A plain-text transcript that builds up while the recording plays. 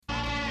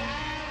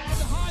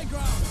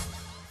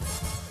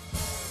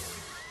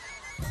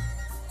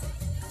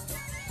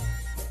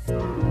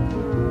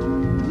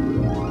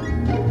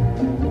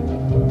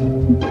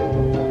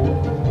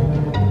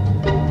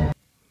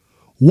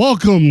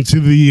Welcome to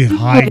the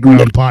High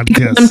Ground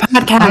Podcast.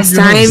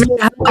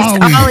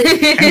 I'm Ollie.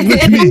 And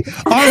with me,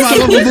 our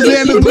lovable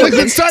man of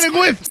Blizzard, starting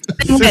with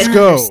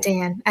Cisco.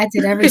 I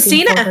did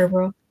everything Christina. for her,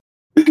 bro.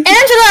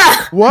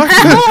 Angela! What?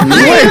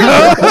 Wait,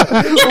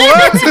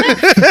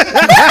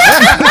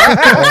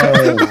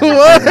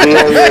 What?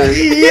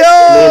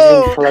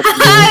 Yo!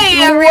 Hi,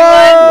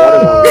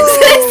 everyone! This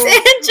is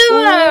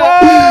Angela!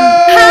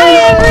 Hi,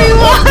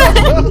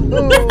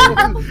 everyone!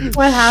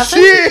 What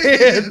happened?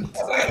 Shit!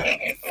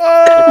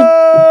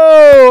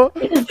 Oh!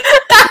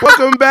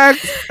 Welcome back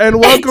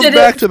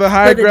to the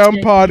High Ground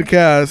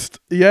Podcast.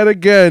 Yet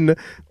again,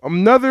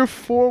 another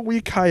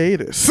 4-week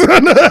hiatus.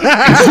 Welcome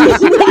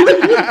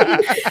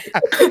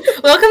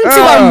to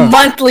our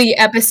monthly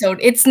episode.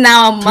 It's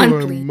now a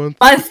monthly real.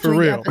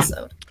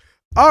 episode.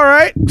 All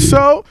right,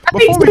 so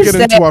before we get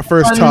into our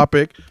first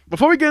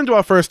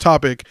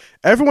topic,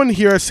 everyone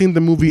here has seen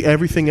the movie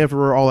Everything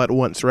Everywhere All at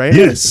Once, right?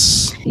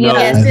 yes.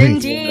 Yes, I think-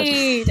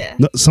 indeed.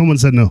 No, someone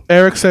said no.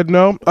 Eric said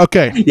no.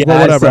 Okay, Yeah, well,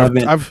 I whatever. saw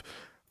it.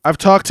 I've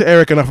talked to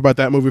Eric enough about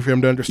that movie for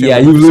him to understand. Yeah,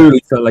 what you I'm saying.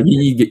 literally felt like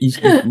you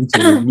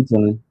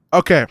telling.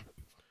 Okay,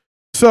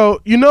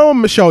 so you know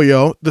Michelle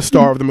Yeoh, the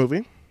star of the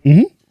movie.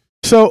 Mhm.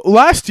 So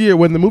last year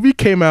when the movie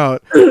came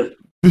out,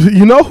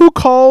 you know who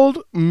called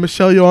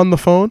Michelle Yeoh on the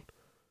phone?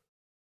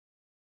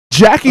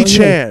 Jackie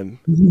Chan.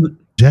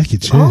 Jackie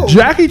Chan. Oh.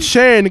 Jackie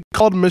Chan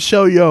called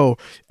Michelle Yeoh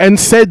and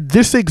said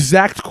this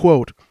exact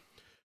quote.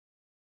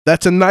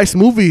 That's a nice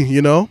movie,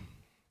 you know?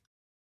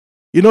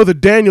 You know the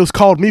Daniels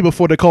called me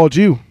before they called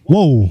you.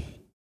 Whoa.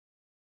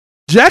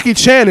 Jackie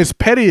Chan is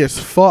petty as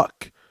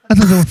fuck. I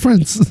thought they were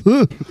friends.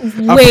 Wait,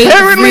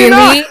 Apparently really?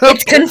 not.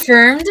 It's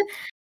confirmed?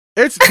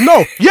 That's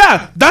Michelle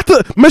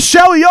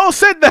Yeoh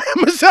said that.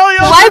 Michelle Yeoh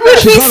Why said would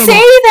that. he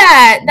say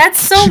that? That's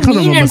so She called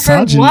him mean a and for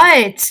misogynist.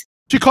 what?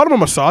 She called him a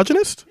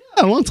misogynist?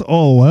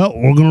 Oh, well,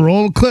 we're going to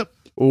roll a clip.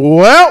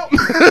 Well,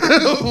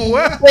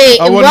 Wait,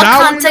 in well, what now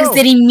we context know.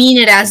 did he mean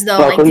it as though?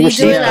 Like, did he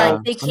do it Yeah,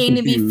 like they I'm came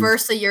to be confused.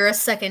 first, so you're a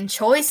second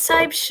choice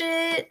type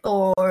shit?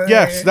 Or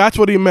Yes, that's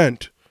what he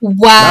meant.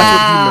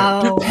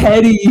 wow.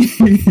 Petty.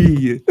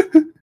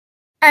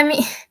 I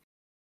mean,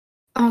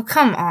 oh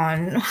come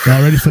on.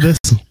 Y'all ready for this?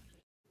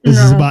 This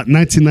is No. about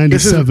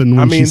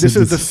 1997. This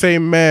is the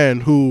same man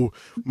who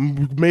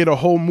made a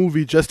whole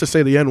movie just to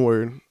say the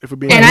N-word. If we're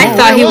being And I honest.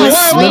 thought he was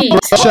Remember sweet.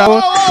 Rush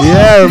Hour?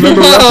 Yeah, remember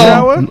Rush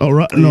Hour?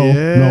 No,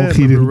 Yeah, no,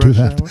 he didn't do remember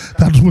that. Rush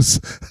That was.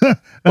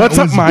 What's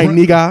up, my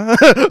nigga?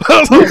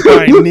 What's up,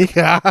 my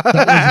nigga?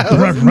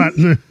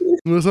 nigga?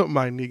 What's up,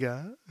 my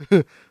nigga?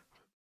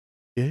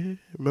 Yeah,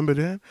 remember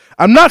that?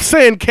 I'm not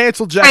saying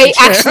cancel Jackie I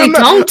Chan. actually I'm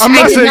not- don't. I'm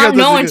not I did saying not that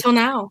know this is- until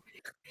now.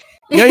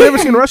 Yeah, you ever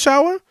seen Rush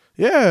Hour?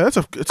 Yeah,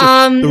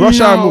 the Rush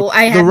no, Hour.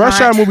 I The have Rush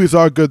not. Hour movies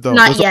are good though.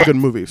 Not Those yet. are good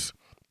movies.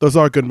 Those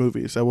are good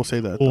movies. I will say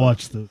that. We'll though.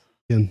 watch this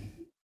again.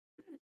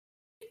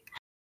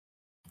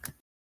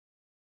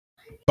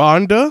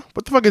 Bonda?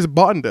 What the fuck is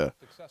Bonda?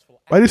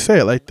 Why do you say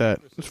it like that?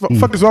 What the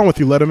fuck is wrong with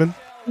you, Letterman?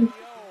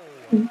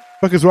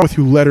 Fuck is wrong with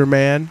you,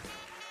 Letterman?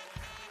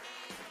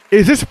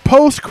 Is this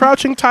post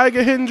Crouching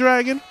Tiger, Hidden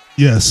Dragon?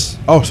 Yes.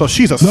 Oh, so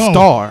she's a No.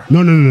 star.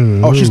 No.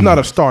 Oh, she's not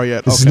a star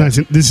yet. This,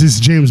 Okay. this is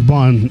James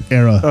Bond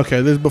era.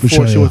 Okay, this is before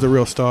Michelle she Yeoh. was a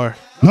real star.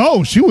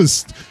 No, she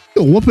was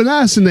whooping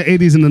ass in the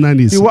 80s and the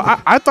 90s. See,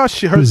 well, I thought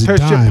her was a shit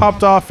dime.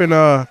 popped off in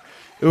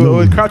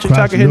with Crouching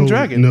Tiger, Hidden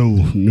Dragon.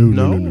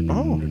 No.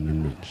 Oh.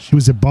 She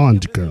was a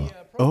Bond girl.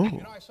 Oh.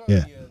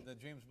 Yeah. The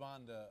James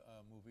Bond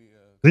movie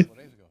Eh? 4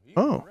 days ago. He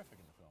Oh. was terrific in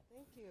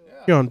the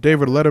film. You're on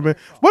David Letterman.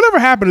 Whatever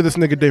happened to this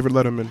nigga David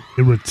Letterman?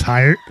 He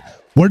retired.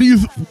 What do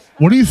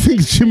you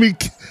think Jimmy?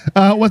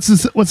 What's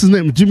his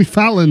name? Jimmy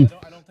Fallon.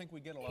 I don't think we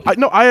get a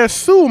lot. I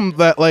assume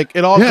that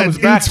it all Yeah, comes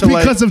back it's to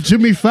because of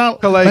Jimmy Fallon.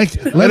 it all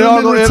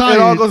Letterman retired.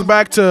 it all goes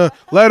back to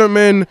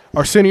Letterman,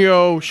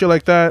 Arsenio, shit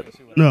like that.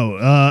 No,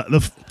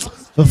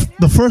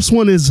 the first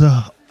one is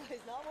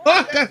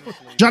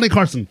Johnny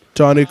Carson.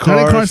 Johnny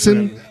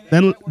Carson.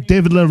 Then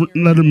David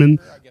Letterman,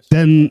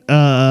 then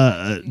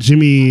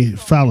Jimmy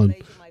Fallon.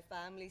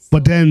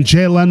 But then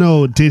Jay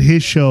Leno did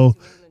his show,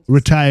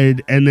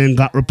 retired, and then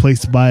got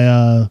replaced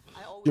by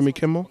Jimmy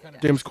Kimmel,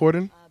 James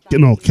Corden.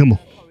 Kimmel.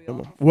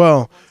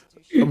 Well,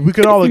 we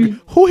can all agree.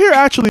 Who here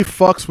actually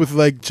fucks with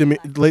Jimmy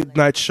late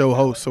night show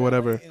hosts or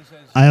whatever?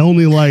 I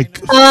only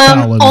like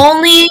Fallon.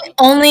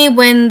 Only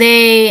when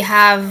they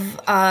have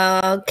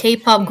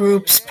K-pop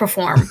groups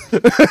perform.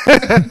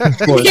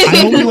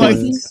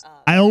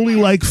 I only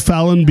like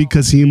Fallon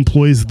because he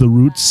employs the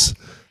Roots.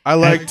 I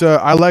liked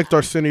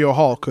Arsenio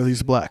Hall because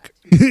he's black.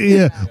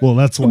 Yeah, well,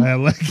 that's why I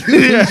like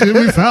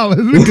Jimmy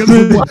Fallon.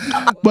 Because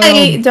but,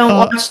 I don't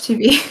watch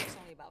TV.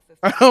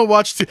 I don't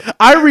watch.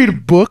 I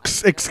read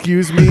books.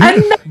 Excuse me,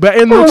 I'm but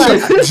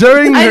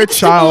during I their just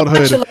don't watch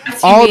childhood, a lot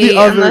of all the TV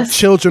other unless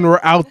children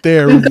were out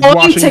there I'm going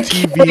watching to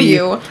kill TV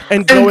you.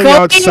 and I'm going going-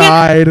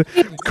 outside.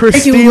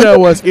 Christina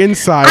was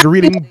inside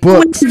reading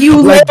books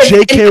You like live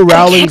J.K. in a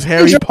Rowling's cage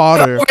Harry or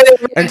Potter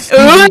whatever. and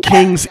Stephen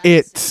King's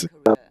It.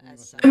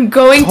 I'm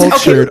going to.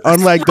 cultured, Okay,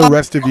 unlike the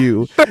rest of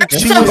you.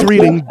 She was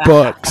reading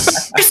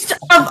books. first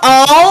of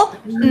all,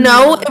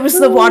 no, it was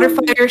the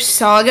Waterfire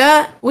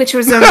Saga, which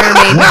was a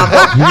mermaid novel.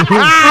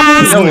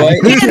 You know what?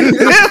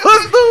 It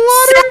was the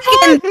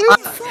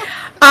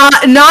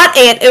water. Not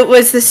it. It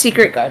was the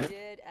Secret Garden.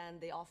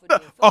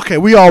 Okay,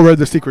 we all read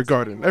The Secret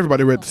Garden.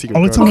 Everybody read The Secret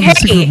Are we Garden. talking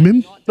about the Secret of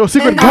Min? No,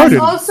 Secret And Garden.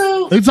 also,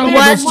 Are you talking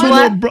about those two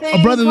little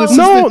brother and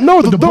sister? No,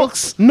 with the the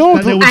books. no,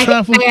 that they would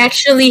travel. I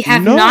actually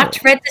have No. not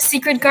read The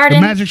Secret The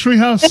Garden. Magic Tree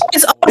House.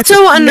 there's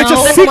also another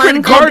It's a secret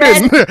one called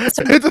garden. Red.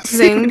 It's a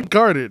secret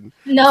garden.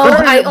 No,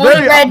 Very- I only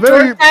very- read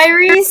very- Dork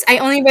Diaries. I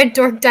only read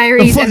Dork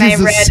Diaries, fuck and I is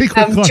The read Secret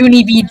Garden?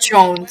 Junie B.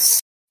 Jones.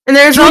 And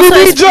there's Junie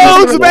also B.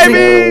 Jones,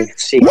 baby.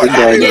 Secret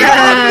Garden.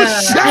 Yeah,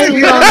 I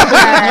love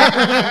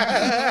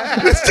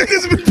that. This thing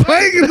has been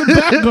playing in the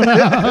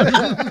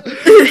background.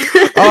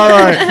 All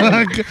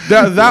right.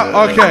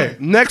 That okay.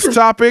 Next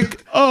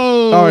topic.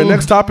 Oh. All right.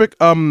 Next topic.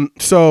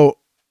 So,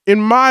 in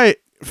my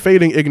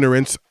fading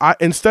ignorance,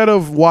 instead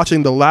of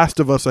watching The Last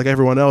of Us like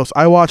everyone else,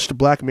 I watched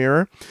Black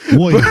Mirror.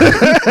 Boy.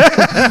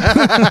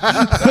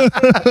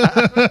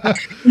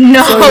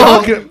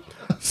 No.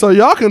 So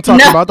y'all can talk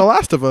No. about The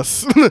Last of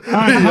Us.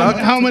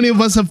 How many of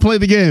us have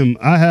played the game?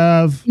 I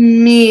have.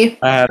 me.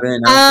 I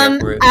haven't. I don't care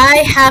for it. I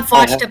have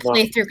watched a have one.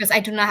 playthrough because I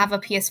do not have a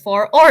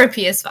PS4 or a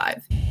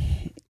PS5.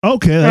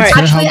 Okay, that's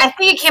fair. Actually, I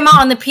think it came out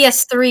on the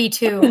PS3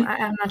 too.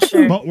 I'm not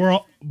sure.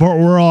 But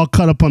we're all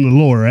caught up on the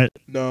lore, right?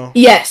 No.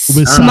 Yes.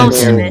 Besides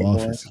Most of the it.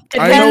 Office.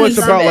 I know it's Depends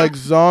about on like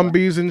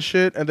zombies and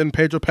shit, and then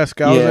Pedro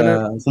Pascal's in it.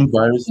 Yeah, some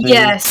virus thing.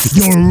 Yes.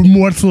 Your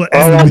mortal All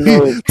I know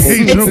enemy, is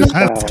Pedro It's-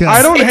 Pascal.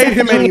 I don't hate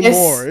him It's-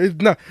 anymore.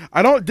 No,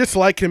 I don't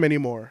dislike him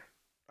anymore.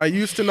 I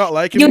used to not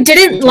like him. You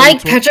didn't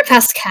like Pedro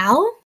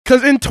Pascal?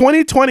 Because in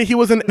 2020 he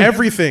was in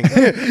everything.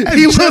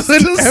 He was Just in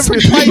to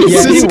everything. spite Yeah,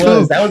 he Cisco.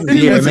 was. That was the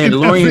He year, was man. in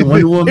DeLorean,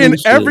 Wonder Woman, in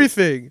shit.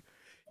 everything.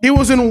 He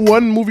was in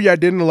one movie I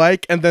didn't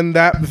like, and then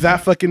that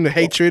fucking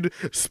hatred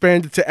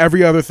spanned to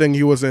every other thing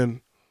he was in.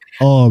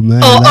 Oh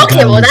man. Oh, that okay.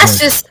 guy Well, was that's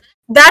like-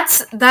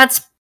 just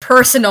that's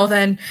personal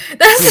then.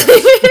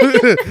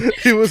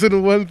 That's He was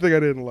in one thing I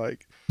didn't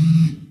like.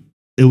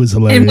 It was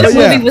hilarious. And But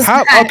what movie was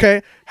that?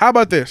 okay, how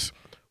about this?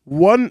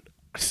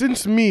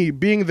 Since me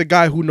being the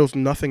guy who knows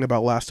nothing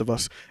about Last of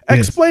Us,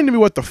 explain to me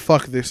what the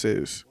fuck this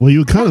is. Well,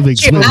 you kind of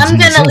explained I'm to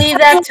gonna yourself. leave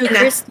that to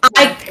Chris.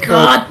 I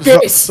got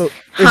this. So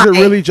is it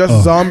really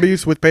just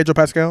zombies with Pedro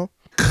Pascal?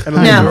 And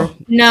a little No. girl?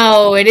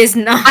 No, it is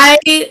not.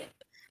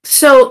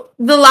 So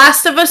The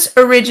Last of Us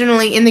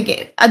originally in the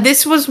game.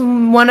 This was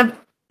one of,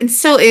 and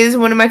still is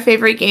one of my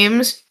favorite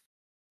games.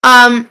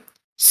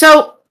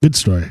 So Good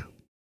story.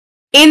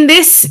 in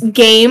this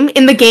game,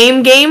 in the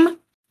game,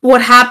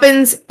 what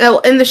happens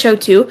in the show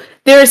too?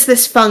 There's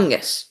this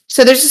fungus.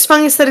 So there's this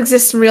fungus that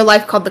exists in real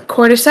life called the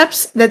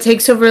cordyceps that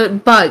takes over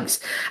bugs.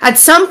 At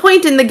some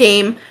point in the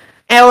game,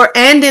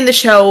 and in the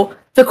show,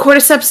 the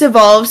cordyceps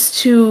evolves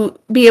to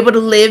be able to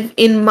live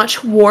in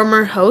much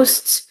warmer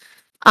hosts,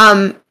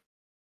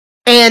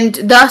 and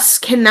thus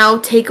can now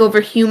take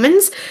over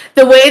humans.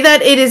 The way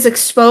that it is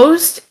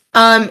exposed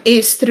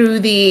is through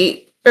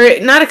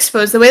not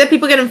exposed. The way that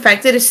people get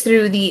infected is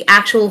through the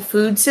actual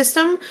food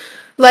system.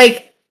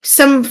 Like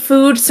some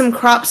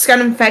crops got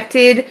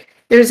infected.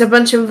 There's a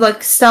bunch of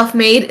like stuff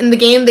made in the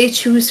game. They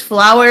choose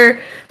flour,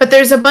 but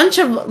there's a bunch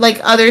of like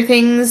other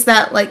things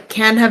that like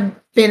can have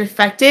been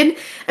affected,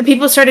 and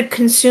people started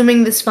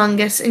consuming this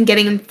fungus and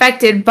getting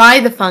infected by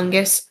the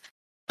fungus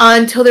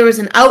until there was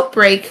an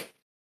outbreak.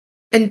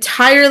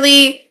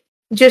 Entirely,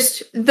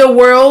 just the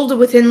world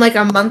within like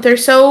a month or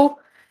so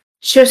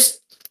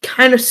just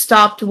kind of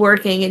stopped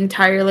working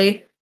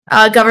entirely.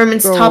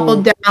 Governments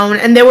toppled down,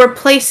 and there were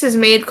places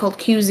made called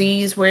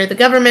QZs where the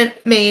government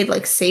made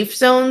like safe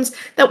zones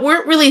that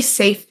weren't really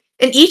safe.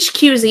 And each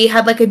QZ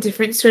had like a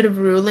different sort of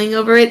ruling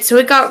over it, so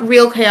it got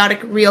real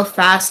chaotic real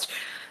fast.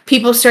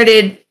 People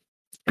started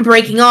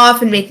breaking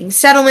off and making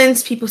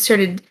settlements. People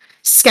started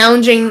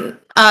scrounging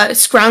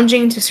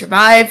to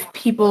survive.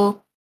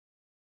 People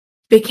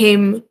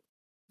became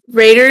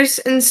raiders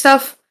and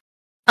stuff.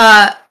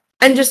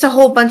 And just a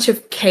whole bunch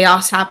of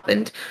chaos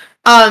happened.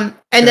 And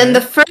then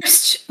the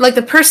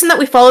person that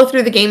we follow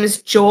through the game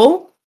is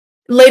Joel.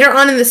 Later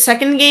on in the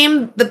second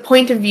game, the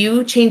point of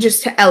view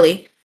changes to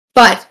Ellie.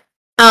 But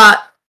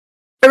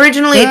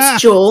originally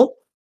it's Joel.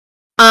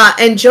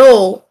 And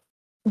Joel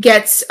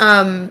gets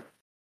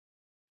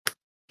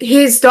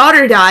his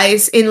daughter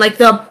dies in like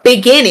the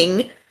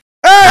beginning.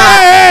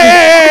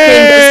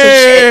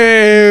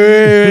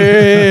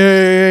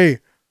 Hey!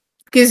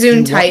 Do you Gazoon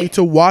want me type.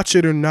 to watch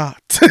it or not?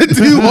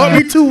 Do you want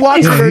me to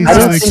watch it or He's I gonna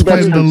don't not? think that's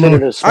explain the considered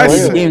lore. a spoiler.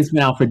 This game's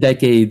been out for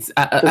decades.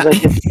 Because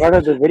like, it's part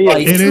of the video.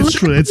 Like, It is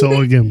true. It's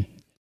all game.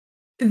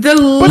 But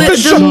the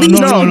show, least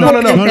no.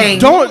 important thing.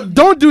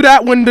 Don't do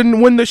that when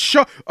the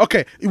show.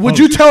 Okay, would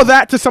you tell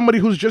that to somebody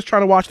who's just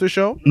trying to watch the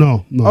show?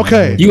 No.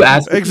 Okay. you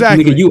asked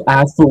Exactly. Nigga, you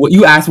asked for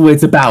what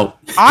it's about.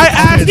 I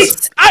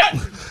asked.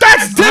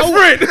 That's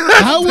different.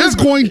 I was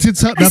going to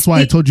tell. That's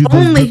why I told you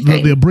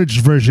the abridged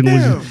version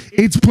was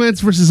it's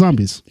Plants vs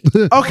Zombies.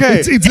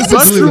 Okay, it's just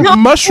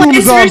mushroom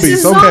Plants zombies.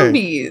 versus Okay,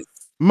 zombies.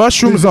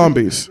 Mushroom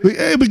zombies.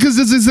 Because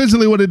it's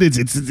essentially what it is.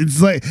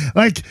 It's like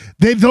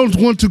they don't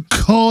want to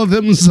call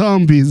them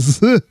zombies,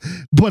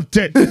 but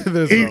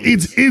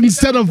it's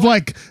instead of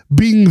like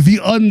being the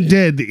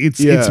undead, it's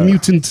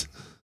mutant,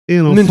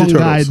 Ninja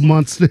fungi Turtles.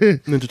 monster.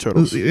 Ninja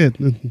Turtles. Yeah.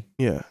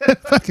 Yeah.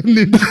 Fucking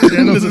Ninja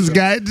Turtles. This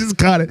guy just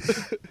caught it.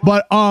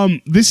 But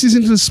this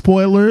isn't a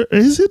spoiler.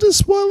 Is it a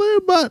spoiler?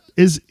 But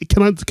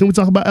can we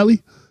talk about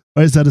Ellie,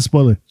 or is that a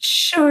spoiler?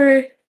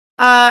 Sure. Is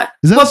that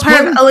a What part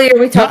spoiler? of Ellie are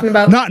we talking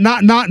about? Not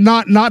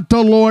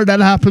the lore that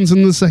happens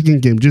in the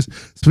second game. Just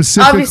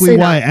specifically Obviously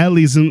why not.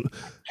 Ellie's in.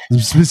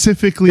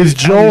 Specifically, Is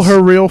Joel Ellie's-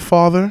 her real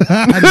father?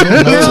 No.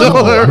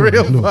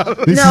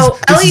 This No,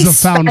 is Ellie's a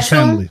found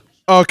special. family.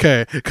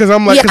 Okay, because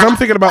I'm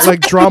thinking about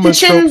like drama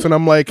mention- tropes, and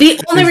I'm like, The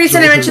only is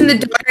reason I Joel mentioned her-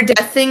 the daughter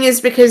death thing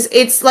is because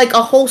it's like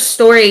a whole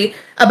story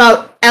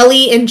about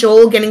Ellie and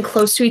Joel getting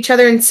close to each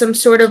other in some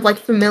sort of like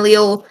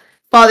familial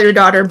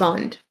father-daughter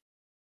bond.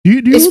 Do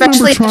you Especially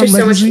remember after Tron so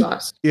much Legacy?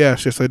 loss.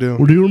 Yes, I do.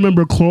 Or do you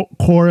remember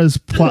Cora's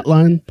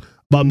plotline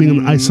about being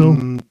an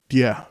ISO?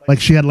 Yeah. Like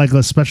she had like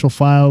a special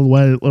file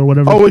or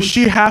whatever. Oh, is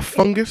she half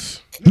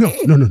fungus? No.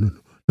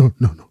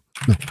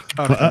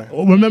 Okay.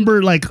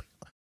 Remember, like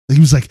he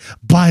was like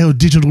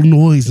biodigital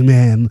noise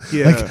man.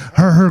 Yeah. Like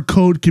her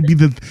code could be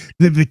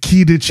the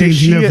key to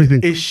changing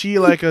everything. Is she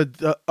like a?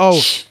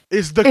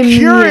 Is the Immune.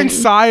 cure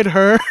inside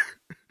her?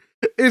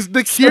 Is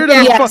the cure to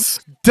Yes.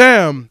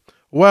 Damn.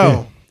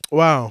 Well.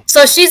 Wow.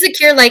 So she's a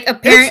cure. Like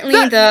apparently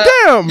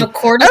Damn. the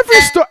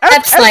cordyceps.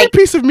 Every like,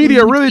 piece of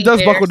media really does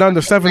there, buckle down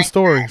to 7 like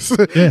stories.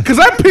 Yeah. Because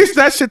I pieced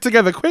that shit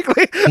together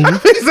quickly. I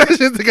pieced that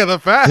shit together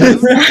fast.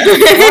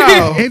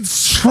 Wow. It's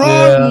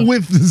strong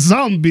with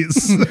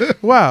zombies.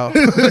 Wow.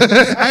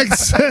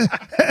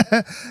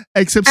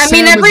 Except I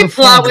mean, Sam every is a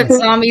plot frog. with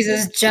zombies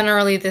is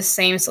generally the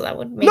same, so that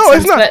would make No,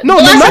 sense. it's not. But No,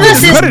 The Last not of to Us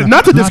is- discredit. Not to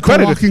Not The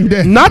discredit Walking it.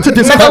 Dead. Not to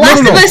discredit. The Last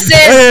of Us is,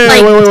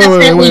 like,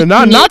 definitely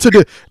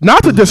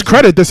Not to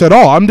discredit this at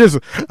all.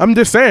 I'm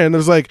just saying.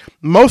 There's like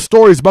most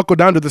stories buckle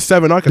down to the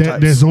 7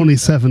 archetypes. There's only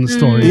 7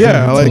 stories.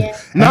 Yeah, like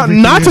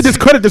Everything not to is-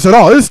 discredit this at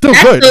all. It's still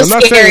That's good. so I'm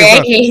not scary.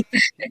 I saying hate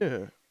it's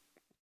not.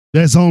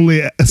 There's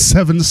only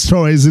 7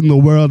 stories in the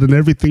world, and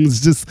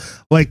everything's just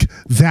like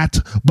that.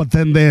 But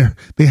then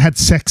they had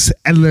sex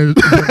and they're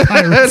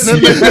pirates.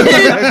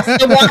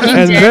 The Walking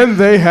And Dead. then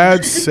they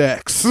had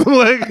sex.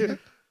 Like,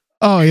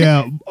 Oh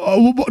yeah.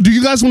 Do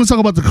you guys want to talk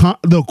about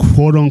the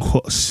quote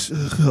unquote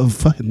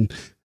fucking?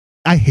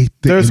 I hate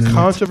the there's internet.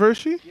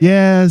 controversy.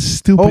 Yeah,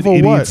 stupid Over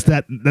idiots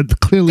that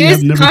clearly There's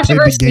have never played the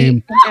controversy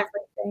game.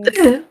 in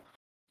everything.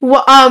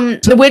 Well,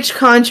 which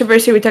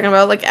controversy are we talking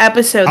about? Like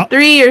episode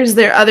 3, or is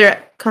there other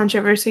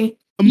controversy?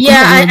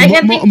 Yeah, I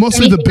can't think of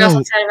mostly the anything else bill,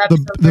 outside of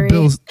episode the 3.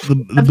 bills,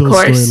 the Of bill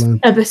course, storyline.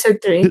 episode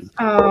 3.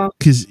 Oh.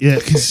 Because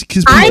people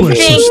I are so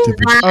think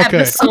stupid. that Okay. I'll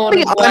episode be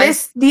was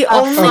honest, the a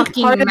only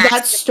fucking part of that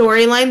masterpiece.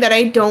 storyline that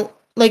I don't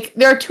like,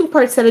 there are 2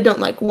 parts that I don't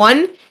like.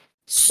 One,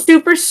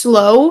 super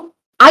slow.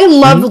 I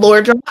love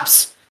lore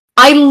drops.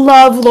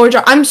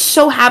 I'm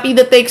so happy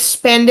that they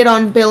expanded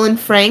on Bill and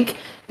Frank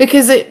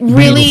because it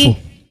really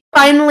Beautiful.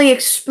 finally,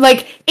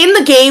 like, in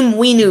the game,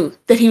 we knew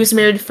that he was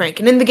married to Frank,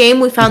 and in the game,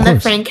 we found Of that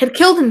course. Frank had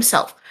killed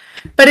himself.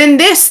 But in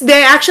this,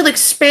 they actually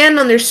expand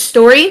on their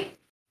story.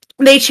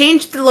 They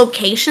changed the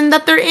location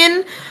that they're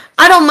in.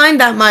 I don't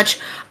mind that much.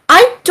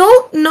 I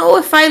don't know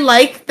if I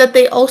like that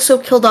they also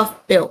killed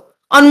off Bill.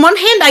 On one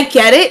hand, I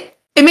get it.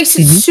 It makes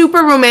it super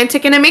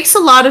romantic, and it makes a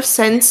lot of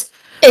sense.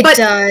 It But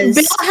does.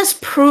 Bill has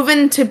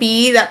proven to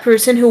be that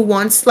person who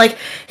wants, like,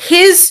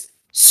 his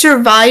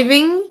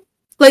surviving,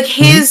 like,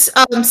 his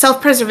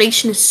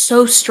self-preservation is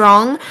so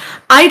strong.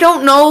 I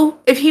don't know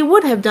if he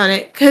would have done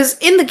it, because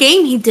in the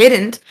game, he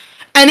didn't.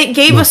 And it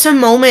gave us a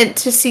moment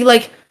to see,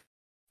 like,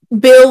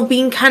 Bill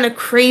being kind of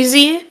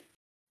crazy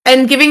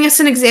and giving us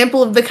an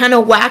example of the kind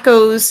of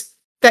wackos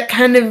that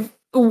kind of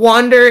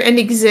wander and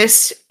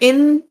exist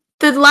in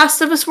the Last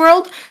of Us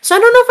world. So I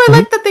don't know if I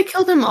like that they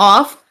killed him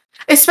off.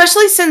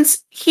 Especially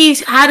since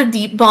he's had a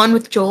deep bond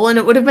with Joel, and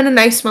it would have been a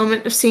nice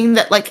moment of seeing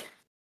that, like,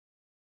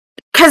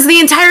 because the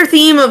entire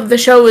theme of the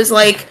show is,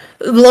 like,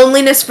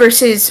 loneliness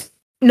versus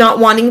not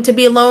wanting to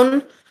be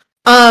alone.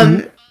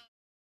 I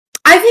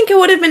think it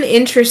would have been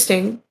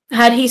interesting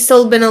had he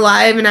still been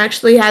alive and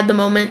actually had the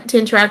moment to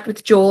interact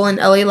with Joel and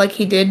Ellie like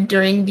he did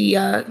during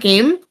the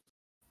game.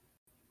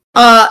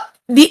 Oh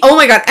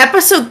my god,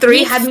 episode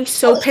 3 had me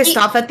so pissed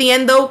off at the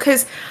end, though,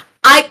 because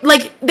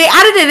they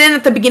added it in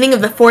at the beginning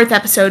of the 4th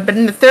episode, but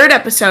in the 3rd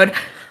episode,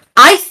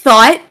 I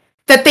thought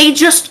that they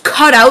just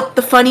cut out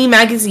the funny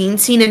magazine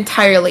scene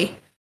entirely.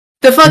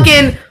 The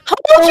fucking,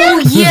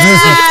 Oh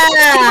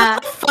yeah.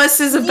 what the fuss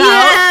is about.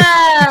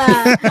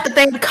 Yeah. That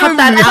they cut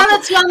that I out.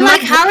 thought too, I'm My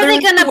like, how are they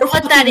brother gonna were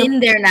put that fucking- in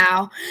there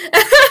now?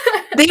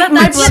 My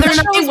That's brother what and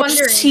I I was were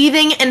wondering.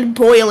 seething and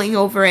boiling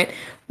over it.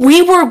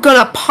 We were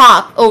gonna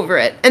pop over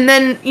it. And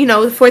then,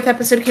 the 4th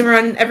episode came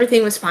around and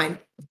everything was fine.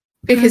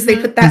 Because they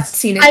put that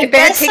scene in. I If they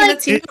had guess, taken like,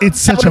 that scene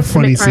It's out, such that a would've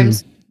funny committed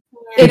scene. crimes.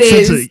 It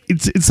It's is.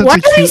 It's such Why a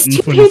are cute these and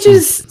 2 funny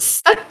pages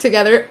stuck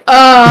together?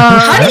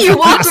 How do you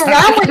walk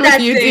around with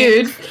that you,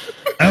 thing? dude?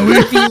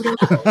 scene.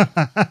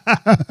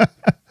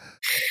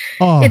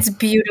 Oh, It's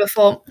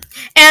beautiful.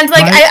 And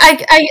like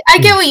Right. I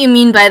get what you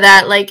mean by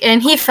that. Like,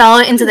 and he fell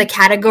into the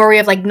category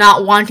of like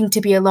not wanting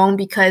to be alone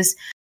because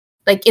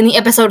like in the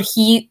episode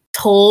he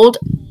told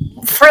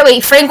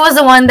Frank was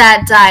the one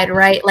that died,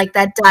 right? Like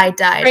that died.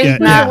 Frank Yeah, was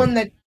yeah. the one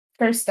that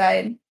first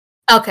died.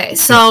 Okay,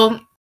 so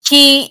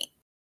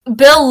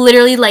Bill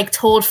literally like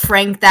told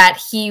Frank that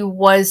he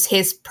was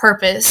his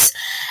purpose,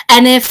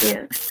 and if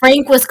Yeah.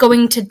 Frank was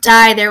going to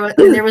die, there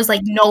was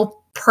like no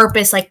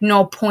purpose, like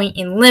no point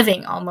in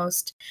living,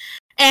 almost.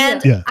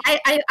 And Yeah.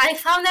 I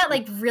found that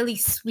like really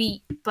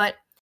sweet, but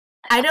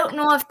I don't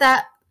know if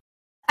that.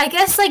 I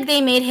guess like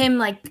they made him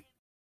like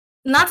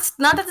not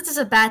that this is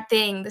a bad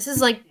thing. This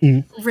is like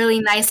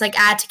really nice, like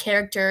add to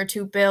character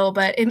to Bill,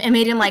 but it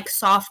made him like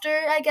softer,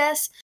 I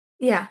guess.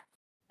 Yeah.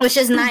 Which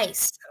is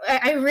nice.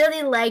 I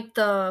really like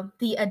the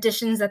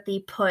additions that they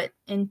put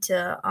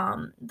into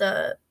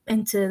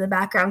the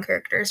background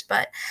characters,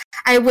 but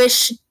I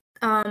wish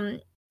I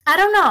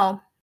don't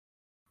know.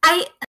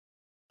 I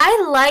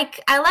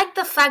like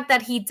the fact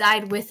that he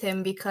died with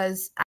him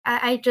because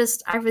I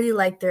really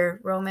like their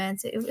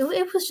romance.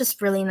 It was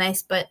just really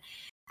nice, but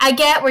I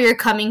get where you're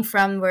coming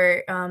from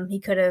where he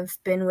could have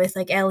been with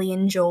like Ellie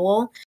and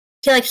Joel.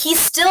 He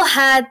still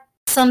had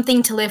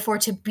something to live for,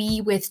 to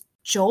be with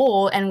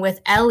Joel and with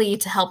Ellie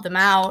to help them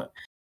out.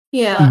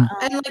 Yeah.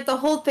 And like the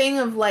whole thing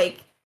of like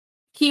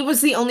he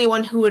was the only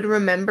one who would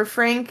remember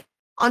Frank,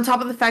 on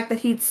top of the fact that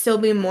he'd still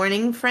be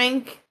mourning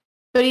Frank,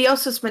 but he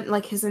also spent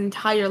like his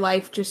entire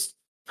life just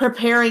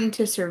preparing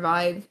to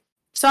survive.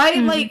 So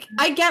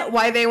I get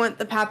why they went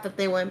the path that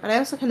they went, but I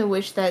also kind of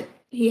wish that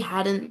he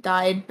hadn't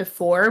died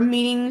before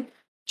meeting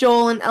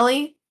Joel and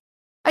Ellie.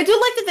 I do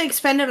like that they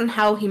expanded on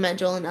how he met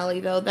Joel and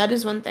Ellie, though. That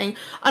is one thing.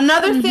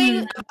 Another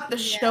thing about the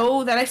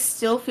show that I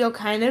still feel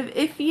kind of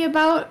iffy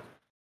about,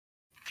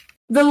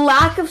 the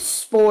lack of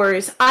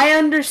spores. I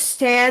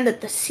understand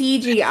that the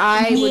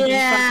CGI would be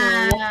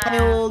fucking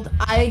wild.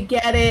 I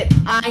get it.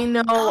 I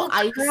know.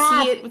 I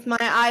see it with my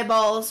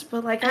eyeballs,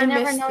 but like I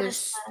miss the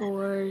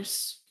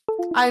spores.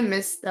 I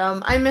miss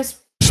them. I miss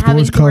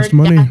having Spores to wear cost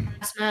money.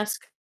 gas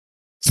mask.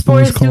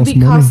 Spores do be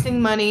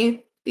costing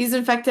money. These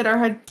infected are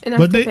hard enough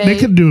But to they pay.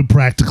 could do it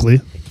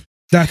practically.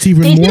 That's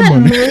even They more did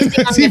money. amazing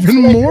That's on the even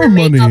clicker more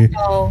makeup, money.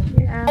 though.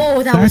 Yeah.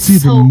 Oh, that That's was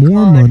even so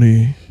more good.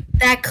 money.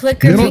 That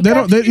clicker They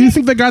don't. You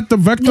think they got the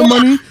vector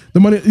money? The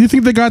money. You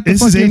think they got the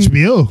This fucking? is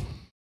HBO.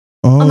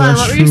 Oh, Hold on, that's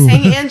what were true. you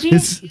saying,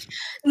 Angie?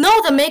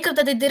 No, the makeup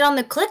that they did on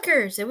the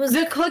clickers. It was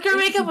The clicker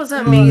makeup was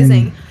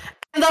amazing.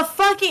 And the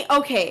fucking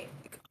okay,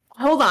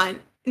 hold on.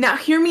 Now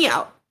hear me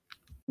out.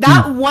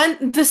 That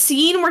one, the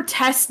scene where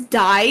Tess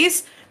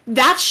dies,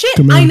 that shit.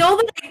 Come I in. know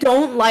that I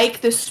don't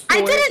like the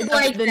sport. I didn't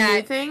like the that.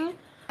 new thing.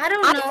 I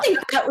don't know. I think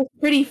that was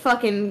pretty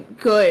fucking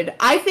good.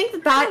 I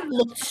think that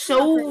looked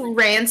so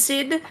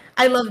rancid.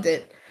 I loved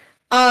it.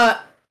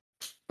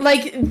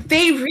 Like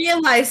they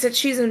realize that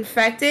she's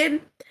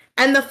infected,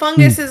 and the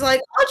fungus is like,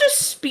 I'll just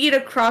speed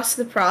across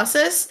the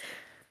process.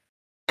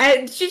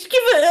 And just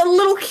give it a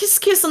little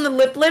kiss on the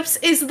lips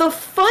is the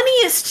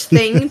funniest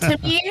thing to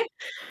me.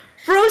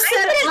 Bro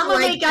said, I'm gonna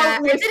make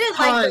out with I didn't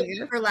tongue.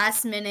 like the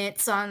last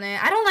minutes on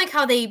it. I don't like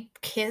how they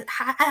kiss.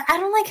 I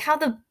don't like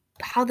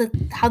how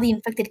the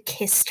infected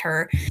kissed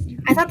her.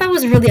 I thought that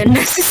was really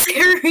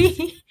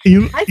unnecessary.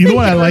 You I know think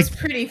what it I like? was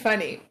pretty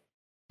funny.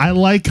 I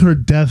like her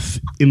death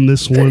in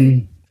this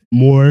one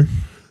more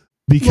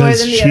because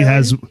than the she other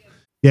has,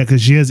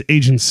 because she has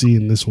agency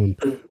in this one,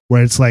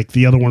 where it's like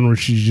the other one where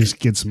she just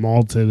gets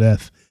mauled to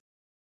death.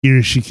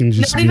 Here she can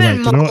just Not be like, even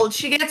you know mauled. what?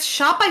 She gets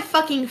shot by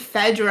fucking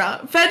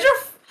Fedra.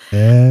 Fedra.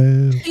 Yeah.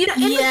 You know,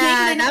 in the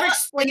game, they never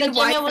explained in the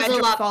why game it was a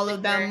Fedra lot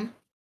followed quicker. them.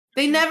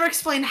 They never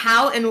explained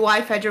how and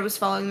why Fedra was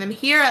following them.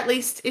 Here, at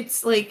least,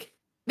 it's like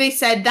they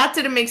said that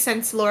didn't make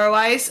sense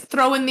lore-wise.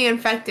 Throw in the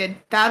infected.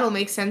 That'll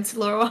make sense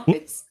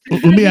lore-wise.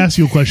 Let me ask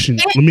you a question.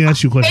 Let me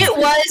ask you a question. It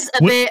was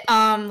a What-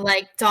 bit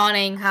like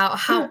daunting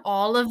how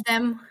all of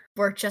them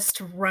were just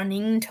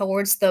running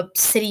towards the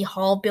city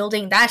hall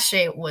building. That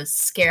shit was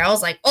scary. I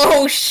was like,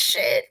 oh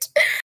shit.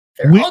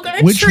 They're all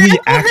gonna which trample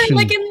her reaction-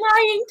 like in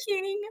Lion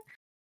King.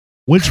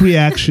 Which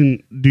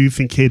reaction do you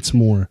think hits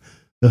more?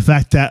 The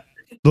fact that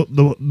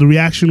the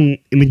reaction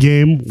in the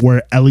game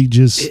where Ellie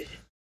just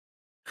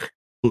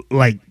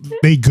like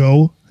they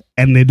go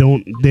and they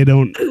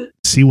don't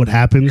see what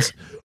happens,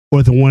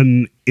 or the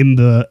one in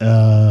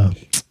the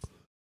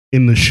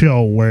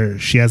show where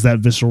she has that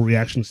visceral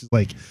reaction. She's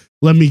like,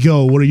 "Let me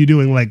go. What are you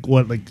doing?" Like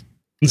what? Like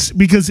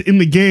because in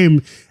the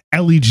game,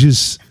 Ellie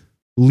just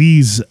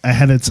leaves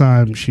ahead of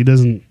time. She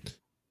doesn't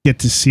get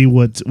to see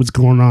what's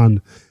going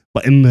on.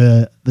 But in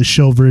the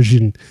show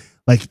version,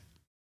 like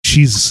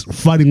she's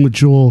fighting with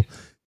Joel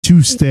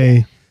to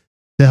stay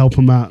to help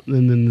him out,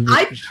 and then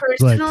I she's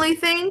personally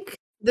think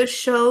the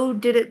show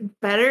did it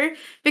better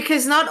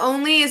because not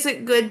only is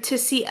it good to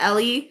see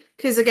Ellie,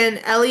 because again,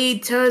 Ellie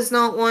does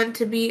not want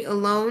to be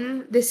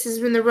alone. This has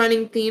been the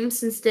running theme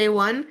since day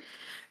one.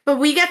 But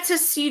we get to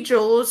see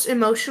Joel's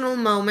emotional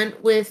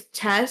moment with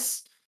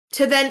Tess.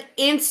 to then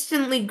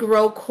instantly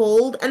grow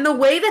cold, and the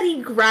way that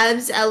he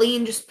grabs Ellie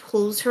and just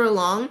pulls her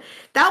along,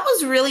 that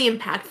was really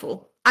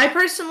impactful. I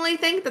personally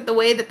think that the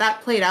way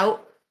that played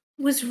out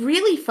was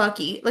really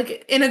fucky,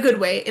 like in a good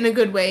way.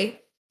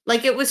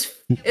 Like it was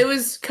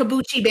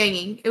kabuki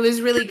banging. It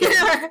was really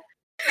good.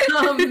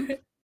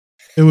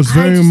 It was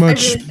very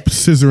much really,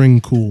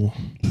 scissoring cool.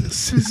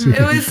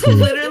 It was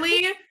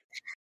literally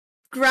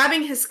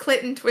grabbing his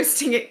clit and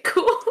twisting it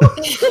cool.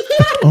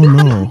 Oh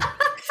no.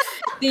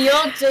 The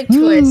old dick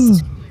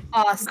twist.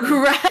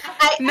 Awesome.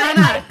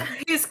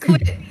 His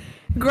clit.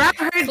 Grab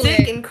her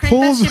dick and crank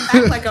that shit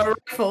back like a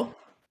rifle.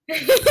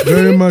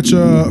 Very much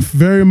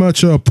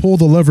pull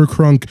the lever,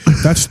 Crunk.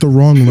 That's the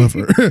wrong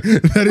lever.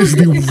 That is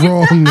the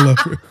wrong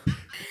lever.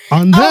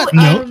 On that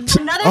note,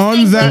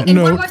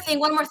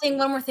 one more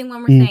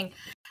thing.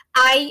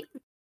 I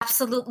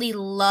absolutely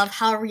love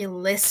how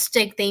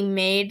realistic they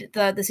made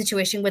the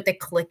situation with the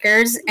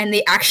clickers, and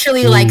they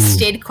actually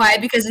stayed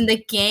quiet, because in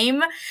the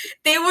game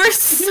they were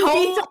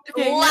so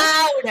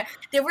loud.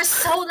 They were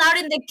so loud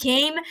in the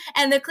game,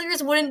 and the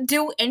clickers wouldn't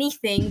do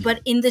anything.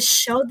 But in the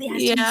show, they had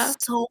to be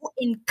so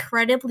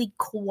incredibly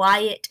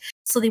quiet,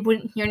 so they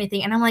wouldn't hear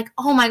anything. And I'm like,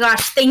 oh my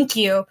gosh, thank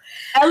you.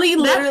 Ellie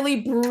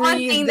literally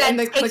breathed, and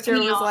the clicker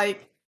was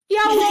like,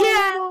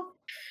 yeah.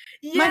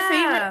 My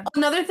favorite.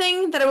 Another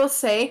thing that I will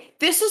say,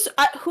 this is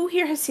who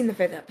here has seen the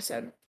 5th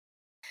episode?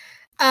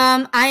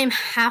 I am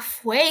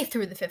halfway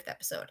through the 5th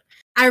episode.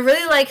 I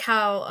really like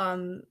how.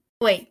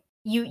 Wait,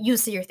 you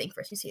say your thing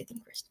first.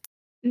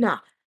 Nah.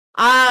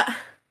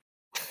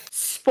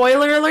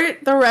 Spoiler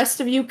alert. The rest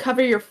of you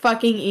cover your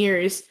fucking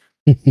ears.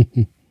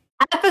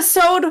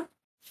 Episode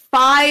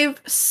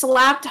 5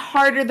 slapped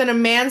harder than a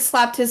man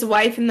slapped his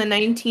wife in the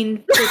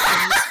 1950s.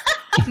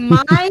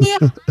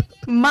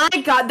 My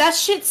God, that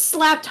shit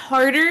slapped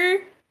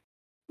harder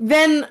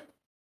than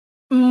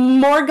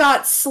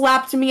Morgoth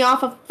slapped me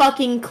off a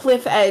fucking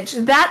cliff edge.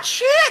 That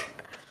shit.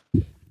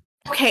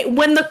 Okay,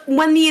 when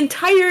the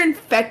entire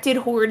infected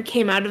horde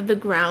came out of the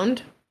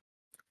ground,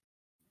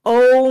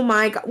 oh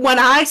my God, when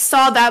I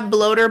saw that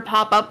bloater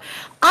pop up,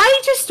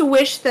 I just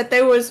wish that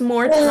there was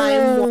more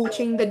time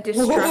watching the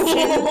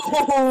destruction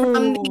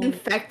from the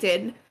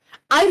infected.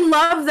 I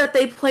love that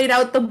they played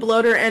out the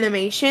bloater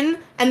animation,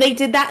 and they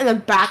did that in the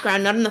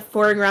background, not in the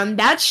foreground.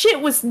 That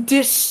shit was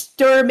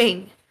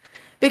disturbing.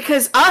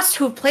 Because us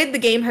who have played the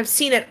game have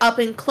seen it up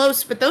and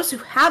close, but those who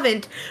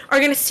haven't are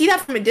going to see that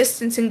from a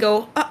distance and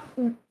go,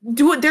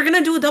 they're going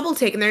to do a double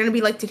take, and they're going to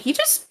be like, did he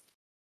just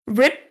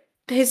rip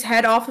his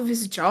head off of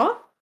his jaw?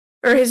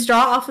 Or his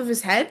jaw off of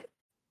his head?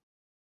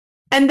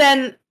 And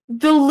then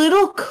the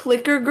little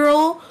clicker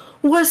girl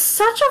was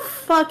such a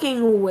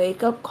fucking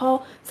wake-up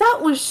call.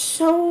 That was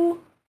so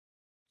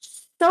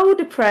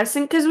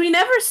depressing, because we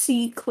never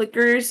see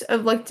clickers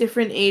of, like,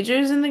 different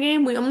ages in the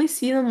game. We only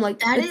see them,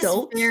 like, adults.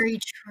 That is very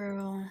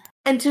true.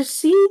 And to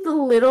see the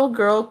little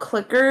girl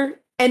clicker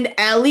and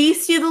Ellie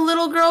see the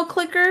little girl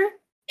clicker,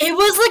 it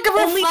was like a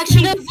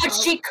reflection of what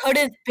she could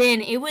have been.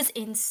 It was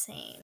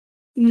insane.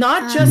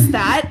 Not just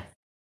that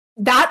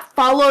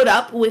followed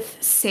up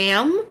with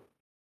Sam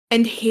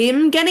and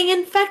him getting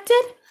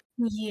infected.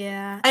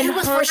 Yeah, and it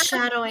was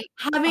foreshadowing.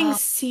 Having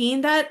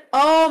seen that,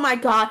 oh my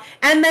God!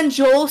 And then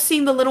Joel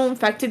seeing the little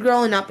infected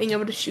girl and not being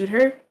able to shoot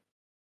her.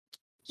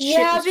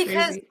 Yeah,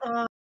 because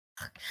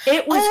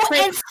it was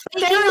crazy.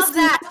 There is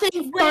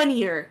nothing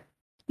funnier,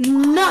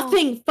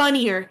 nothing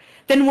funnier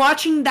than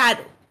watching that.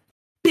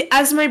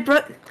 As my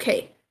brother,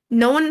 okay,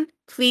 no one,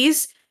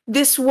 please.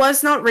 This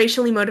was not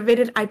racially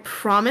motivated, I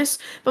promise.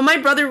 But my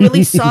brother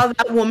really saw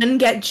that woman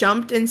get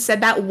jumped and said,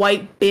 "That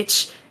white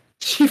bitch."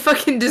 She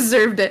fucking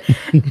deserved it.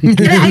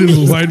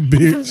 White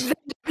bitch.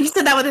 He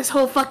said that with his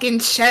whole fucking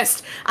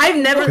chest. I've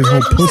never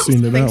heard pussy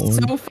into that one.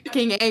 So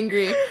fucking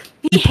angry.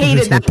 He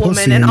hated that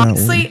woman, and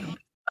honestly,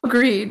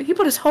 agreed. He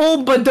put his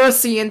whole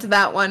badussy into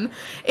that one.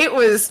 It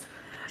was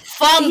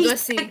fun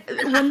bussy.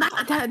 When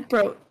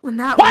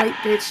that white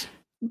bitch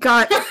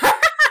got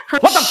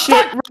her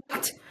shit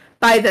rocked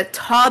by the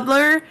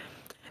toddler.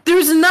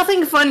 There's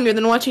nothing funnier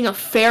than watching a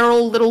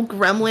feral little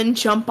gremlin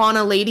jump on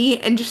a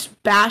lady and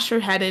just bash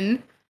her head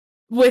in.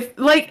 With,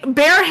 like,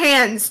 bare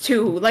hands,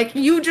 too. Like,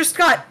 you just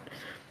got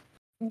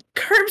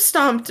curb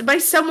stomped by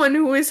someone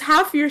who is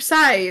half your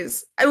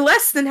size.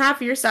 Less than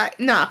half your size.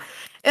 Nah,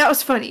 that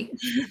was funny.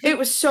 It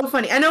was so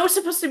funny. I know it was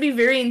supposed to be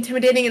very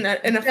intimidating in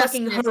a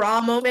fucking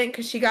hurrah moment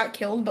because she got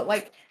killed, but,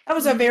 like, that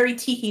was a very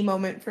teehee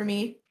moment for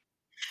me.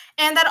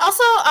 And that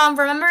also,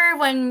 remember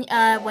when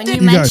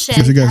you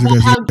mentioned you guys.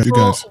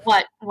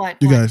 What?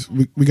 You guys,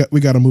 we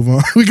got to move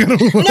on. We got to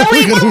move on. No,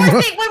 wait,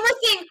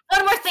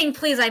 one more thing,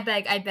 please. I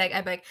beg.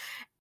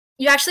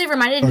 You actually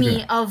reminded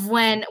me of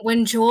when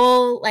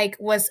Joel, like,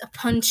 was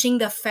punching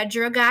the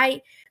Fedra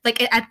guy,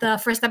 like, at the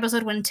first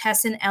episode when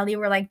Tess and Ellie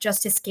were, like,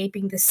 just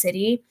escaping the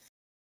city.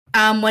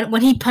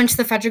 When he punched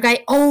the Fedra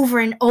guy over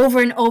and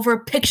over and over,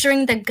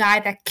 picturing the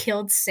guy that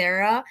killed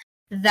Sarah.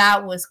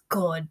 That was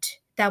good.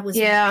 That was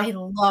Yeah. I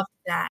loved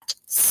that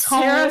so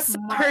Sarah,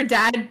 much. her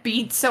dad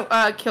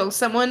killed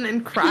someone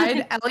and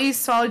cried. Ellie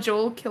saw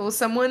Joel kill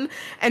someone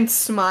and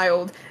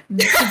smiled.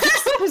 The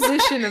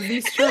juxtaposition of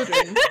these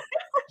children.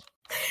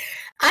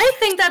 I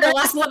think that The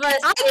Last of Us.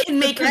 I can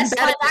make him best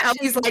better. live action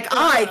Ellie's like,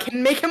 Cruella. I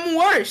can make him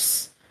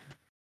worse.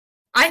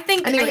 I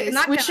think. Anyways,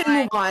 not we gonna should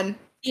lie. move on.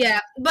 Yeah,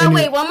 but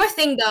wait, one more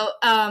thing though.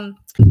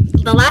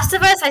 The Last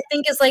of Us, I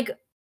think, is like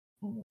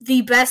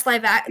the best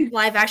live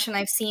action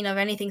I've seen of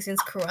anything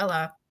since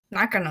Cruella.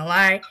 Not gonna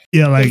lie.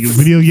 Yeah, like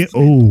video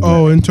game.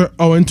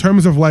 In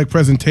terms of like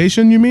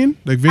presentation, you mean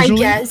like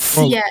visually? I guess.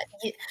 Oh, Yeah.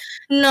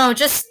 No,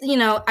 just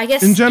I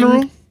guess in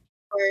general.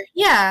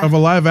 Yeah. Of a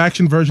live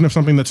action version of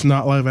something that's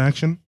not live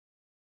action.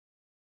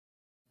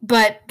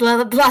 But The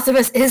Last of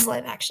Us is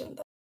live action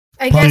though.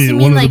 I Probably guess you one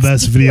mean of like the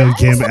best video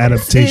game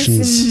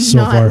adaptations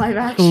so far.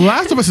 The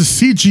Last of Us is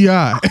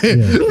CGI.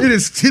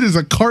 It is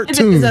a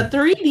cartoon. It is a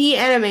 3D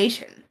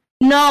animation.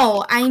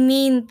 No, I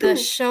mean the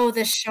show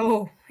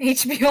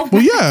HBO.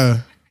 Well,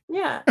 yeah.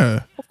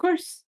 Yeah. Of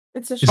course.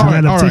 It's a It's show. an All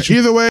right. adaptation.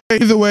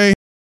 Either way.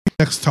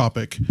 Next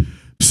topic.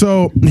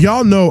 So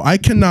y'all know I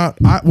cannot.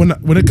 When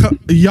it comes,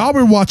 y'all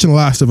been watching The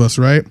Last of Us,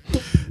 right?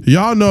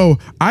 Y'all know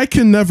I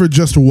can never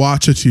just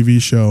watch a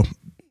TV show.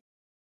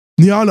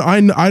 Y'all know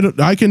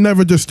I can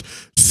never just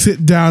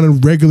sit down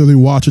and regularly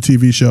watch a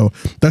TV show.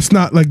 That's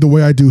not like the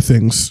way I do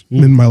things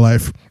in my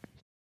life.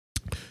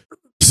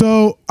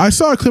 So I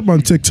saw a clip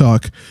on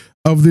TikTok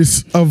of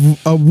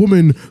a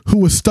woman who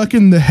was stuck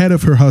in the head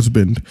of her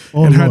husband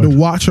and had to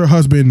watch her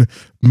husband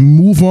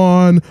move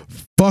on,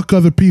 fuck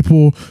other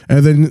people,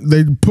 and then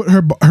they put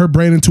her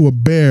brain into a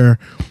bear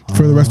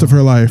for the rest of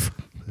her life.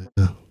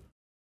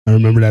 I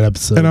remember that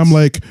episode. And I'm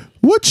like,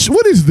 what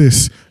is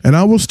this? And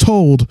I was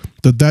told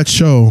that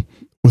show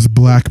was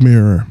Black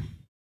Mirror.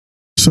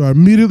 So I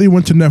immediately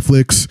went to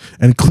Netflix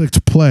and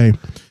clicked play.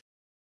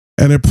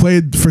 And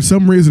for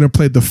some reason, it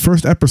played the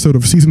first episode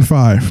of season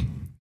 5.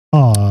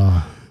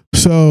 Aw.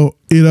 So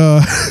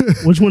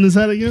it Which one is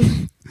that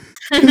again?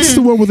 It's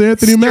the one with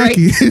Anthony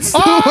Mackie. It's the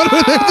one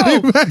with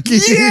Anthony Mackie.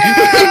 Yeah!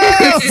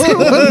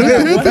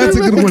 That's a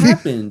good What one.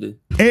 happened?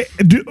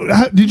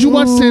 Did you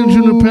watch San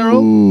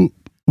Junipero?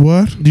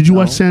 What? Did you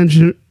watch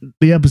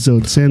the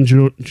episode San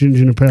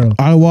Junipero?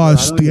 I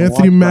watched the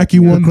Anthony Mackie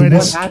one. What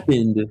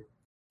happened?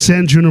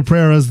 San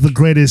Junipero is the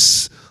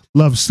greatest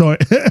love story.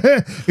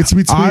 It's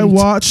between. I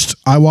watched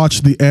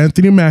the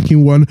Anthony Mackie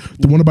one,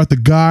 the one about the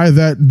guy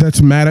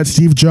that's mad at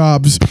Steve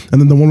Jobs,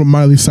 and then the one with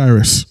Miley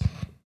Cyrus.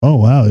 Oh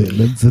wow,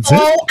 that's it.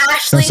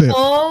 Ashley. That's it.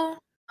 Oh.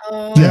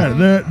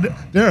 Yeah,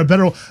 they're a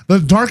better. The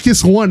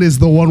darkest one is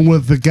the one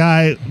with the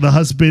guy, the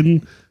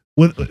husband,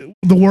 with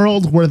the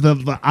world where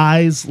the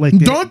eyes like.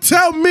 Don't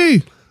tell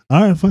me.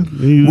 All right, fine.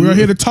 We're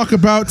here to talk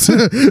about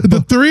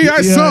the three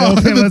I saw.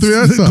 Okay, The three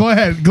I saw.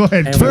 Go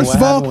ahead. And First what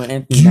of all, happened with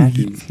Anthony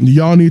Mackie?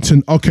 y'all need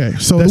to. Okay,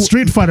 so The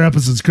Street Fighter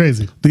episode's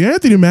crazy. the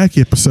Anthony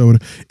Mackie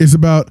episode is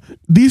about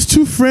these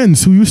two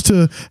friends who used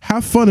to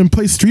have fun and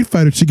play Street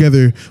Fighter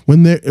together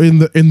when they're in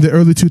the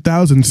early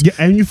 2000s. Yeah,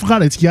 and you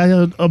forgot it's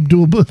Yahya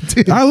Abdul.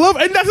 I love,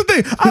 and that's the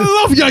thing. I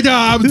love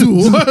Yahya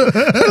Abdul.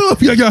 I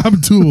love Yahya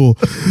Abdul.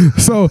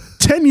 So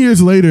 10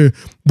 years later,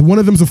 one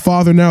of them's a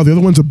father now. The other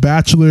one's a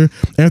bachelor.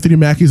 Anthony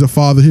Mackie's a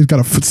father. He's got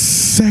a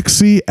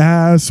sexy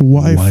ass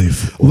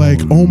wife. Like,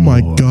 oh my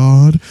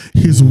God.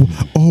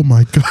 Oh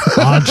my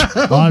God.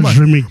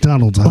 Audrey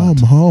McDonald's.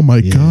 Oh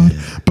my God.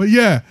 But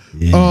yeah.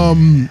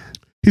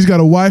 He's got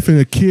a wife and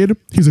a kid.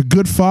 He's a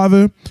good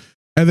father.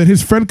 And then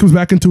his friend comes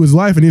back into his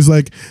life and he's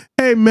like,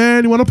 hey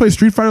man, you want to play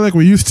Street Fighter like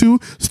we used to?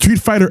 Street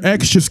Fighter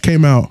X just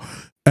came out.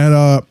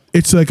 And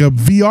it's like a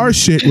VR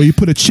shit where you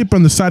put a chip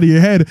on the side of your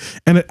head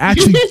and it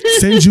actually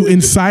sends you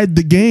inside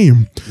the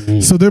game.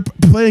 So they're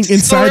playing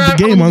inside the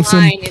game on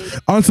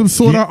some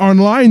sort of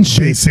online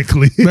shit.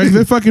 Basically. Like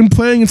they're fucking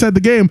playing inside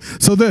the game.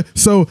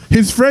 So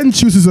his friend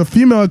chooses a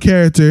female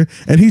character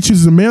and he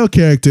chooses a male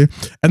character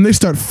and they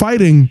start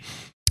fighting.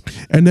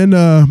 And then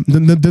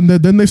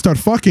they start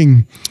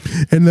fucking.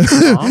 And then,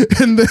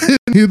 and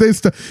then they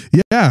start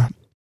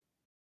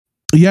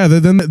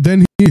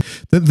then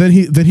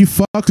he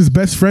fucks his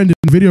best friend in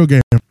a video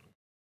game.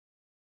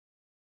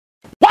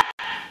 What?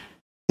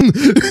 What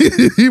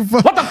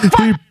the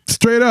fuck?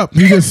 Straight up.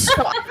 He just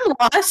I'm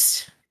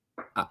lost.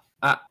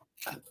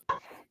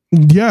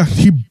 yeah,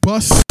 he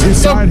busts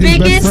inside The his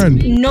best biggest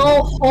friend.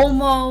 no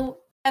homo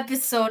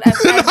episode I've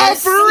ever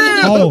seen.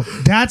 Oh,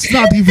 that's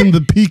not even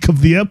the peak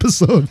of the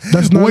episode.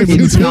 That's not Wait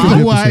even till the peak of the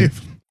the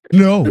wife.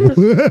 No.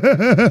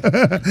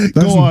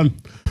 Go on.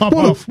 Pop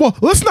off. Well,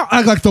 let's not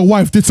act like the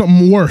wife did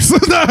something worse.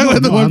 Let's not act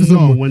like the wife did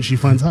something worse. when she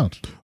finds out.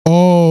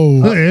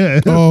 Oh,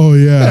 Yeah. oh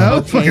yeah.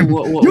 Okay, You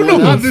know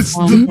how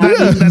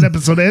that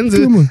episode ends.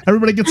 Come on.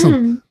 Everybody gets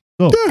some.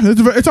 Yeah,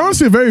 it's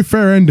honestly a very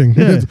fair ending.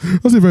 Yeah. It's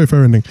honestly a very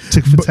fair ending.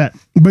 Tick for tat.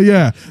 But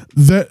yeah,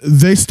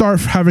 they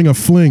start having a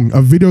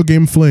video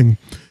game fling.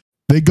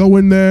 They go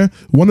in there.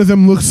 One of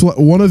them,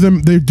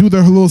 they do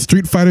their little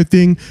Street Fighter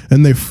thing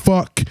and they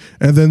fuck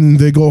and then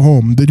they go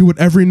home. They do it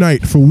every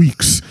night for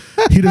weeks.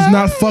 He does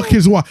not fuck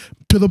his wife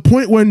to the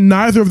point where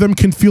neither of them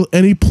can feel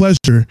any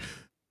pleasure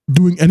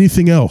doing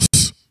anything else.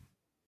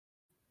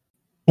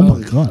 Oh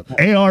my god.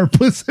 AR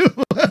pussy.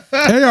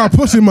 AR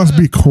pussy must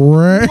be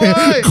crazy.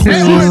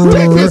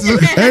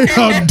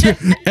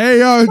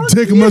 AR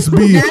dick must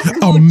be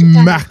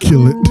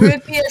immaculate.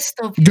 Rippiest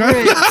of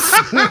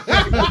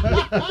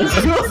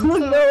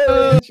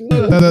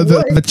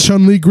the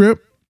Chun-Li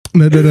grip.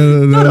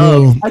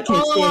 No. I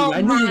can't stand you.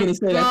 I knew you were gonna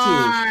say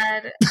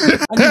that too.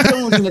 I knew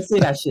someone was gonna say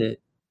that shit.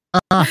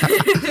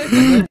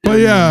 But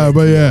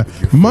yeah.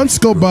 Months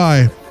go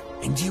by.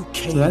 And you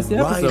came So that's the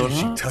right episode,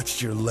 as huh? she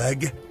touched your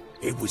leg.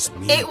 It was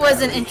me. It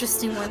was an Barry.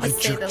 interesting one to I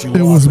say the jerked you It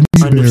least. was me,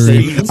 Barry.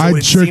 Understatement. I So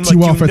it jerked seemed you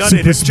like off you at nutted super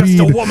at just a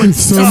speed. woman's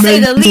So side. To say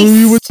then the we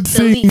least. would The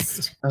think.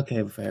 least.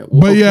 Okay, fair.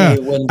 But yeah,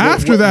 when-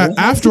 after what that,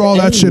 after happened all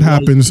that at shit the end,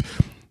 happens,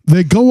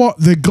 they go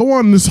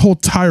on this whole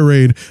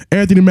tirade.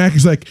 Anthony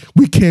Mackie's like,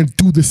 we can't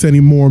do this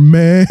anymore,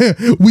 man.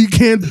 We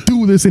can't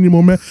do this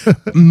anymore, man.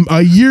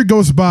 A year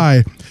goes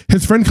by.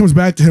 His friend comes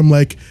back to him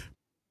like,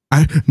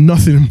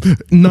 nothing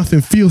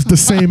feels the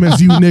same as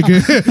you,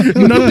 nigga.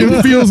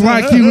 Nothing feels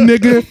like you,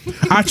 nigga.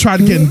 I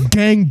tried getting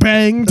gang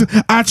banged.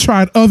 I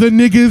tried other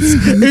niggas.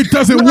 It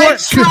doesn't work. I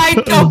tried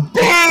the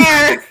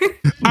bear.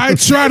 I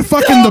tried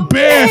fucking the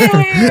bear.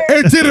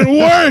 It didn't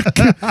work.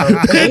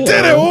 It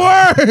didn't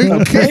work.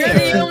 You're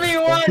the only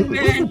one,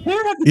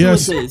 man.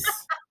 Yes. This.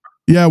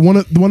 Yeah, one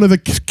of the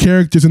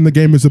characters in the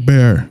game is a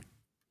bear.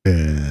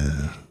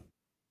 Yeah.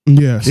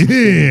 Yes.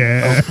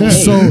 Yeah.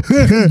 So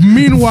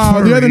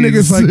meanwhile, the other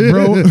nigga's like,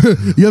 bro,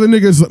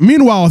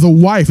 meanwhile, the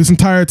wife this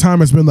entire time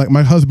has been like,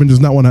 my husband does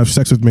not want to have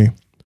sex with me.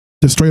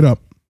 Just straight up.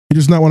 He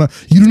does not want to,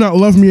 you do not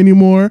love me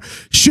anymore. And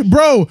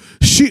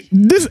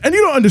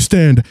you don't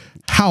understand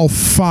how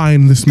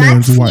fine this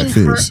man's wife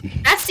is.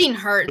 That scene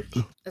hurt.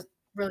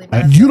 Really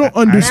bad. You don't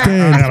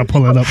understand I gotta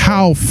pull it up.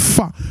 how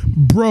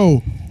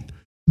bro,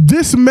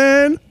 this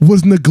man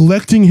was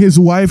neglecting his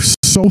wife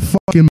so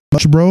fucking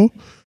much, bro.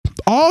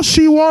 All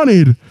she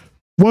wanted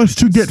was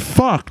to get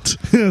fucked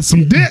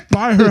Some dick.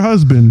 by her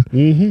husband.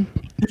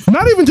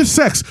 Not even just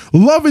sex,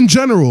 love in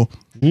general.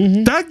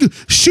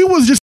 She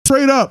was just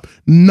straight up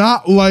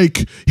not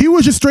like, he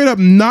was just straight up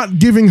not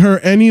giving her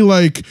any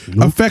like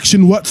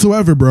affection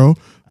whatsoever, bro.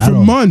 For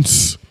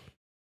months.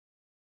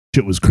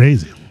 Shit was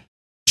crazy.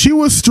 She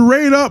was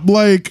straight up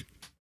like,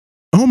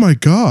 oh my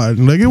God.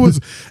 Like it was,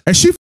 and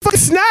she fucking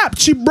snapped.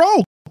 She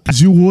broke.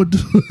 As you would.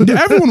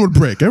 Yeah, everyone would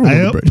break.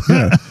 Everyone would break.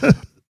 Yeah.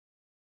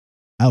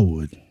 I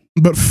would.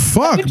 But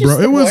fuck, Which is bro.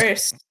 the It was,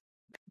 worst.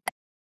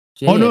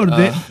 Oh no,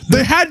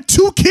 they had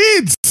 2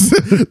 kids.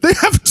 They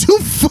have 2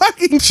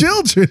 fucking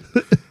children.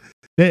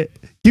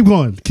 keep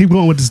going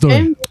with the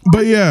story.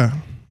 But yeah.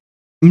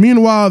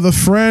 Meanwhile, the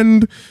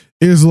friend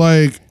is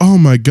like, oh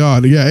my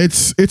God. Yeah,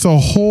 it's a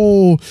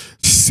whole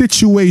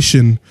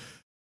situation.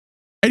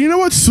 And you know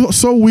what's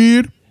so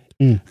weird?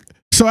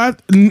 So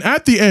at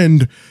the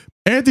end,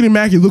 Anthony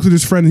Mackie looks at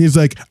his friend and he's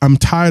like, I'm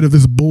tired of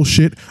this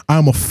bullshit.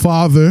 I'm a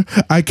father.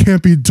 I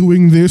can't be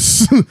doing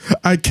this.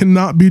 I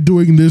cannot be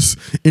doing this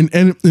in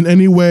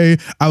any way.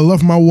 I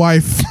love my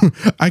wife.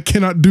 I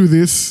cannot do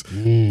this.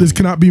 This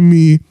cannot be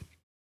me.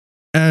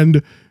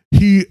 And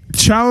he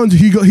challenged,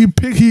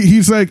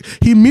 he's like,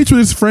 he meets with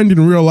his friend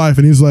in real life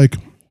and he's like,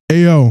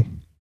 hey yo,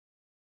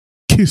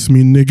 kiss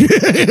me, nigga.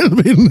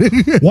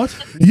 What?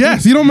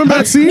 Yes, you don't remember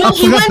that scene? No,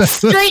 he went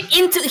straight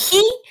into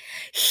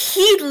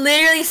he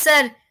literally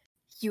said,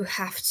 "You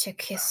have to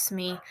kiss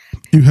me."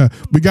 We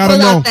gotta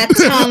Pull know. out that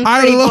tongue,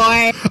 pretty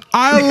boy.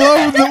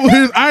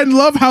 I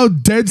love how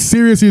dead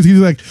serious he is. He's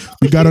like,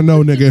 we gotta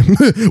know,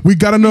 nigga. We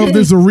gotta know if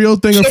there's a real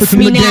thing or if it's Kiss in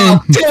the me now.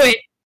 game. Do it.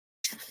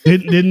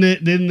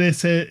 Didn't they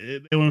say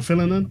they weren't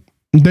feeling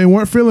it? They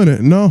weren't feeling it.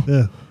 No.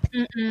 Yeah.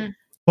 Mm-mm.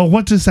 Well,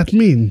 what does that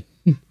mean?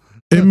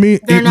 They're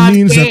not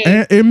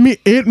gay.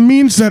 It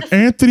means that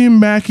Anthony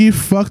Mackie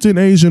fucked an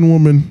Asian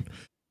woman,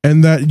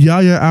 and that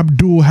Yahya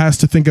Abdul has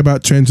to think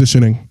about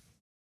transitioning.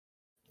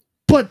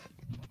 But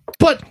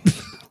look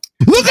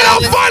at how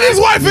fine his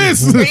wife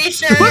is. Pretty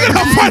sure Look at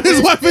how fine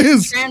his wife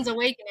is. Trans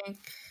awakening.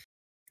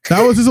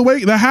 That was his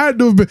awakening. That had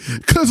to have been,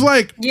 because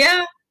like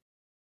Yeah.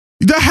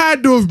 that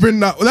had to have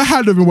been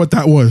what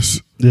that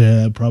was.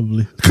 Yeah,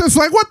 probably. Cause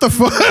like what the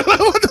fuck?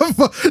 What the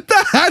fuck?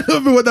 That had to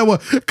have been what that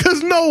was.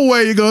 Cause no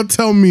way you're gonna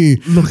tell me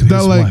Look at that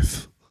his like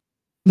wife.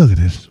 Look at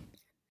this.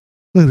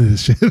 Look at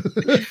this shit.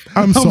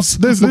 I'm so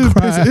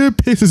it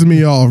pisses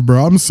me off,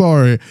 bro. I'm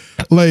sorry.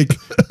 Like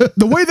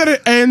the way that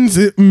it ends,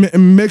 it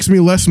makes me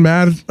less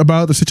mad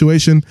about the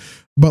situation.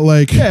 But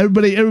like, Yeah,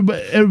 everybody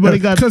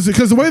got. because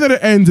the way that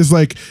it ends is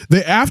like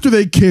after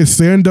they kiss,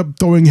 they end up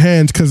throwing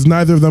hands because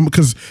neither of them,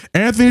 because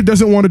Anthony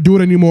doesn't want to do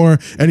it anymore,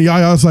 and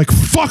Yaya's like,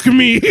 "Fuck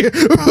me."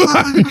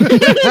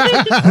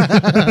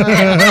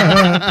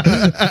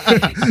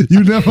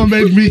 You never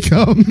made me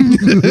come.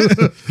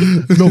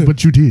 No,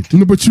 but you did.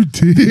 No, but you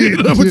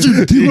did. No, but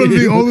you did. You were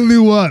the only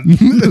one.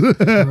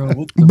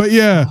 But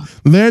yeah,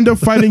 they end up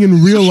fighting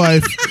in real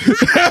life.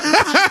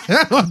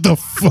 What the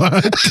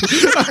fuck?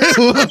 I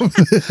love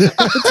it.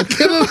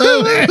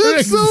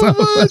 I so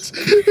much.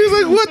 He's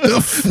like, what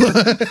the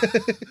fuck?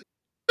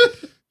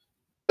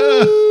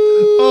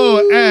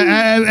 Oh,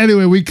 Yeah.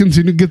 Anyway, we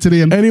continue. Get to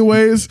the end.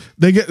 Anyways,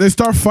 they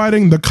start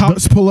fighting. The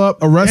cops pull up,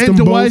 arrest them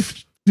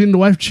both. Didn't the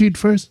wife cheat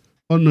first?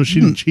 Oh no, she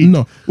didn't cheat.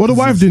 No, well, the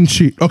wife didn't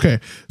cheat. Okay,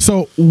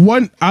 so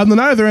on the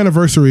night of their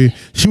anniversary,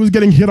 she was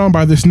getting hit on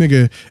by this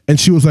nigga, and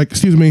she was like,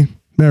 "Excuse me,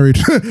 married?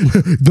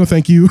 No,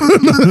 thank you."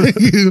 No, thank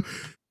you.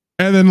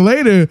 And then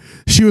later,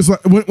 she was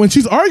like, when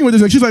she's arguing with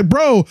this, she's like,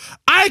 "Bro,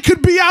 I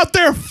could be out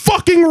there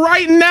fucking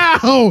right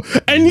now,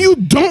 and you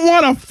don't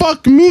want to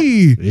fuck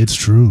me." It's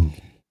true.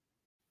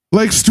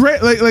 Like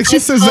straight, like she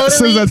says that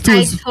to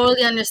us. I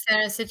totally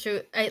understand the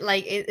situation.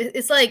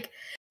 It's like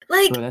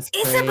Bro,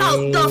 it's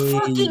about the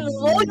fucking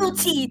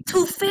loyalty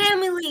to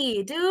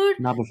family, dude.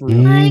 Not before,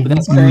 but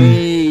that's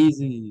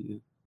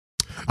crazy.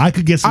 I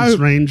could get some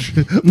strange.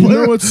 You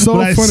know what's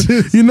so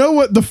funny? You know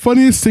what the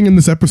funniest thing in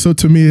this episode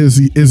to me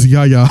is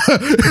Yaya.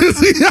 Because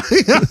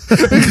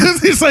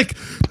he's like,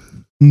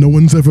 no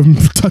one's ever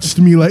touched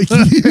me like you.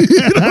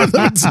 No one's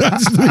ever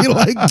touched me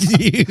like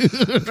you.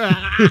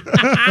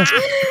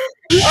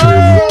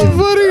 So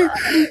funny.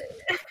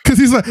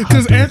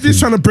 Because Anthony's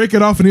trying to break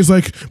it off, and he's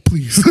like,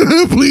 please,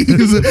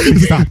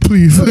 please, stop,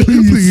 please,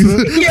 please.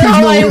 You're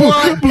all I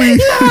want.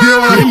 Please, you're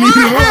all I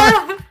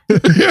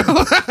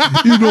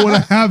need. You know what I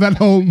have at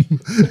home.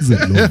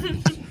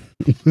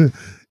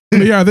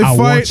 Yeah, they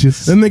fight,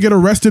 then they get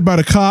arrested by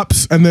the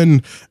cops, and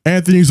then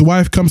Anthony's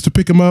wife comes to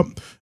pick him up,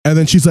 and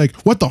then she's like,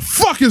 "What the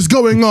fuck is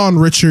going on,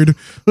 Richard?"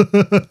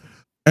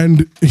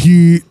 And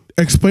he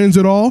explains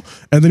it all,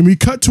 and then we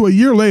cut to a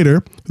year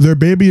later. Their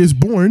baby is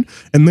born,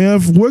 and they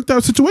have worked out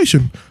a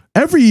situation.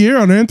 Every year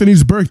on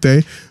Anthony's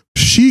birthday,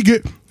 she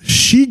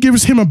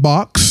gives him a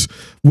box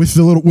with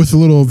the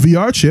little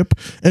VR chip,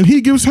 and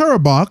he gives her a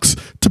box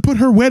to put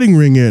her wedding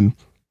ring in.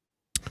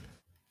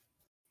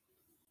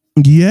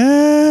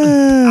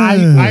 Yeah,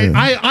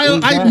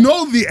 I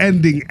know the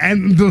ending,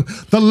 and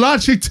the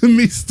logic to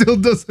me still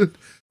doesn't.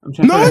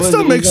 No, it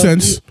still makes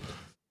sense.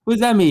 What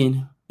does that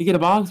mean? You get a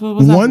box? What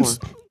was that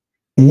for?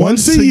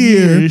 Once a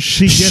year,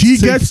 she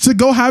gets to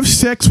go have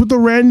sex with a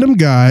random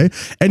guy,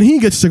 and he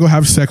gets to go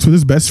have sex with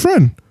his best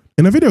friend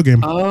in a video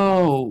game.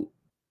 Oh.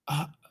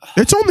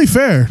 It's only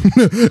fair.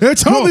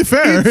 It's only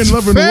fair in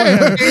Love and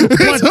War.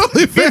 It's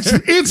only fair.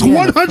 It's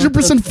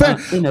 100% fair.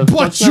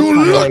 But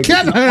you look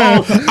at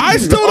her. I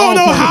still don't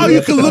know how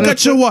you can look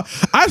at your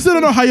wife. I still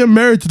don't know how you're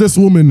married to this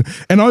woman,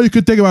 and all you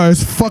could think about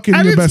is fucking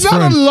your best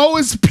friend. And it's not a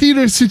Lois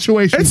Peters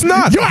situation. It's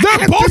not.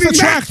 They're both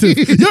attractive.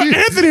 You're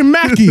Anthony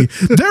Mackie.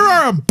 There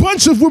are a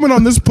bunch of women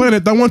on this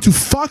planet that want to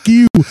fuck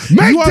you.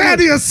 Make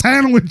daddy a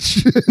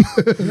sandwich.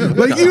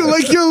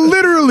 You're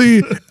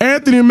literally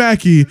Anthony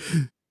Mackie.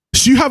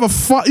 You have a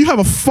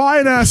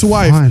fine ass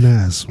wife.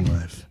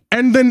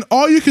 And then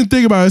all you can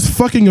think about is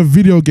fucking a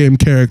video game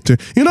character.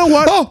 You know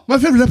what? Oh, my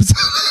favorite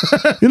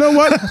episode. You know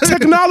what?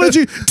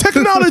 Technology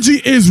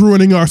is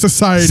ruining our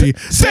society.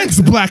 Thanks,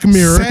 Black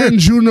Mirror. San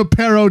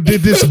Junipero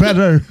did this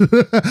better.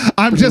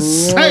 I'm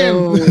just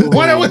saying.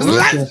 When it was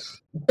left.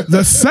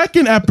 The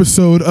second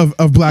episode of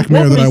Black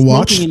Mirror that I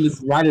watched in this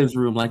writer's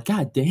room, like,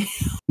 god damn.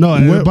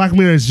 No, Black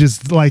Mirror is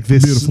just like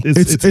this.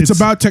 Beautiful. It's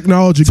about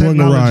technology going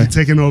awry,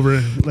 taking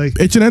over. Like,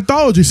 it's an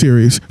anthology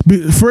series.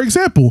 For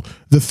example,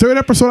 the third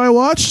episode I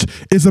watched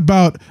is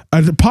about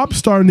a pop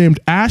star named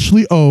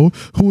Ashley O,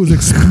 who was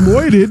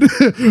exploited,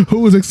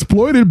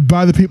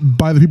 by the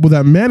people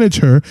that manage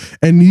her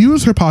and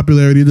use her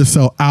popularity to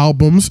sell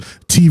albums,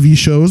 TV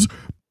shows,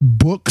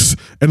 books,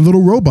 and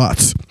little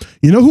robots.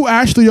 You know who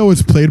Ashley O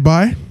is played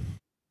by?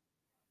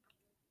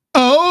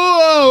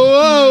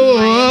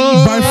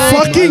 By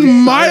fucking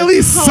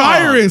Miley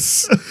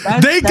Cyrus.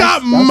 They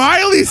got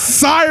Miley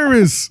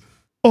Cyrus.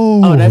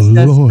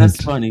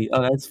 That's funny.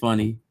 Oh, that's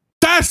funny.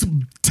 That's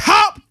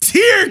top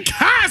tier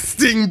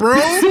casting, bro.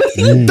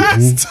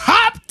 That's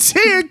top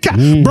tier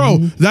bro.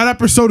 That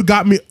episode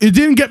got me. It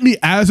didn't get me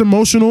as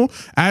emotional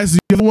as the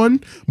other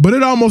one, but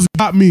it almost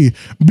got me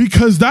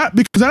because that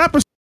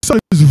episode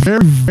is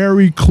very,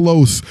 very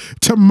close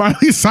to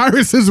Miley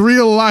Cyrus's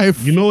real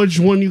life. You know which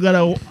one you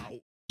gotta,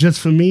 just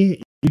for me,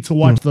 you need to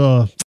watch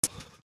the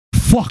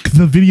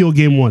video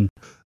game one.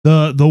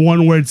 The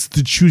one where it's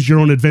to choose your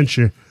own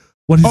adventure.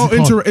 What is it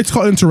called? It's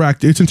called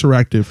Interactive. It's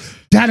interactive.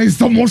 That is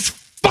the most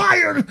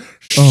fire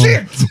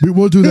shit.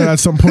 We'll do that at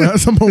some point. At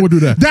some point we'll do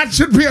that. That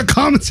should be a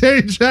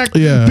commentary track.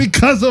 Yeah.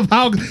 Because of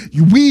how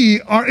we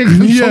are in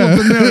control of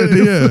the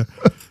narrative. Yeah.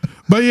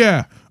 But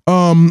yeah.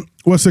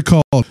 What's it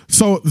called?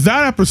 So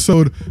that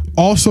episode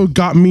also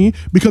got me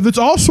because it's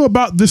also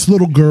about this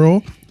little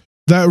girl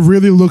that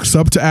really looks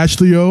up to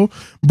Ashley O.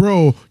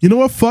 Bro, you know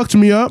what fucked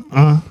me up?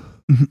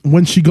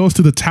 When she goes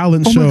to the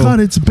talent show. Oh my god,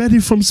 it's Betty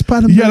from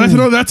Spider-Man.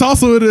 Yeah, that's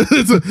also it.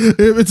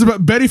 It's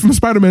about Betty from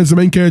Spider-Man is the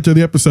main character of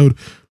the episode.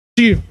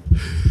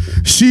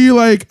 She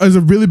like is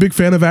a really big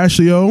fan of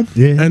Ashley O.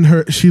 Yeah.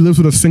 And she lives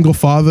with a single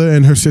father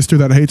and her sister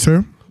that hates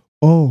her.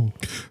 Oh.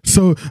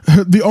 So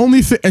the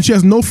only thing, and she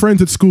has no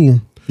friends at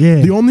school.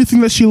 Yeah. The only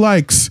thing that she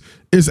likes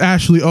is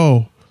Ashley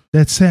O.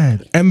 That's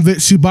sad.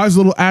 And she buys a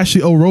little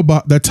Ashley O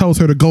robot that tells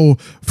her to go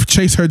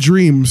chase her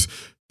dreams.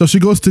 So she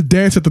goes to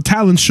dance at the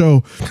talent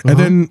show and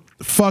then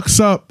fucks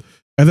up,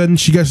 and then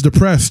she gets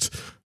depressed.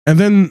 And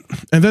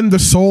then the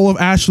soul of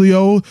Ashley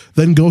O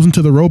then goes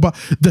into the robot.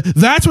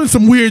 That's when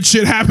some weird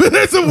shit happens.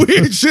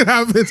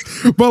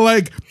 But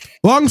like,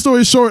 long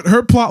story short,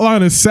 her plot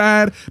line is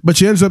sad, but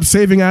she ends up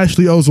saving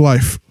Ashley O's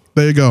life.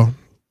 There you go.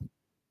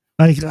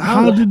 Like,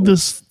 how did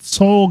this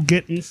soul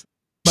get in?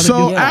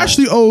 So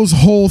Ashley O's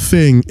whole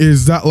thing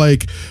is that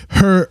like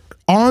her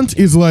aunt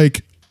is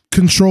like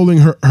controlling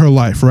her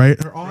life,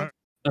 right? Her aunt,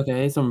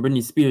 okay, some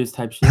Britney Spears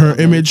type shit. her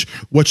image,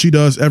 what she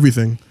does,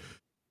 everything.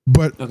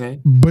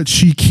 But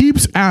she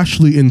keeps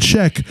Ashley in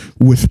check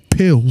with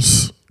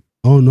pills.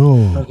 Oh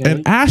no! Okay.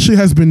 And Ashley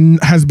has been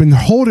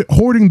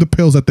hoarding the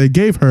pills that they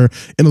gave her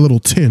in a little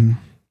tin.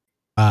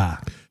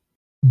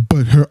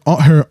 But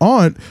her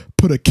aunt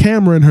put a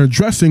camera in her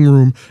dressing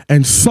room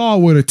and saw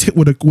what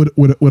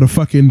a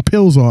fucking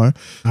pills are.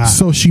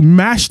 So she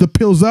mashed the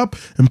pills up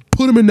and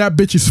put them in that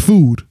bitch's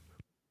food.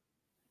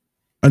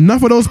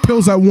 Enough of those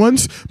pills at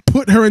once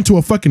put her into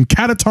a fucking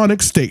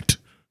catatonic state.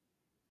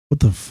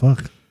 What the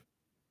fuck?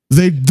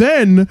 They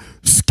then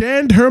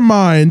scanned her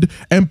mind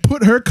and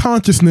put her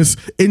consciousness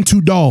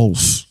into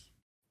dolls.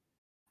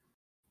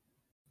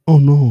 Oh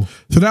no.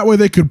 So that way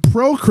they could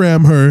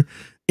program her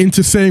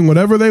into saying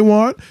whatever they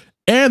want,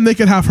 and they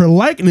could have her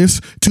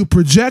likeness to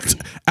project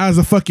as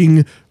a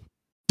fucking...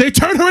 They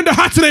turned her into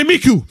Hatsune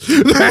Miku.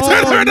 There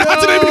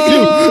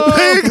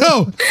you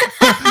go.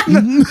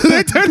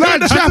 They turned her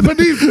into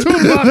Japanese too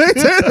much. They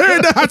turned her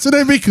into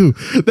Hatsune Miku.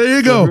 There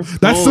you go.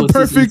 That's the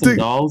perfect thing.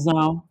 Dolls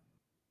now?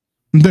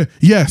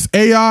 Yes,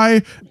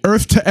 AI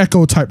Earth to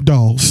Echo type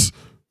dolls.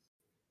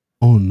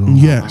 Oh no.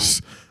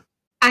 Yes.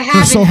 I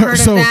haven't heard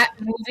of that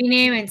movie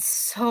name in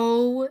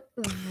so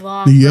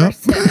long. Yep.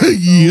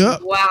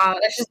 Yep. Wow,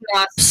 that's just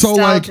So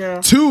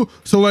nostalgia.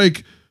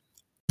 like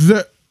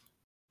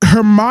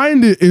her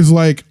mind is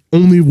like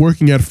only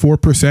working at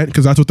 4%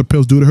 because that's what the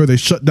pills do to her. They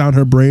shut down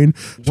her brain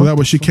so that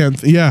way she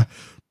can't. Yeah.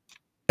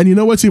 And you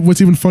know what's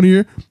even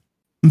funnier?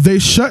 They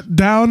shut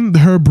down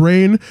her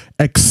brain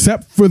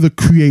except for the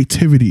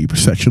creativity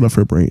section of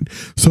her brain.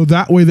 So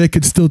that way they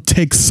could still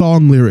take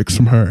song lyrics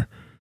from her.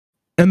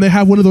 And they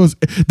have one of those,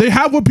 they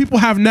have what people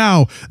have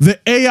now, the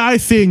AI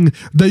thing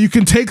that you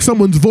can take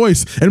someone's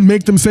voice and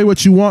make them say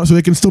what you want so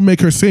they can still make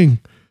her sing.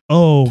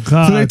 Oh,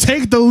 God. So they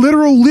take the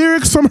literal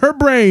lyrics from her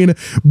brain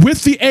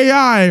with the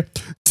AI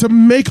to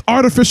make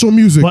artificial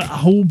music. But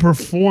who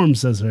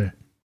performs as her?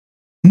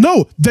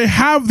 No, they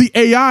have the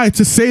AI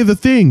to say the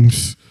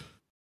things.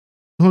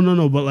 Oh,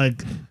 no, but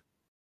like,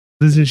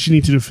 doesn't she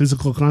need to do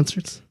physical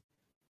concerts?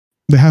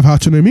 They have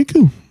Hatsune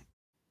Miku.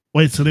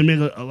 Wait, so they made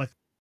a like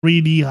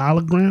 3D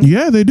hologram?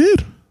 Yeah, they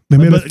did. They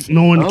made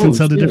no one can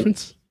tell the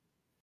difference?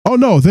 Oh,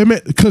 no, they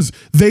made, because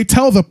they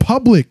tell the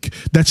public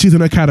that she's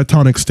in a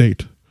catatonic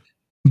state.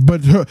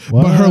 But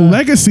her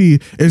legacy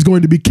is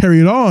going to be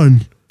carried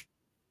on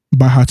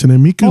by Hatsune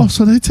Miku. Oh,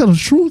 so they tell the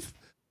truth?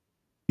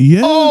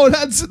 Yeah. Oh,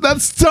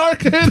 that's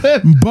dark.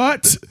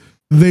 But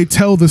they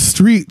tell the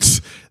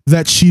streets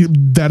that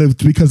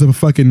it's because of a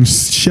fucking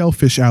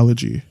shellfish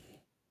allergy.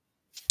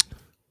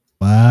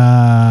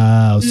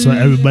 Wow. So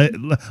everybody,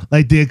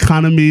 like the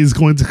economy is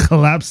going to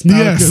collapse now.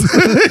 Yes.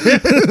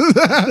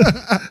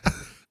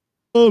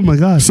 Oh my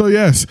God. So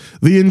yes,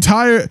 the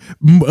entire,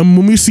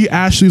 when we see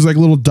Ashley's like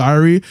little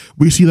diary,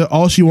 we see that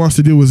all she wants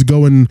to do is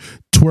go and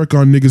twerk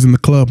on niggas in the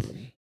club.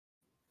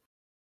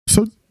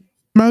 So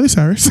Miley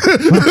Cyrus.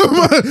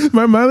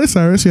 Miley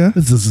Cyrus, yeah.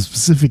 This is a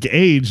specific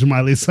age,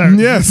 Miley Cyrus.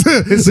 Yes.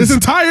 This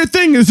entire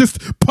thing is just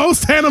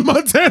post Hannah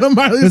Montana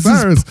Miley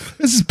Cyrus.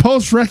 This is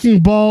post Wrecking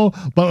Ball,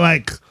 but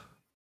like,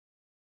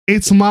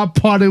 it's my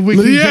party. We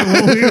can get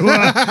what we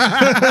want.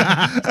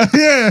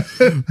 Yeah.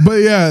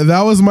 But yeah,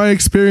 that was my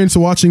experience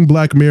watching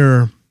Black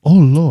Mirror. Oh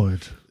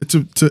Lord. It's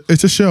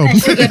a show. I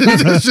should get back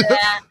into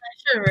that. I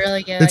should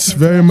really get It's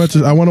very much,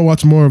 I want to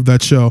watch more of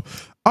that show.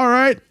 All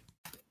right.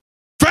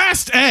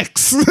 Fast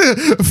X,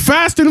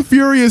 Fast and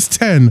Furious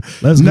 10.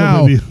 Let's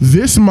now, go, baby.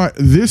 This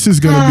is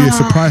going to be a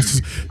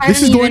surprise.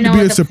 This is going to be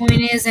a surprise.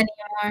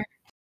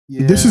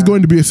 This is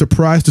going to be a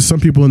surprise to some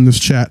people in this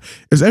chat.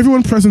 Is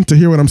everyone present to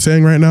hear what I'm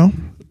saying right now?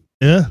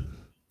 Yeah.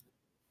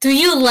 Do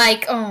you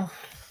like? Oh.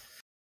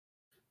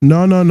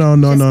 No.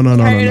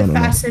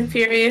 Fast and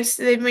Furious.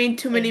 They've made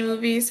too many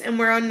movies, and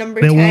we're on number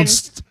 10. They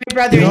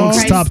won't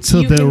stop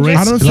till the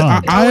race.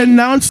 I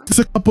announced this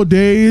a couple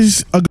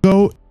days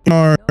ago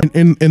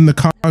in the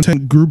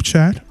content group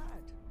chat.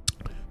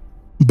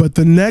 But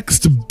the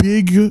next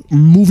big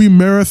movie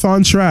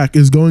marathon track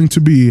is going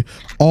to be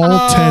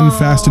all 10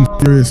 Fast and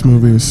Furious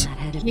movies.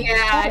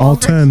 Yeah. All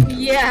 10.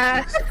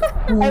 Yeah.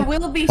 I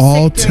will be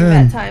all sick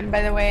during that time,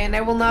 by the way, and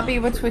I will not be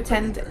able to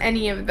attend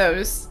any of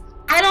those.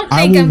 I don't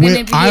think I'm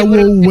going to be able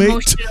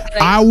to.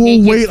 I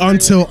will wait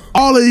until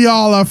all of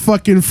y'all are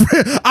fucking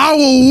friends. I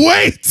will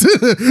wait.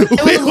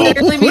 I will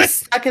literally be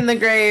stuck in the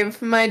grave,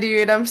 my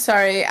dude. I'm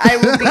sorry. I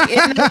will be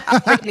in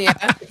Albania.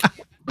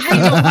 I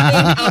don't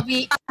think I'll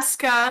be.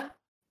 Alaska.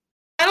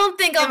 I don't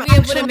think I'll be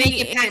able to make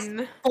it past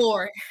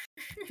 4.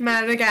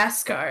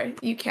 Madagascar.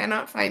 You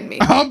cannot find me.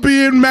 I'll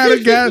be in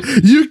Madagascar.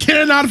 You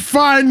cannot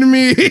find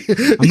me.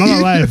 I'm not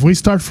gonna lie. If we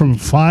start from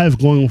 5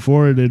 going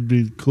forward, it'd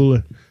be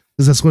cooler.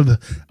 Because that's what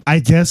I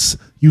guess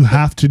you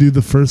have to do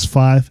the first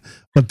 5,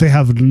 but they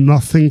have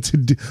nothing to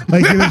do.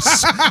 Like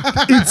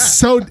it's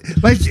so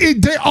like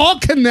they all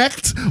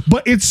connect,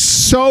 but it's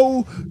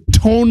so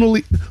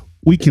tonally.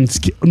 We can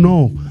skip.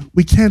 No,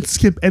 we can't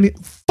skip any.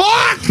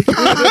 Fuck!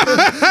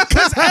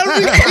 Because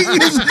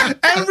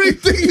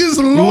everything is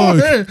lore.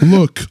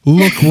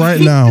 Look right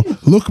now.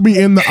 Look me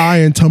in the eye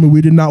and tell me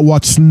we did not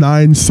watch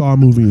 9 Saw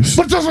movies.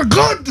 But those are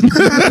good.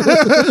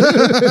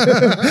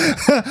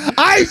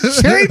 I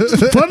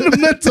changed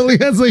fundamentally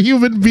as a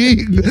human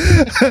being.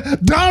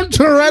 Dom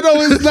Toretto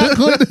is not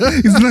good.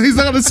 He's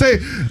not going to say,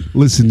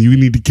 listen, you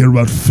need to care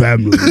about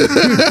family.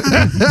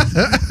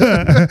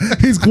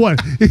 He's what?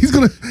 He's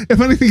going to,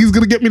 if anything, he's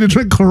going to get me to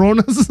drink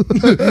Coronas.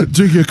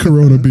 Drink your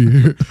Corona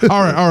beer.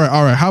 All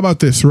right. How about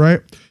this,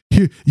 right?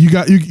 Here, you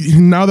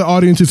now the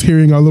audience is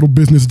hearing our little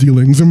business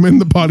dealings in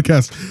the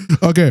podcast.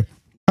 Okay.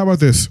 How about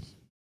this?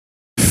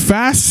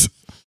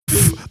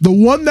 The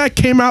one that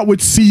came out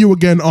with See You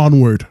Again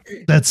onward.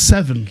 That's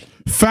 7.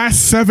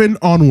 Fast 7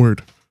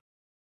 onward.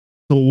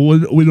 So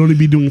we'd only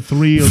be doing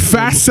 3 or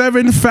Fast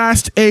 7,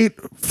 Fast 8,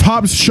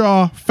 Hobbs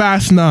Shaw,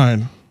 Fast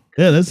 9.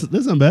 Yeah, that's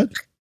not bad.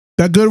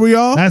 That good with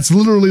y'all? That's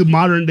literally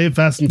modern day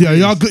Fast and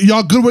Furious. Furious.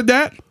 Y'all good with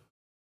that?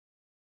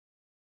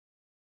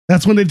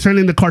 That's when they turn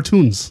into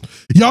cartoons.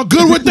 Y'all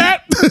good with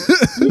that?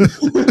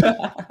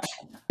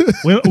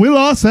 we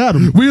lost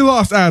Adam. We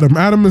lost Adam.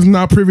 Adam is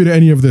not privy to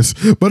any of this.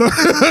 But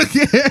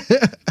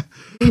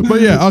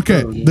but yeah,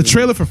 okay. The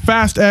trailer for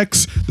Fast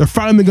X, they're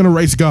finally gonna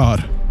race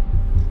God.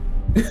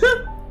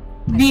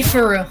 Be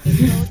for real.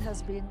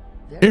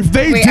 If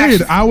they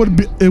did,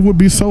 it would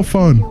be so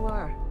fun.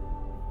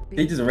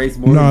 They just race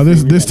more. No,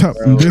 this time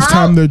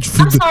they're.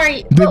 I'm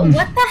sorry, but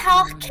what the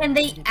hell can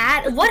they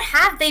add? What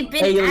have they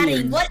been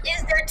adding? What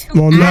is there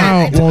to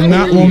add?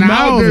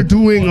 Now they're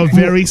doing a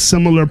very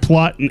similar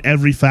plot in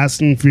every Fast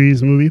and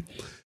Furious movie.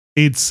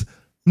 It's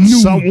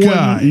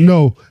someone.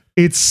 No,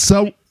 it's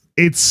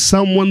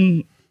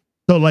someone.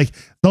 So like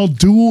they'll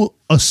do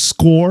a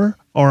score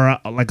or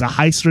like a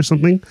heist or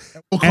something.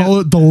 We'll call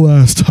it the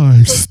last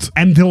heist,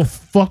 and they'll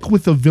fuck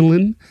with a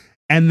villain.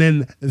 And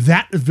then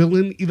that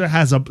villain either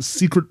has a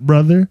secret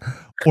brother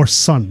or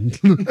son.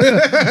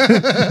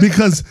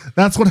 Because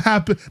that's what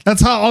happened. That's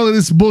how all of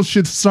this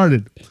bullshit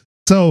started.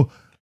 So,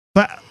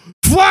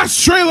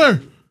 Flash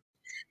trailer!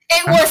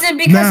 It wasn't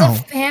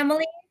because of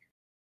family?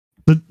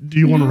 But do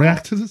you want to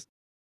react to this?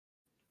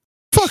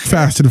 Fuck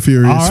Fast and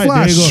Furious. All right,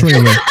 Flash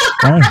trailer.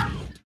 All right.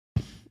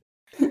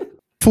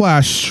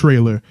 Flash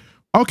trailer.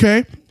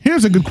 Okay,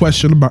 here's a good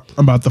question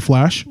about the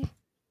Flash.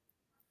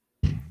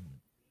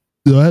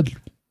 Go ahead.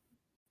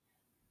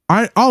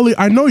 Ollie,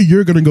 I know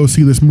you're gonna go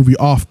see this movie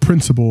off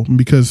principle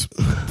because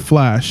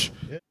Flash.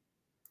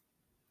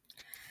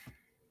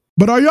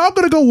 But are y'all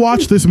gonna go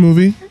watch this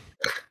movie?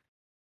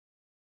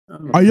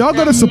 Are y'all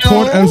gonna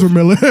support Ezra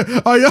Miller?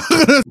 Are y'all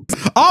gonna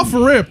off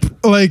rip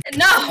like?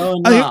 No.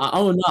 Oh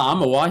no! I'm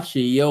gonna watch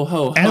it. Yo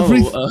ho ho.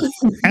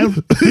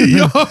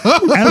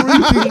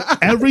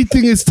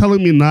 Everything is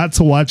telling me not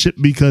to watch it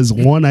because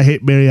 1, I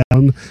hate Barry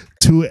Allen.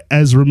 2,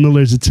 Ezra Miller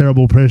is a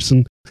terrible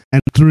person,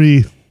 and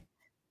 3.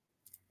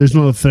 There's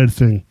no third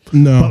thing.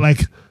 No. But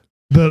like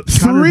the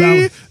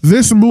 3,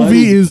 this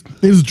movie is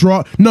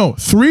draw. No,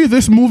 3,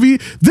 this movie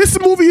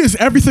is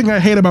everything I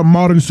hate about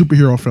modern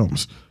superhero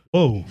films.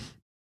 Oh.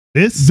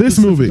 This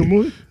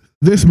movie.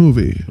 This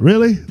movie.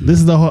 Really?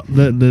 This is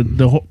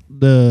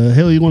the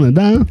hill you want to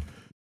die on?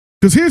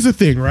 Because here's the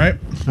thing, right?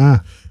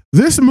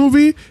 This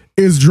movie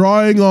is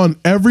drawing on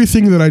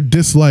everything that I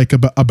dislike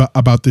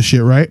about this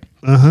shit, right?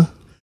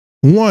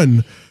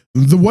 1,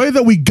 the way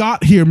that we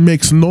got here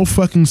makes no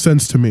fucking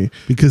sense to me.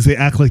 Because they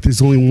act like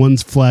there's only one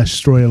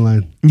Flash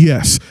storyline.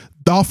 Yes.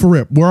 Off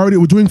rip. We're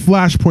doing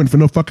Flashpoint for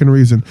no fucking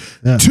reason.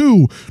 Yeah.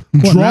 2,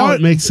 now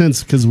it makes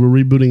sense because we're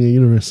rebooting a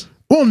universe.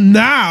 Well,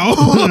 now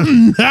it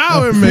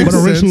makes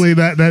sense. But originally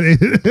that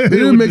it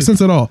didn't make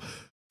sense at all.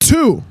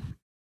 2,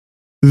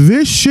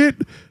 this shit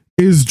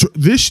is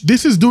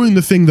this is doing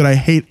the thing that I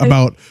hate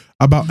about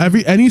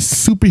any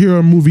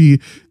superhero movie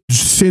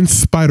since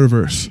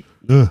Spider-Verse.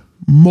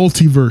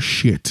 Multiverse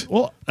shit.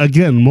 Well,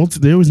 again,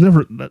 there was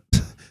never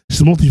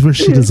this multiverse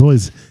shit has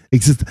always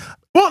existed.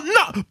 Well,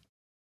 no.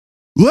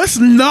 Let's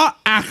not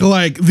act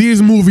like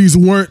these movies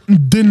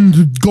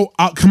didn't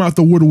come out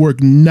the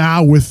woodwork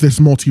now with this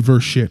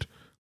multiverse shit.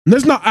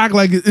 Let's not act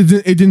like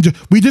it didn't.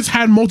 We just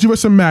had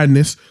Multiverse of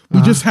Madness.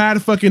 We just had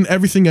fucking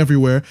Everything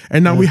Everywhere,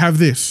 and now we have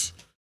this.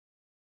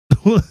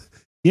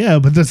 Yeah,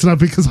 but that's not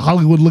because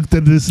Hollywood looked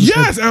at this.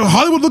 Yes,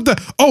 Hollywood looked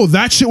at. Oh,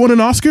 that shit won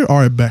an Oscar. All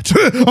right, bet.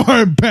 All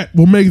right, bet.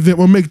 We'll make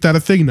that a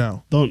thing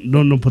now.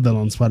 Don't put that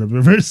on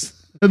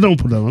Spider-Verse. Don't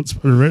put that on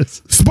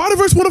Spider-Verse.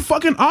 Spider-Verse won a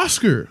fucking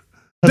Oscar.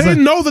 They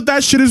know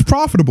that shit is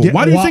profitable. Yeah,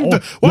 why do you think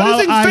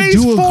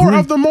Phase 4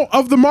 of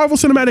the Marvel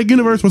Cinematic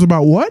Universe was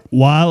about what?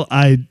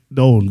 That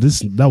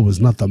was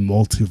not the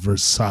multiverse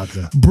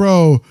saga,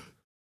 bro.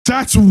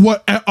 That's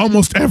what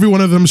almost every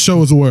one of them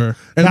shows were.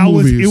 And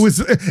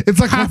It's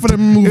like half of the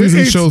movies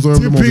and shows were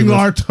dipping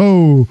our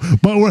toe,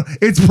 but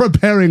it's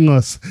preparing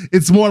us.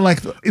 It's more like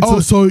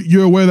so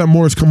you're aware that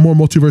more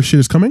multiverse shit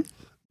is coming?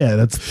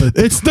 Yeah, it's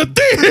the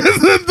thing.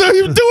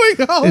 You're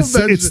doing all of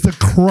that. It's the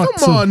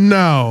crux. Come on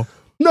now.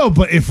 No,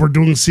 but if we're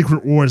doing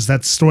Secret Wars,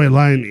 that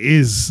storyline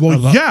is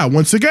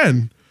once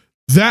again.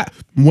 That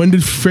when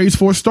did Phase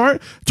 4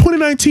 start?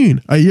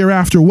 2019. A year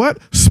after what?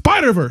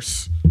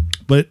 Spider-Verse.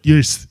 But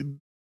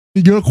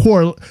your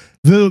quarrel,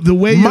 the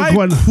way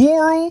my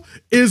quarrel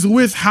is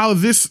with how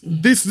this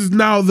is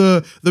now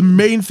the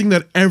main thing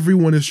that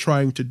everyone is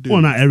trying to do.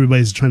 Well, not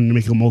everybody's trying to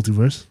make a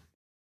multiverse.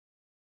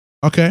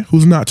 Okay,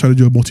 who's not trying to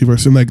do a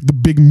multiverse in like the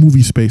big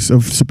movie space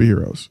of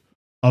superheroes?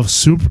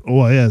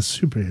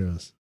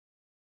 Superheroes.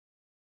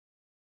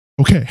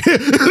 Okay.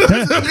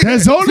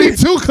 There's only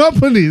 2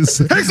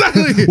 companies.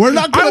 Exactly. We're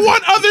not I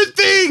want other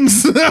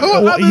things.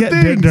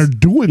 They're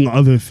doing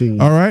other things.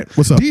 All right.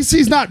 What's up?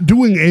 DC's not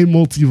doing a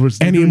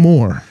multiverse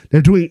anymore.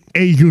 They're doing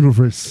a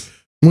universe.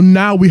 Well,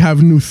 now we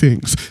have new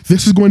things.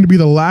 This is going to be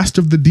the last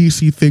of the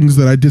DC things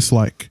that I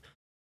dislike.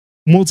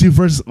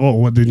 Multiverse. Oh,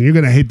 well, then you're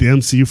going to hate the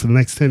MCU for the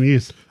next 10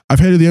 years. I've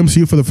hated the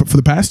MCU for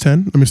the past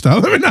 10. Let me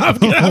stop. I'm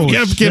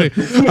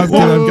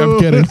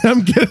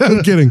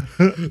kidding.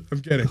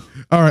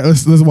 All right,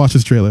 let's watch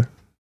this trailer.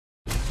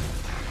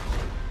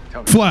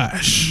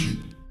 Flash.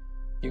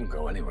 You can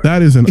go anywhere.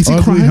 That is an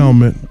ugly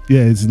helmet.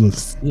 Yeah, it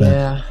looks bad.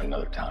 Yeah.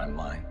 Another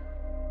timeline.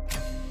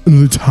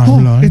 Another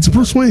timeline. It's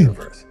Bruce Wayne.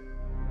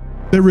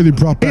 They really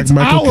brought back It's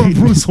Michael our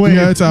Keaton. Bruce Wayne.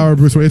 Yeah, it's our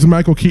Bruce Wayne. It's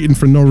Michael Keaton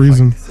for no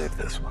reason. Save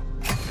this one.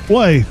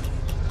 Why?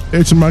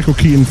 It's Michael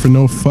Keaton for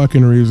no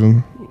fucking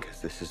reason.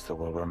 Because this is the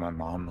world where my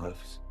mom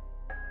lives.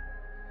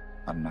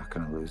 I'm not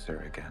gonna lose her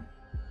again.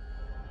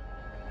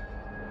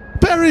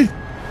 Barry!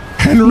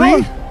 Henry?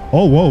 No.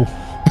 Oh, whoa.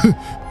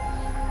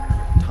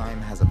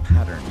 Time has a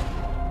pattern.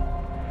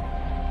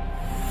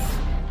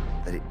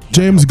 That it can't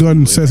James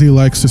Gunn says he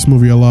likes this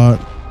movie a lot.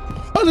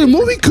 Oh, the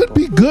movie could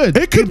be good.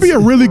 It could be a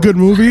really good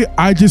movie.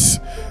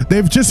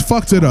 They've just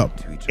fucked it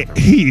up.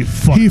 He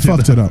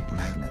fucked it up.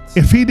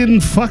 If he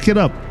didn't fuck it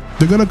up,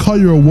 they're gonna call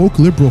you a woke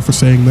liberal for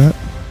saying that.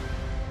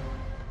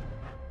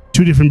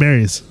 2 different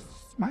Barrys.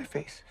 My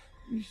face.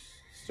 You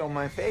stole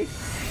my face.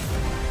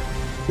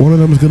 One of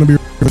them is gonna be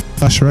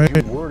Flash, right?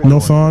 No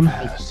Thawne.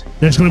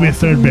 There's gonna be a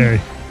 3rd Barry.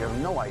 You have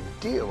no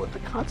idea what the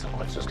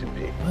consequences can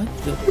be. What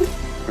the?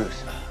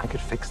 Bruce, I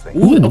could fix things.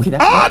 Ooh, okay,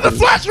 that's the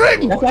Flash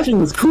ring! That flashing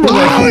was cool.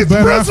 Oh, it's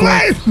Bruce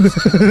Wayne!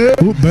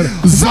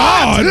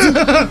 Zod!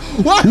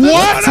 What?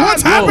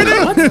 What's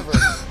happening?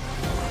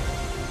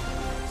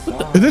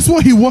 Is this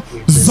what he was?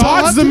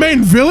 Zod's the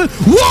main villain?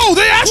 Whoa,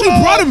 they actually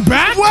brought him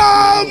back?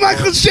 Whoa,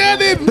 Michael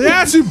Shannon! They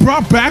actually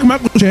brought back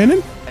Michael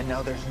Shannon? And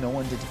now there's no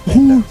one to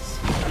defend us.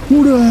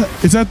 Who the?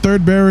 Is that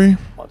 3rd Barry?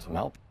 Want some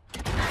help?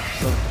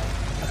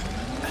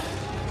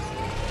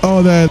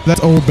 Oh,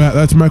 that's old bat.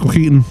 That's Michael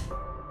Keaton.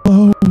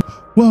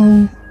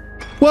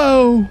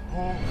 Whoa.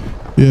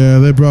 Yeah,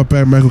 they brought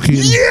back Michael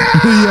Keaton. Yeah!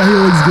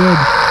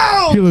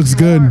 Yeah, he looks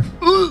good.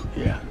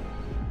 Yeah.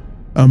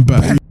 I'm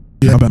Batman.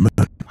 Yeah, I'm Batman.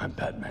 I'm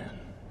Batman.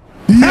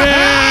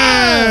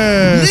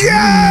 Yeah!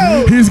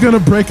 Yo! He's gonna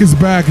break his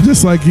back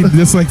just like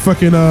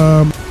fucking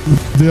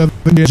the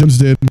other agents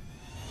did.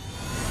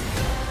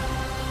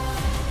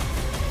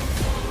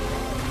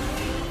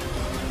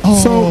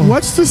 So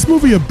what's this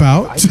movie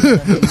about?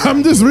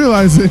 I'm just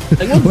realizing.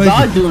 Like, what's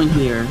God doing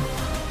here?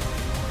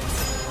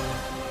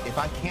 If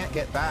I can't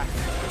get back.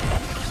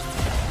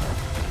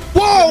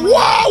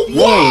 Whoa!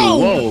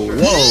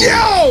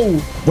 Yo!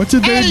 What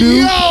did they do?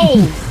 Yo!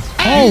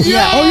 Oh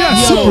yeah,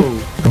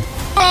 super.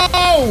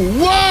 Oh,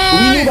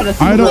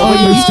 what? I don't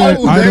understand.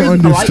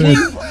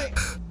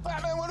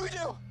 Batman, what do we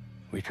do?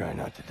 We try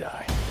not to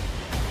die.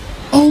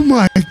 Oh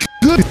my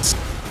goodness.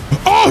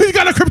 Oh, he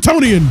got a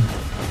Kryptonian.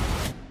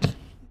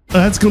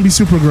 That's gonna be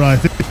Supergirl, I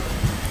think.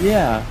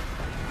 Yeah.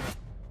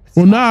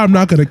 Well, now I'm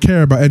not gonna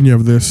care about any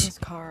of this.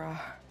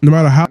 No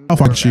matter how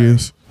fine she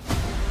is.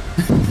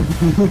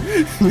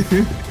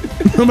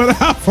 No matter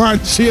how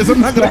fine she is, I'm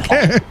not gonna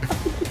care.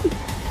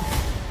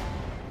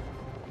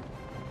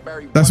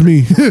 That's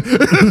me.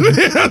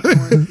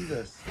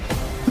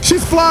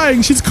 She's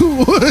flying. She's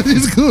cool.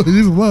 She's cool.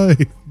 She's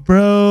flying.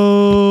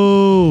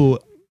 Bro.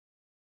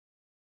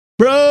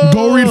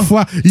 Go read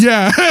Flash.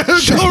 Yeah.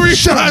 Go read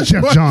Jeff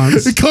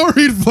Johns. Go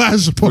read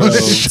Flashpoint.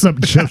 What's up,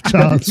 Jeff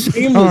Johns?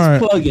 Shameless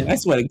plugging. I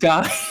swear to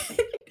God.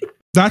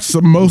 That's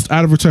the most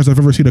advertised I've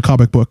ever seen a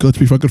comic book. Let's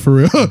be fucking for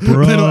real.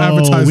 Bro, they don't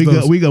advertise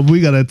those. We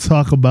gotta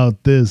talk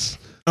about this.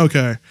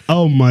 Okay.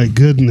 Oh my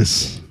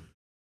goodness.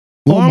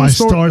 Long oh my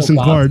story- stars and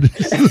gardens.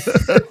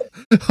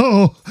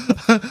 Oh,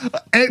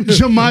 and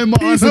Jemima on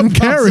peas and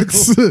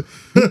carrots.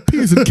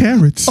 Peas and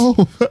carrots.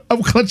 Oh,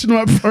 I'm clutching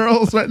my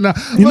pearls right now.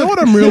 You know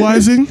what I'm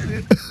realizing?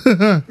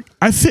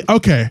 I think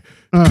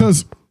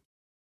because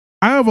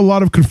I have a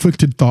lot of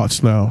conflicted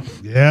thoughts now.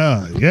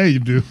 Yeah, you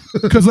do.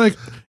 Because like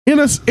in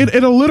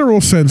a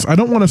literal sense, I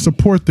don't want to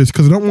support this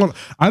because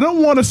I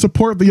don't want to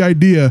support the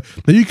idea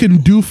that you can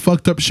do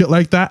fucked up shit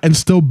like that and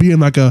still be in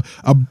like a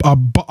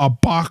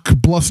Bach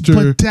bluster.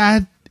 But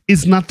that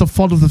is not the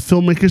fault of the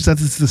filmmakers. That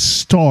is the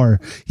star.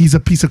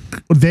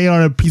 They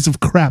are a piece of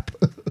crap.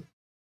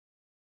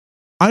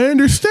 I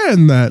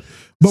understand that.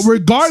 But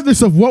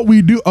regardless of what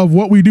we do,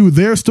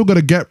 they're still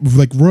gonna get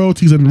like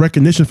royalties and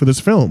recognition for this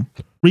film.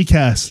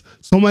 Recast.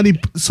 So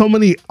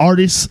many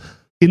artists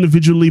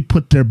individually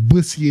put their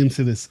pussy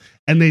into this,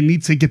 and they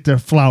need to get their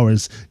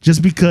flowers.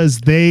 Just because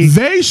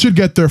they should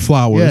get their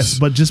flowers. Yes,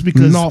 but just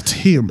because not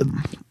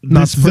him,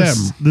 not them.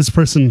 This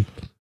person.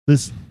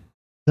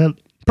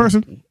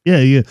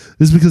 Yeah. This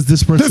is because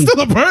this person. They're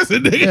still a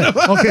person. Yeah.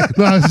 Okay.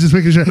 No, I was just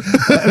making sure.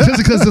 Just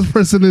because this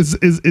person is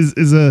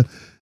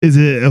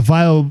a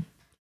vile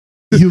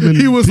human.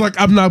 He was like,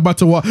 I'm not about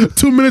to watch.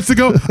 2 minutes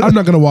ago, I'm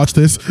not gonna watch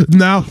this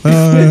now.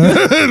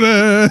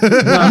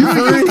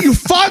 You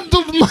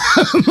fondled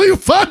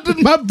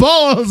my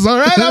balls. All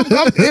right, I'm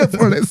here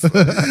for this. All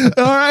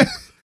right.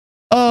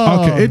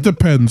 Okay, it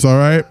depends. All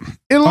right.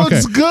 It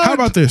looks good. How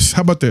about this?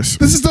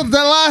 This is the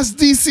last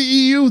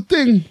DCEU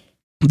thing.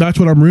 That's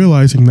what I'm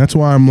realizing. That's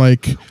why I'm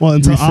like,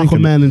 until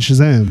Aquaman and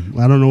Shazam.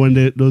 I don't know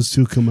when those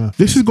two come out.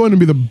 This is going to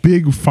be the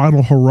big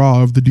final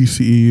hurrah of the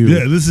DCEU.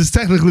 Yeah, this is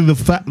technically the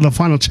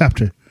final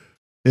chapter.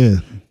 Yeah.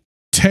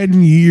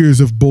 10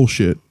 years of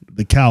bullshit.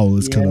 The cowl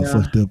is kind of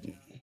fucked up.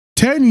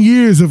 10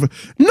 years of...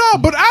 No,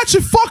 but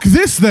actually, fuck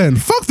this then.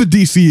 Fuck the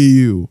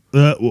DCEU.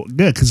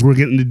 Because we're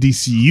getting the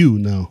DCU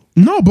now.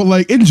 No, but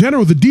like, in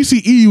general, the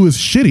DCEU is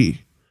shitty.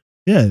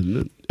 Yeah.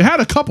 It had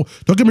a couple,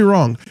 don't get me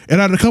wrong, it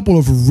had a couple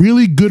of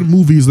really good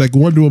movies like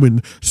Wonder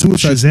Woman,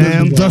 Suicide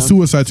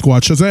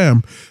Squad,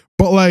 Shazam.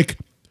 But like,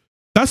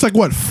 that's like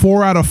what,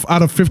 4 out of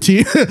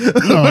 15?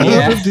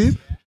 No, 15?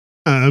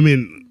 I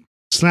mean,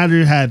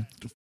 Snyder had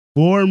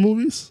 4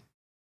 movies.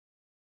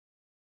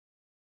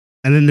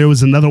 And then there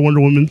was another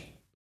Wonder Woman.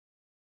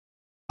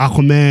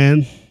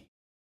 Aquaman.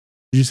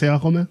 Did you say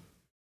Aquaman?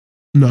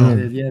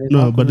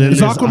 No. But then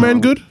is Aquaman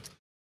good?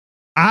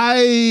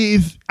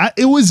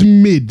 It was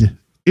mid.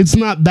 It's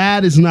not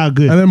bad. It's not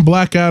good. And then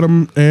Black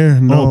Adam.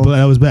 No,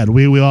 that was bad.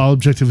 We all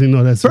objectively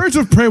know that. Birds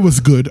of Prey was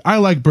good. I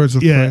like Birds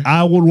of Prey. Yeah,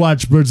 I would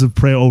watch Birds of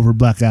Prey over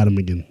Black Adam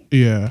again.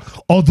 Yeah.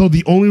 Although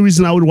the only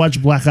reason I would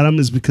watch Black Adam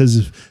is because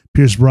of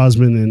Pierce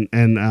Brosnan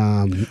and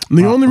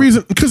the only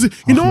reason, because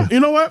you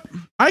know what,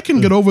 I can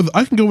get over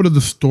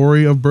the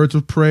story of Birds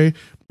of Prey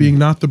being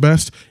not the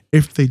best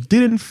if they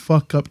didn't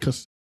fuck up.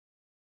 Because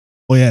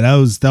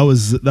that's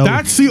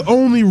the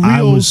only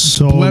real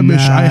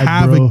blemish I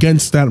have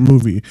against that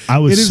movie.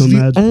 It is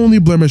the only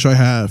blemish I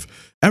have.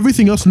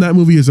 Everything else in that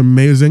movie is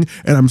amazing,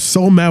 and I'm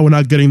so mad we're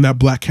not getting that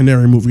Black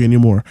Canary movie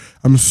anymore.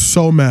 I'm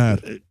so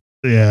mad.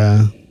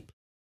 Yeah.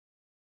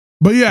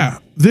 But yeah,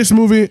 this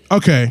movie,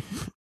 okay.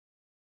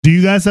 Do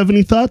you guys have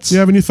any thoughts? Do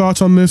you have any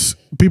thoughts on this?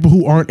 People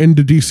who aren't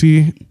into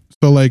DC.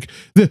 So like,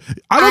 I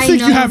don't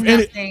think you have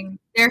any.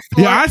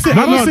 Therefore, yeah, I think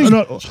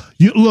no.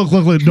 You look.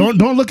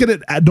 Don't look at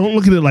it. Don't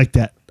look at it like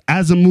that.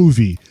 As a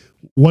movie,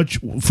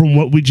 from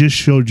what we just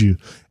showed you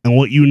and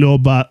what you know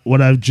about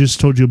what I've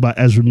just told you about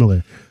Ezra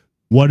Miller,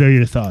 what are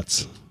your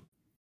thoughts?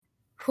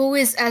 Who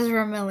is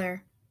Ezra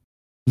Miller?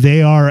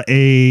 They are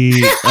a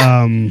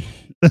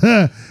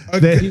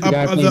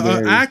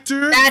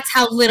actor. That's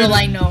how little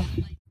I know.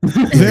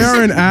 They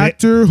are an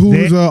actor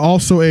who's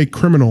also a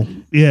criminal.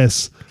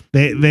 Yes.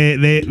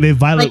 They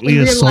violently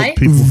assault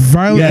people.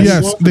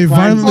 Yes, they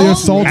violently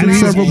assaulted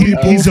several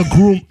people. He's a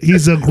groomer.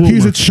 He's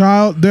a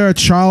child. They're a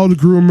child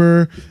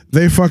groomer.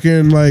 They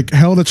fucking like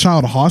held a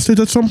child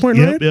hostage at some point,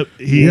 right? Yep.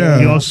 He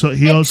also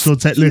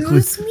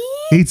technically.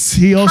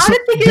 He also. How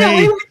did they get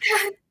away with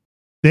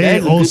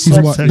that?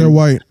 They're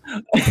white.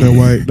 They're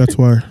white. That's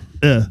why.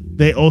 Yeah.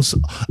 They're also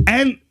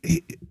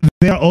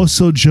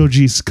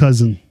Joji's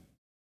cousin.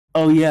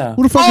 Oh yeah.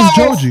 Who the fuck is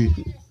Joji?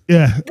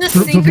 Yeah.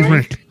 Filthy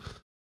Frank.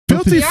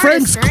 Filthy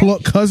Frank's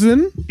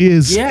cousin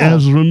is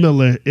Ezra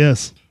Miller.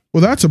 Yes. Well,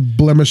 that's a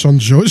blemish on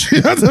Joji.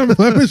 That's a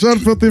blemish on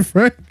Filthy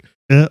Frank.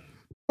 Yeah.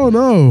 Oh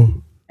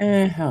no.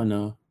 Hell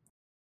no.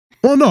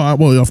 Well, no.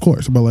 Well, of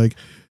course, but like,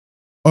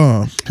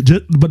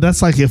 but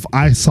that's like if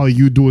I saw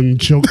you doing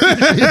joke.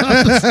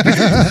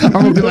 I'm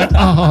gonna be like,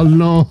 oh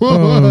no.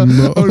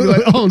 I'm gonna be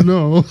like, oh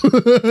no.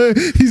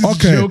 He's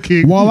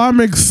joking. While I'm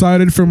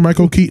excited for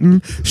Michael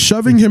Keaton,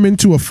 shoving him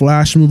into a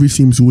Flash movie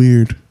seems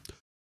weird.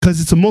 Because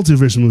it's a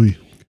multiverse movie.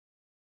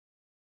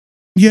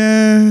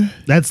 Yeah,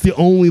 that's the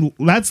only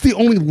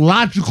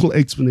logical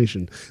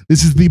explanation.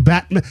 This is the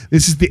Batman.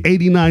 This is the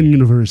 89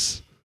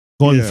 universe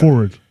going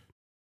forward.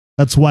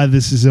 That's why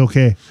this is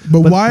okay. But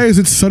why is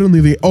it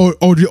suddenly or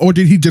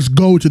did he just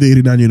go to the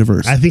 89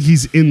 universe? I think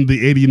he's in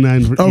the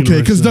 89 universe.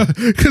 Okay, because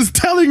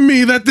telling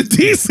me that the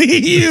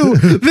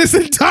DCU this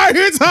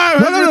entire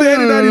time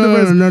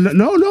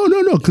no,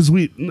 because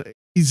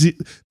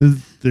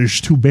there's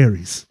 2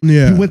 Barrys.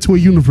 Yeah, he went to a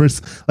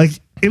universe like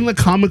in the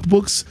comic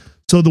books.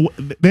 So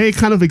they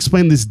kind of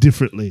explain this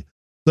differently.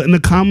 But in the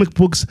comic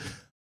books,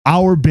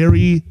 our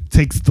Barry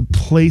takes the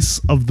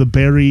place of the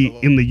Barry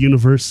in the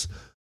universe.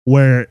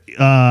 where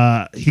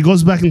he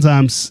goes back in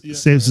time,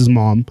 saves his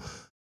mom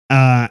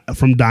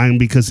from dying,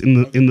 because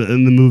in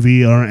the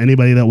movie, or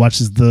anybody that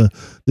watches the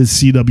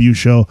CW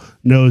show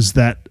knows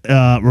that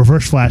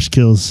Reverse Flash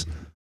kills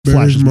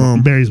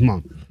Barry's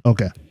mom.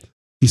 Okay,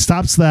 he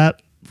stops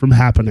that from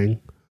happening,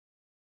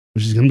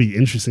 which is going to be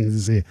interesting to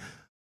see.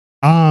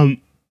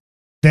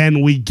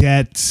 Then we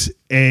get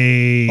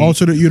a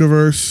alternate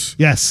universe.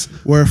 Yes,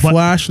 where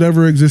Flash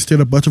never existed.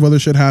 A bunch of other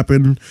shit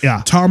happened.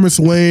 Yeah, Thomas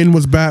Wayne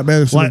was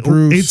Batman instead of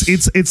Bruce.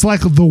 It's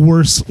like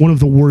one of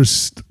the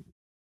worst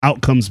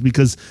outcomes,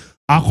 because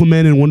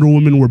Aquaman and Wonder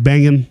Woman were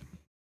banging,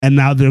 and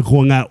now they're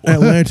going out.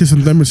 Atlantis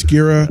and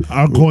Themyscira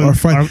are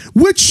fighting,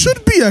 which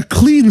should be a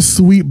clean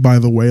sweep, by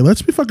the way.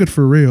 Let's be fucking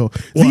for real.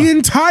 What? The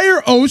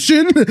entire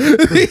ocean.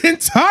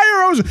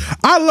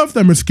 I love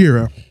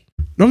Themyscira.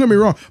 Don't get me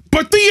wrong,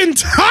 but the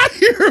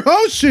entire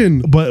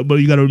ocean. But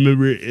you got to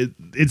remember,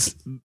 it's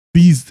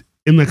these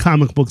in the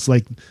comic books,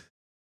 like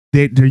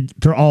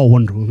they're all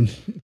Wonder Woman.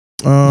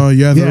 They're all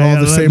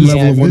the same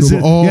level of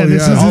Wonder Woman.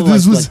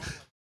 This was.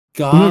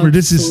 Remember,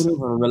 this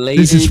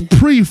is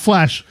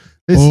pre-Flash.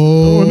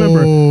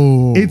 Remember,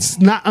 it's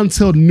not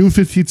until New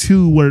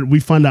 52 where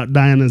we find out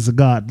Diana's a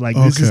god. Like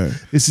this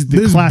is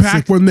the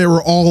classic. Back when they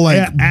were all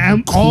like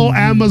all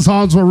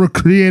Amazons were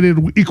created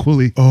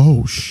equally.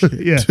 Oh shit!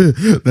 Yeah,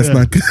 that's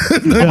not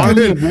good.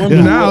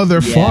 Now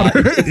they're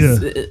fodder.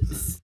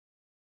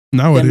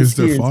 Nowadays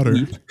they're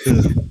fodder.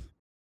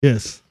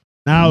 Yes.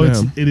 Now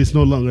it is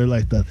no longer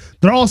like that.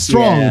 They're all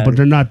strong, but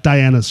they're not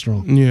Diana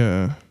strong.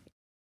 Yeah.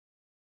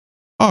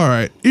 All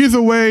right.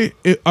 Either way,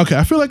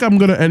 I feel like I'm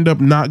gonna end up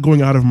not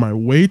going out of my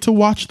way to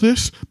watch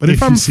this. But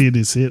if I'm see it,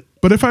 it's it.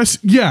 But if that's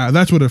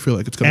what I feel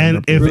like it's gonna.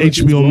 And if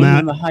HBO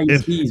Max,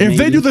 if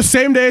they do the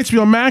same day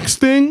HBO Max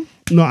thing,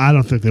 no, I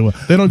don't think they will.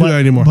 They don't do that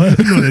anymore. No,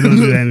 they don't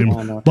do that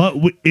anymore. But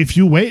if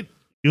you wait,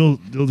 you'll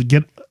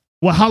get.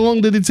 Well, how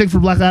long did it take for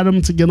Black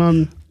Adam to get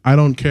on? I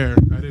don't care.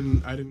 I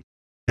didn't.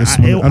 Is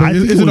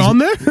it on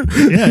there?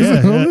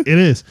 Yeah, it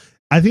is.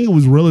 I think it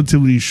was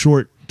relatively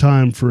short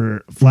time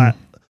for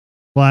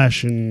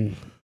Flash and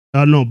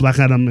Black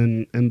Adam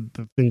and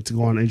the thing to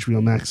go on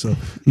HBO Max. So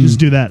just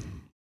do that.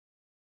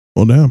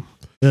 Well, damn.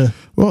 Yeah.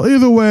 Well,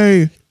 either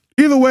way,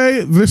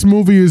 this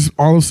movie is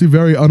honestly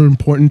very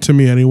unimportant to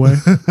me anyway,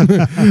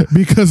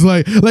 because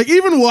like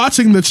even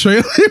watching the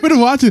trailer,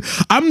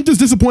 I'm just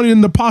disappointed in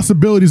the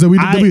possibilities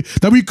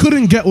that we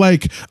couldn't get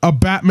like a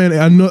Batman,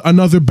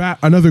 another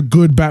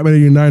good Batman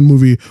 '89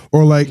 movie,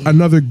 or like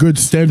another good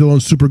standalone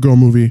Supergirl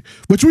movie,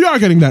 which we are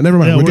getting that. Never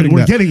mind,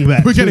 we're getting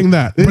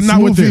that, but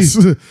not with this.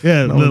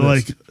 Yeah,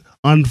 like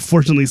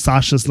unfortunately,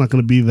 Sasha's not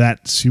going to be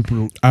that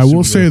super. I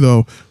will say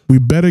though, we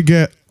better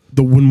get.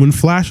 When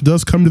Flash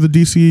does come to the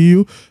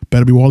DCEU,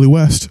 better be Wally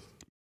West.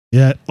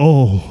 Yeah.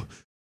 I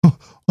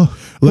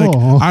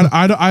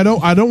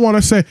don't want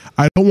to say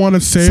I don't want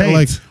to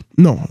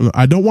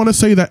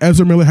say that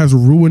Ezra Miller has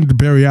ruined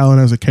Barry Allen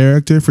as a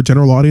character for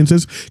general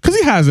audiences, because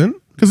they haven't.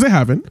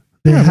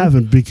 You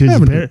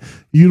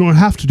don't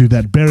have to do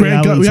that. Barry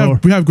Allen.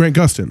 We have Grant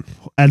Gustin.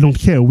 I don't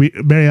care.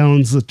 Barry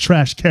Allen's a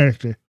trash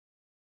character.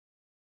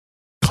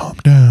 Calm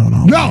down,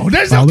 Ollie. No,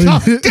 there's no calm.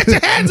 Get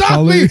your hands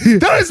off me.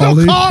 There is no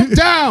calm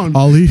down.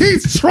 Ollie.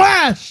 He's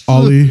trash.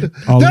 Ollie.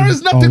 There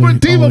is nothing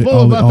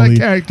redeemable about that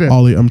character.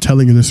 Ollie, I'm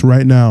telling you this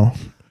right now.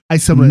 I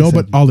said what I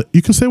said. But Ollie,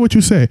 you can say what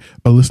you say,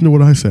 but listen to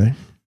what I say.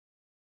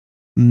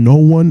 No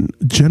one,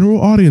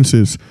 general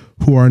audiences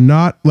who are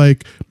not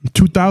like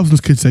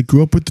 2000s kids that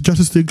grew up with the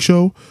Justice League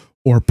show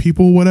or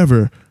people,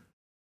 whatever,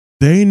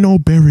 they know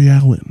Barry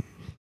Allen.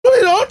 No,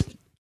 they don't.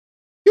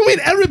 You mean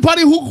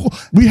everybody who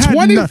we had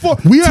 24?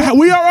 We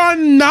are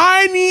on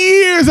 9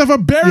 years of a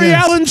Barry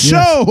Allen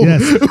show.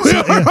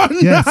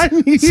 Yes.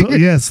 9 years. So,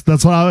 yes,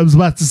 that's what I was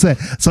about to say.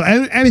 So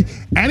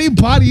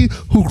anybody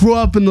who grew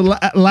up in the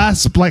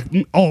last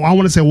I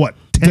want to say what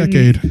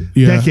decade.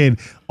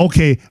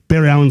 Okay,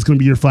 Barry Allen's gonna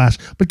be your Flash.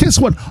 But guess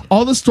what?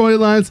 All the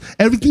storylines,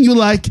 everything you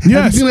like,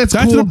 everything that's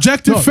cool, an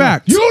objective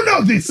fact. No, you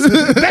know this.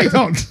 They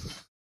don't.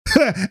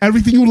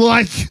 Everything you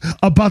like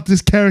about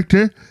this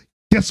character,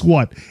 guess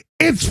what?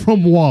 It's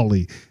from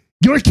Wally.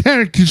 Your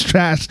character's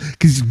trash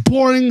because he's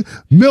boring,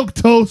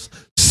 milquetoast,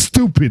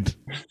 stupid.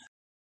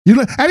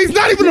 And he's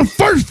not even the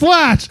first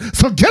Flash.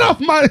 So get off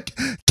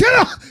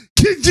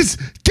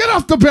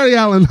the Barry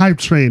Allen hype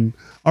train.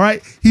 All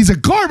right, he's a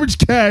garbage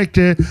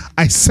character.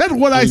 I said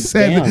what I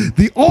said. Damn.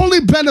 The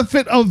only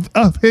benefit of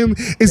him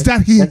is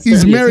that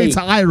he's married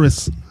to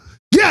Iris.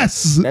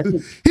 Yes,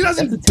 he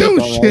doesn't do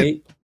shit.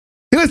 Right?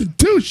 He doesn't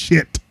do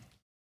shit.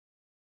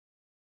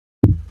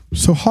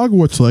 So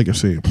Hogwarts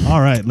Legacy.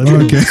 All right, let's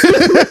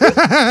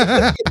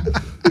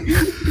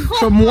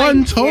from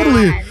one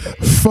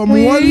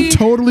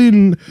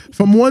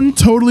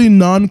totally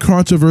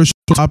non-controversial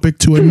topic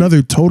to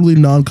another totally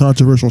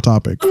non-controversial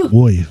topic.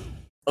 Boy.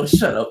 Oh,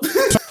 shut up.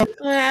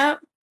 Yeah.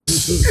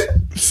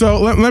 So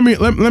let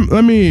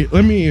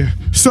me.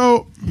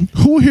 So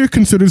who here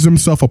considers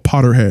himself a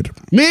Potterhead?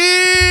 Me,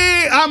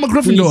 I'm a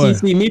Gryffindor.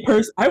 See, me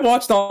personally, I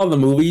watched all the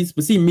movies,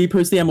 but see, me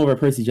personally, I'm over a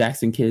Percy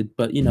Jackson kid.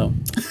 But you know,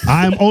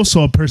 I'm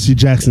also a Percy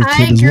Jackson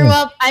kid as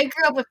well. I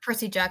grew up with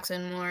Percy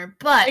Jackson more,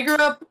 but I grew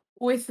up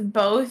with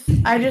both.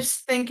 I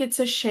just think it's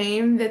a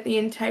shame that the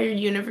entire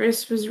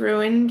universe was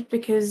ruined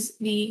because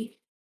the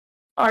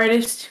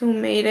artist who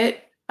made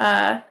it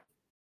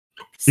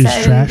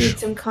said and did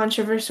some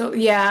controversial.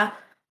 Yeah,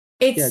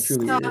 it's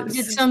truly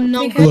it's some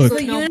no because Look,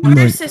 the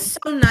universe is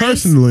so nice.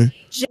 Personally,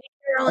 J.K.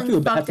 I Rowling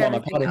feel bad fucked for all my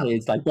everything up.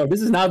 Potterheads. Like, bro,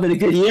 this has not been a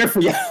good year for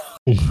you.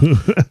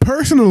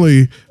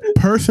 personally,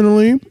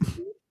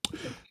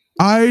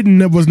 I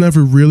was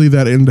never really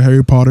that into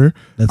Harry Potter.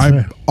 That's I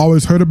fair.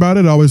 always heard about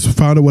it, always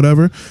found it,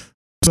 whatever.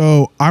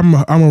 So I'm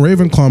a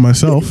Ravenclaw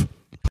myself.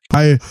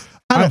 How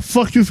the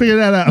fuck you figure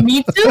that out?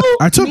 Me too.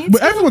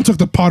 Everyone took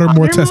the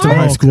Pottermore test in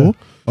high Okay. school.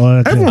 Oh,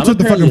 okay. Everyone took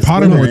the fucking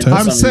Pottermore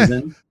test.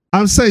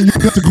 I'm saying you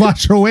have to go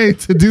out your way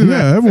to do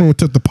that. Yeah, everyone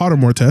took the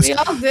Pottermore test. We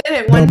all did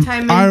it one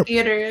time in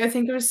theater. I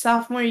think it was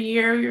sophomore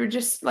year. We were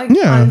just like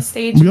on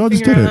stage. We all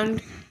just did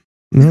it.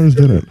 We all just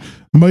did it.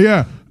 But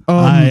yeah.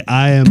 I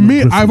am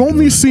me. I've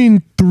only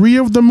seen 3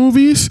 of the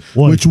movies,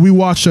 which we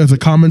watched as a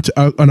comment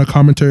on a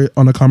commentary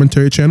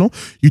channel,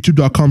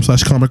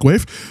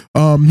 youtube.com/comicwave.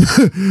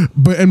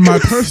 But and my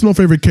personal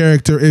favorite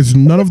character is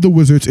none of the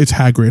wizards. It's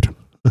Hagrid.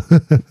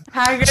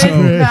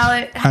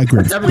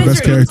 Hagrid, the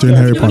best character in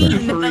Harry Potter.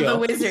 The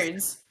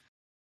wizards.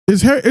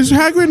 Is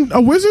Hagrid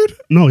a wizard?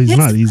 No, he's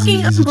not. He's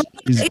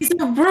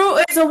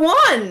a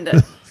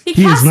wand.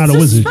 He is not a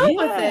wizard.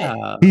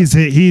 Yeah. He's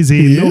a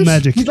no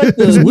magic. He's like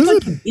the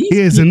wizard. He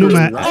is a new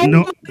magic.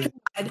 No,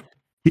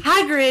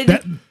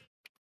 Hagrid.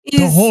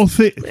 The whole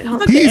thing.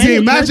 He's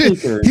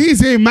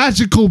a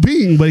magical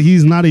being, but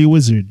he's not a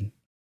wizard.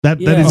 That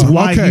is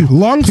why. Okay.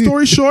 Long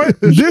story short,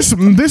 this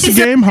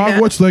game,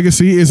 Hogwarts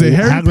Legacy, is a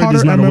Harry Potter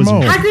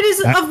MMO. Hagrid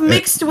is of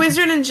mixed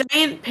wizard and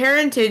giant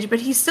parentage,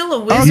 but he's still a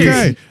wizard.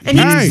 Okay. And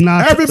he's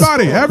not.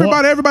 Everybody. And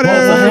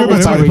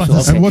we'll talk about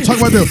this. We'll talk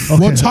about this.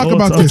 We'll talk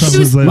about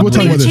this.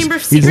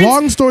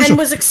 Long story short, and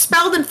was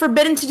expelled and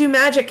forbidden to do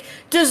magic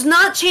does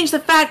not change the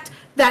fact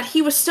that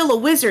he was still a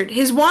wizard.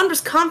 His wand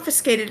was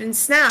confiscated and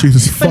snapped.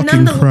 Jesus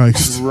fucking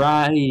Christ.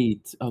 Right.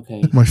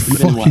 Okay. My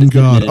fucking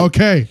God.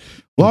 Okay.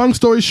 Long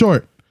story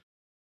short.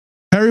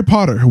 Harry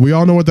Potter, we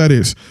all know what that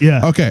is.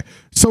 Yeah. Okay.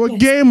 So a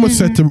game was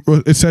set to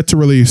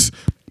release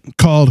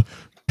called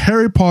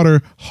Harry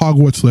Potter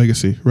Hogwarts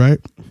Legacy, right?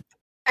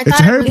 It's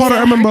a Harry Potter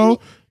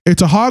MMO.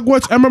 It's a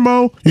Hogwarts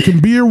MMO. You can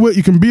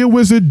be a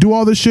wizard, do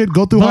all this shit,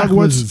 go through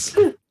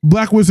Hogwarts.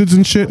 Black wizards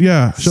and shit.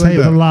 Yeah. Say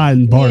the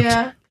line, Bart.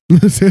 Yeah.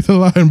 Say the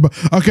line.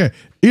 Okay.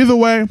 Either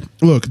way,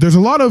 look, there's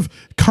a lot of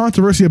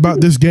controversy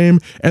about this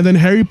game and then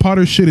Harry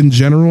Potter shit in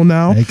general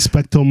now.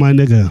 Expecto, my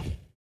nigga.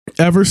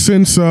 Ever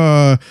since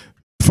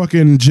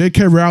fucking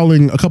J.K.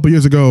 Rowling a couple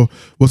years ago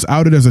was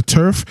outed as a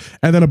TERF,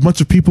 and then a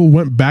bunch of people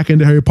went back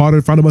into Harry Potter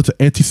and found a bunch of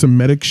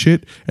anti-Semitic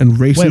shit and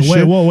racist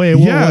shit. Wait,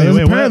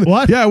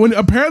 what? Yeah, when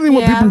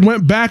people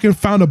went back and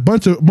found a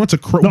bunch of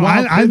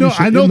I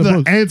know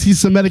the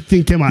anti-Semitic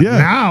thing came out.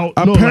 Now,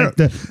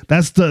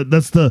 that's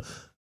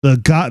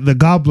the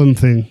goblin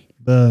thing.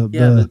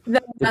 The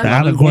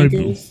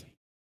allegory.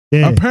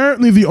 Yeah.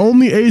 Apparently, the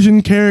only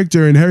Asian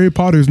character in Harry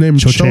Potter's name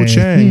is Cho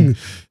Chang.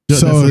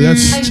 So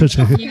that's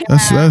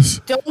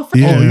don't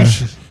forget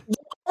the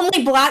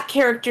only black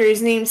character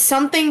is named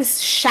something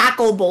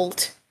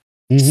Shacklebolt.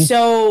 Mm-hmm.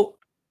 So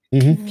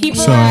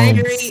people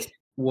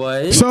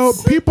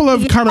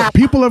have kind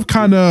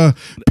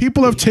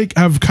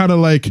of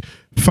like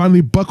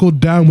finally buckled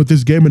down with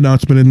this game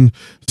announcement and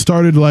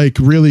started like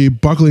really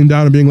buckling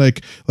down and being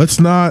like,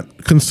 let's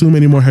not consume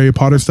any more Harry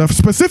Potter stuff.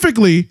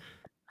 Specifically,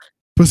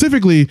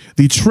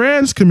 the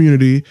trans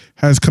community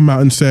has come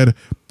out and said,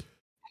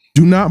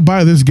 do not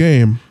buy this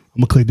game.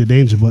 I'm gonna click the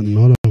danger button.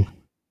 Hold on.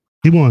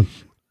 Keep on.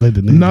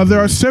 Now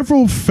there are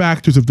several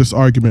factors of this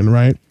argument,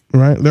 right?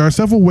 There are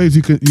several ways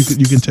you can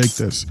take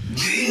this.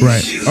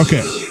 Right.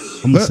 Okay.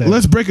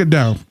 Let's break it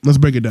down.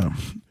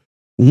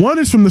 One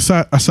is from the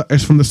side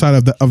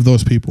of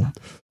those people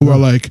who are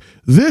like,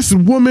 this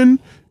woman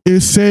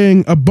is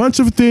saying a bunch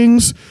of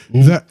things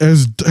that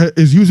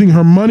is using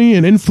her money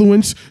and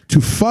influence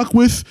to fuck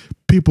with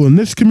people in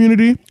this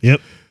community.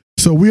 Yep.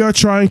 So we are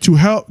trying to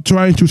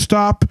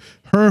stop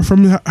her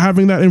from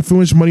having that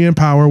influence, money, and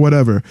power,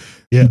 whatever.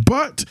 Yeah.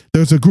 But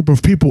there's a group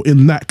of people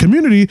in that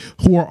community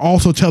who are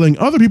also telling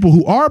other people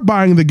who are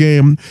buying the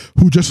game,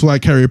 who just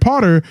like Harry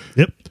Potter,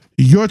 yep,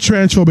 you're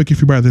transphobic if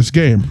you buy this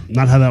game.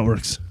 Not how that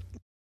works.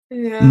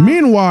 Yeah.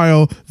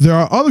 Meanwhile, there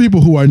are other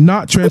people who are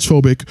not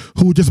transphobic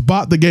who just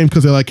bought the game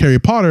because they like Harry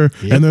Potter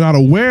and they're not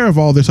aware of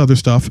all this other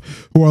stuff,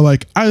 who are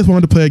like, I just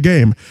wanted to play a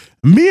game.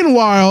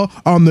 Meanwhile,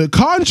 on the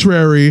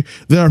contrary,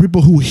 there are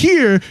people who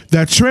hear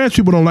that trans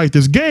people don't like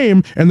this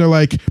game and they're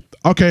like,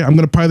 okay, I'm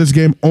going to buy this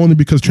game only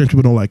because trans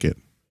people don't like it.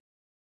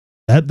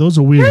 Those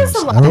are weird.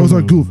 Those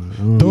are goofy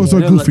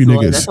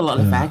niggas. That's a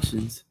lot of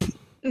factions.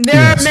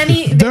 There are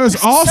many. There's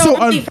also so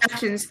many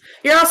factions.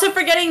 You're also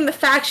forgetting the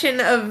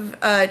faction of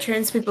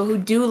trans people who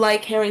do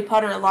like Harry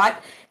Potter a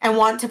lot and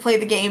want to play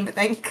the game, but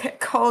then get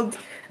called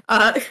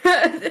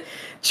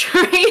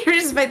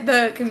traitors by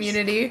the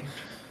community.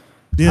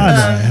 Yeah, how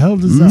the hell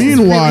does that?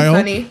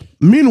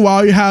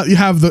 Meanwhile, you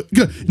have the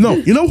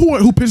you know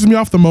who pisses me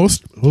off the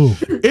most? Who?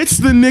 It's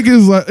the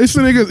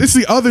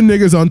other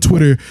niggas on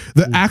Twitter,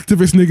 the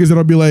activist niggas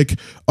that'll be like,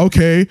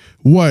 okay,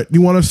 what?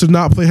 You want us to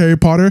not play Harry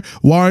Potter?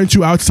 Why aren't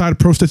you outside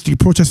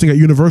protesting at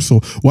Universal?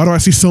 Why do I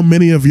see so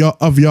many of y'all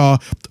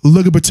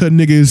LGBT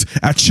niggas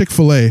at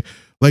Chick-fil-A?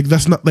 Like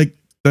that's not like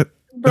that.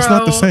 That's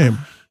not the same.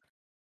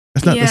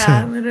 That's not the same.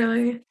 Yeah,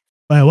 literally.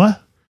 Wait,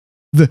 what?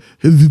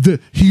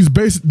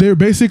 They're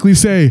basically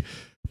say,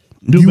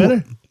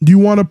 better. You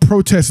want to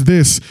protest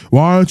this?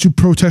 Why aren't you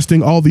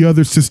protesting all the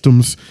other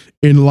systems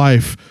in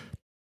life?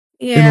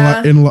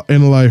 Yeah. In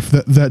life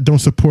that don't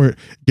support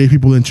gay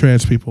people and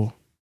trans people.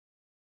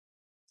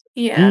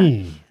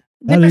 Yeah.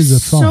 That is a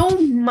thought. So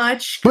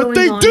much but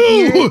going on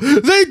here.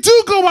 They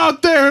do go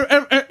out there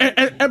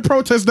and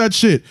protest that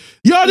shit.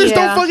 Y'all just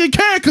don't fucking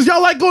care because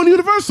y'all like going to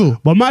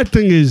Universal. But my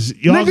thing is,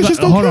 y'all just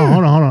don't hold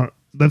care. on.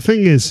 The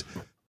thing is,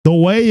 the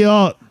way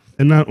y'all,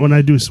 and when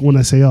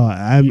I say y'all,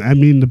 I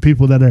mean the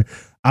people that are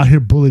out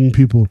here bullying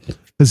people.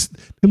 Because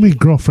they make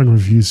girlfriend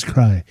reviews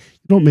cry.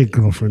 You don't make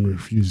girlfriend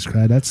reviews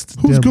cry. That's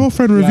the who's devil.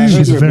 girlfriend reviews?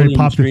 She's a very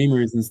popular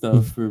streamers and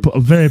stuff. A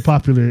very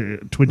popular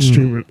Twitch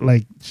streamer.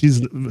 Like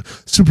she's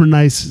super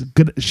nice,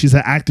 good. She's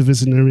an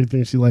activist and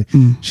everything.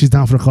 She's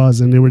down for the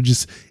cause. And they were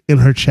just in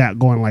her chat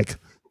going like,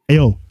 "Hey,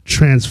 yo,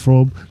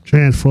 transphobe,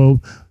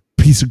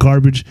 piece of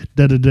garbage,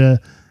 da da da."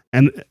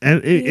 And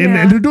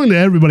they're doing it to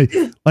everybody.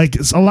 Like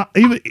it's a lot,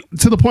 even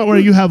to the point where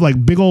you have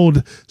like big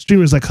old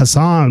streamers like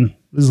Hassan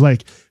is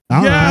like.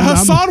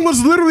 Hassan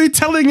was literally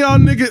telling y'all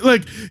nigga,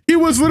 like he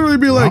was literally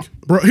be like,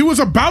 bro, he was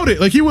about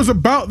it, like he was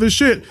about this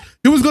shit.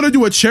 He was gonna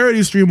do a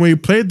charity stream where he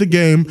played the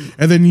game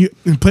and then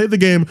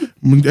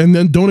and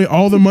then donate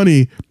all the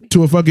money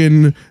to a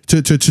fucking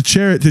to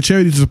charity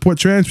to support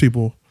trans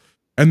people,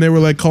 and they were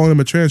like calling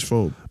him a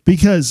transphobe.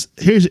 Because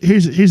here's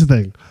the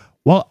thing.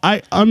 Well,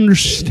 I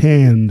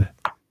understand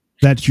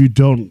that you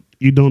don't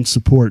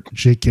support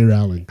J.K.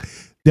 Rowling.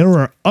 There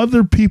are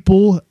other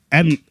people,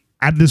 and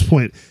at this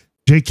point,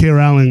 J.K.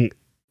 Rowling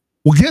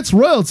gets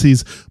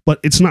royalties, but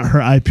it's not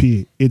her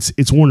IP.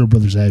 It's Warner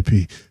Brothers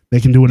IP. They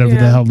can do whatever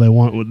the hell they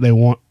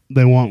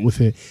want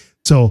with it.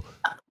 So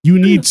you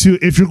need to,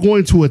 if you're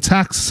going to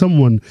attack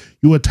someone,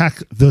 you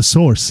attack the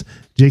source,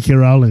 J.K.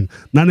 Rowling,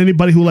 not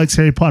anybody who likes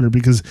Harry Potter,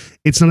 because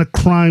it's not a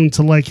crime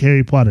to like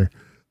Harry Potter.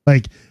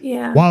 Like,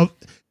 while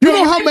you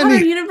know how many Harry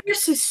Potter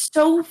universe is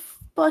so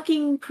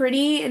fucking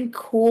pretty and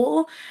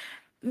cool.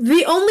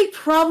 The only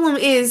problem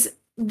is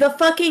the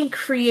fucking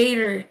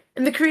creator.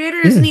 And the creator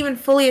isn't even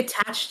fully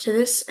attached to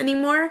this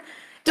anymore.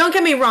 Don't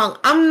get me wrong.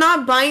 I'm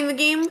not buying the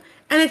game.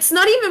 And it's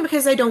not even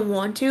because I don't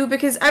want to.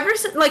 Because ever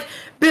since, like,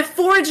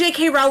 before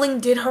J.K. Rowling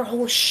did her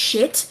whole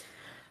shit,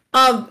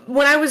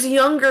 when I was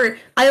younger,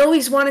 I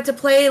always wanted to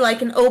play,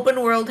 like, an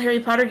open world Harry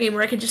Potter game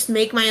where I could just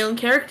make my own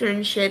character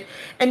and shit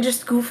and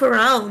just goof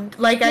around.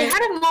 Like, I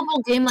had a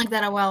mobile game like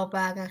that a while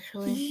back,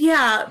 actually.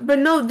 Yeah, but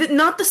no,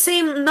 not the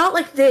same, not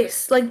like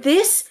this. Like,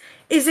 this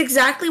is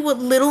exactly what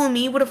little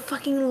me would have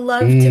fucking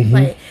loved to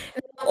play.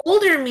 And the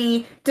older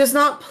me does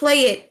not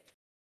play it.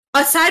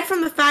 Aside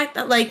from the fact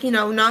that, like, you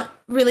know, not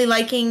really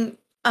liking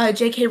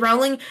J.K.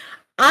 Rowling,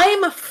 I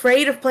am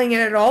afraid of playing it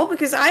at all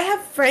because I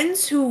have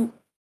friends who,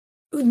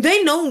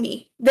 they know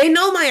me. They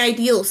know my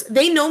ideals.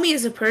 They know me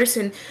as a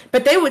person,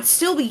 but they would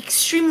still be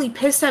extremely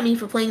pissed at me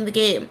for playing the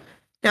game.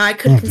 Now, I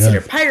could consider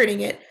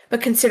pirating it,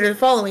 but consider the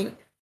following.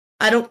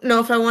 I don't know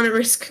if I want to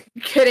risk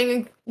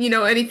getting, you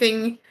know,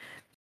 anything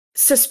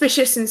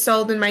suspicious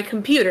installed in my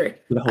computer.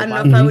 I don't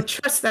know if I would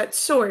trust that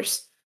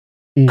source.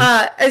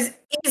 As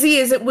easy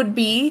as it would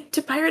be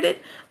to pirate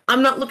it,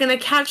 I'm not looking to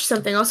catch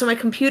something. Also, my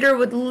computer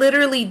would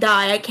literally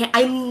die. I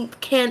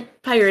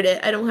can't pirate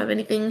it. I don't have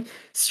anything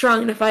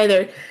strong enough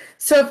either.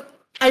 So if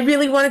I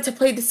really wanted to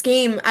play this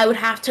game, I would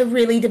have to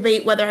really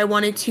debate whether I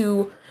wanted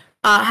to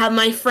have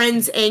my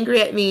friends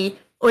angry at me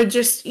or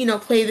just, you know,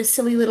 play this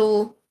silly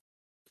little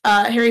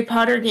Harry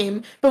Potter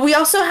game. But we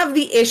also have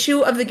the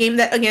issue of the game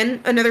that,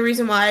 again, another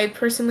reason why I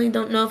personally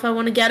don't know if I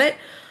want to get it.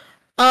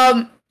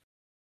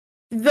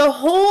 The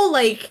whole,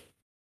 like,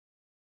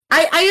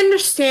 I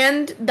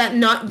understand that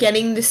not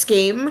getting this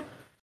game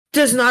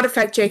does not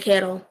affect JK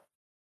at all.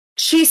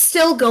 She's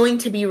still going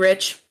to be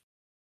rich.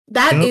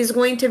 That is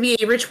going to be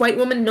a rich white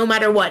woman no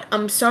matter what.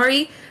 I'm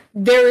sorry.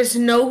 There's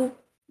no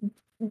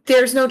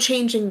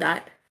changing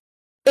that.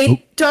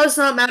 It does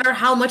not matter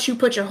how much you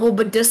put your whole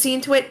Badussi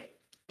into it.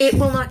 It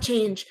will not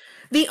change.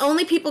 The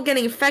only people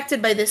getting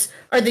affected by this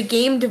are the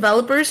game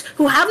developers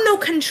who have no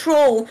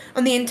control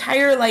on the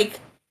entire, like,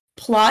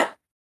 plot,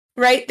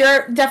 right?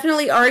 There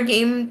definitely are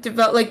game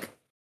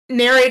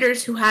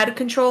narrators who had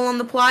control on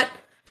the plot,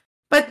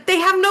 but they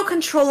have no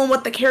control on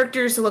what the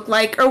characters look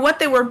like or what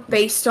they were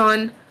based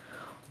on.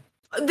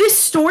 This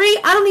story,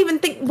 I don't even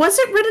think, was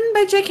it written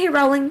by J.K.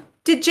 Rowling?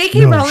 Did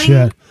J.K.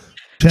 Rowling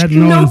She had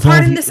no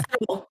part in this at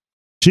all.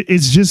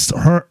 It's just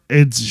her.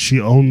 She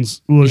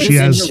owns. Well, she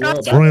has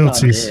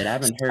royalties. I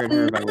haven't heard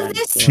her about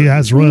She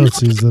has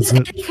royalties. That's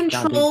it. Any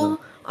control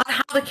on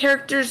how the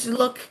characters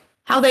look,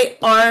 how they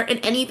are,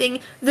 and anything.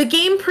 The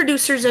game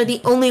producers are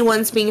the only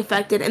ones being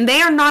affected, and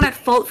they are not at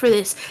fault for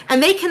this.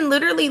 And they can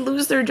literally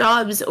lose their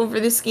jobs over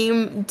this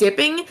game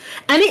dipping,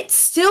 and it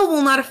still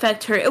will not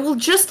affect her. It will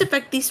just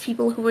affect these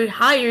people who were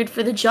hired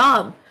for the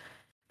job.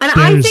 And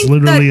There's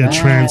literally a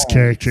trans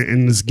character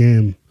in this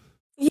game.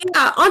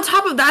 Yeah, on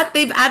top of that,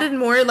 they've added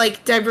more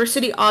like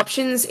diversity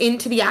options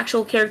into the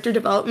actual character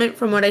development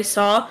from what I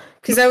saw,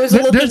 because I was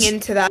looking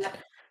into that.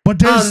 But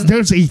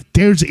there's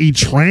a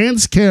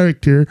trans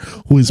character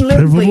who is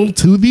pivotal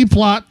to the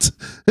plot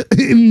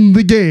in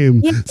the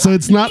game. Yeah, so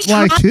it's not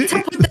like to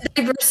put the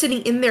diversity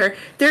in there.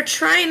 They're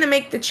trying to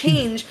make the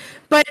change,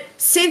 but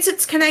since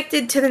it's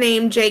connected to the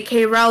name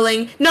J.K.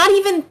 Rowling, not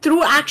even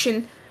through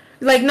action,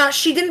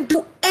 she didn't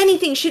do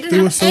anything. She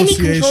didn't have any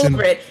control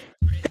over it.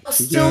 They'll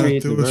still pin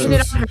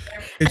it on her.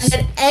 And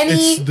then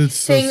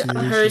anything of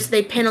hers,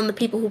 they pin on the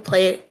people who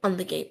play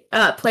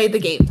the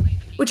game,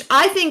 which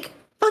I think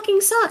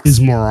fucking sucks.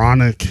 Is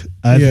moronic.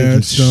 I think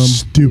it's dumb.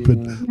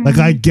 Stupid. Like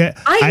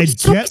I'm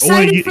so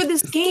excited for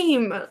this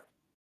game.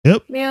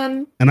 Yep,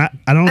 man. And I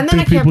don't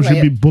think people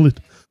should be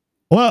bullied.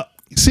 Well,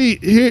 see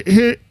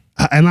here,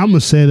 and I'm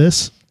gonna say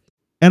this,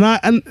 and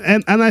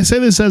I say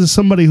this as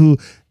somebody who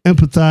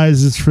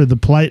empathizes for the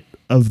plight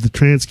of the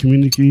trans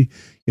community.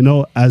 You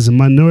know, as a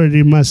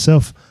minority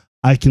myself,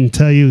 I can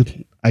tell you,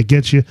 I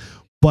get you,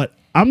 but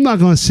I'm not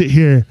gonna sit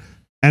here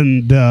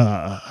and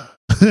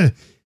I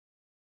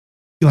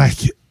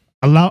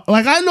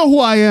know who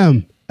I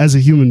am as a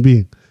human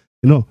being.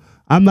 You know,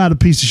 I'm not a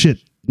piece of shit,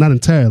 not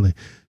entirely.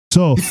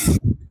 So,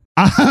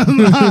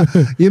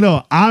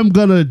 I'm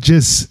gonna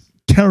just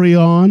carry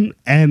on,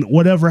 and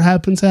whatever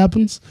happens,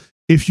 happens.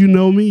 If you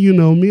know me, you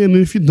know me, and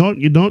if you don't,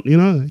 you don't. You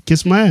know,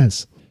 kiss my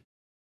ass.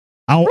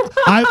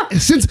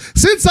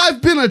 Since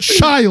I've been a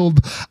child,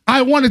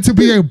 I wanted to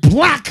be a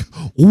black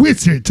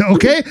wizard,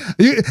 okay?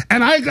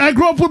 And I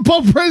grew up with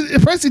both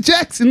Percy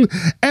Jackson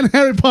and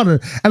Harry Potter.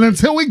 And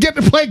until we get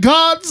to play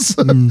gods,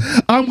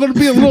 I'm going to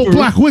be a little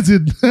black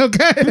wizard,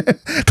 okay?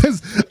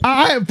 Because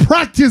I have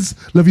practiced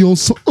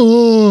Leviosa.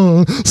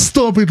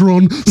 Stop it,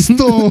 Ron.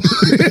 Stop.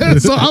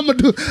 So I'm going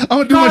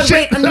to do my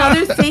shit. Wait,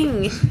 another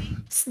thing.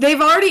 They've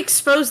already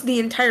exposed the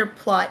entire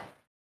plot.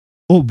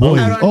 Oh boy!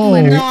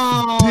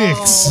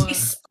 Dicks! We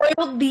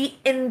spoiled the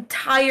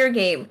entire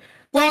game.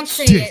 Don't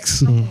say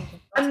dicks. it.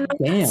 I'm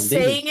not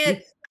saying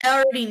it. I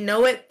already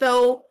know it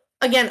though.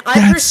 Again,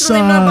 I personally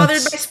am not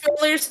bothered by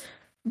spoilers,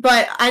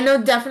 but I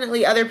know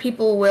definitely other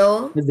people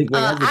will. Has the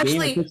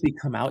game officially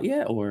come out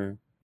yet, or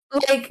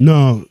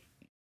no?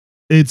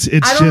 It's I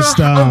don't just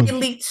know how they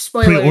leaked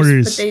spoilers,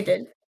 pre-orders. but they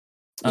did.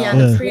 Yeah,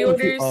 the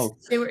pre-orders.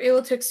 They were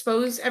able to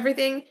expose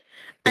everything,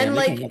 and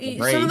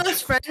some of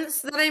those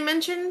friends that I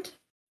mentioned.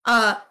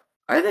 Are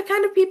the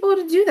kind of people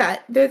to do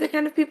that. They're the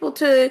kind of people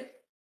to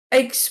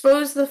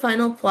expose the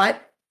final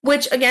plot,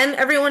 which again,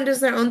 everyone does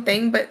their own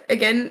thing, but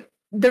again,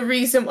 the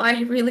reason why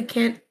I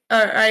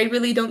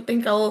really don't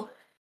think I'll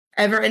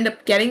ever end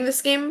up getting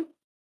this game,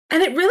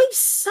 and it really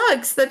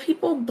sucks that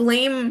people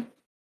blame,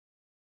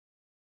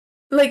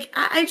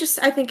 I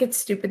think it's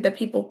stupid that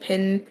people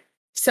pin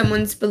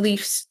someone's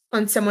beliefs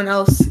on someone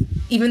else,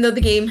 even though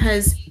the game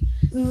has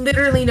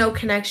literally no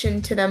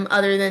connection to them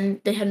other than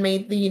they had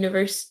made the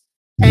universe.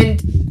 And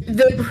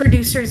the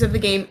producers of the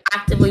game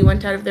actively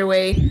went out of their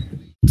way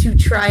to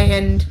try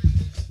and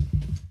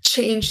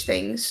change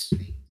things,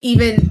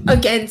 even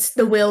against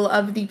the will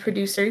of the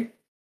producer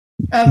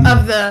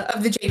of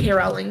the J.K.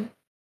 Rowling.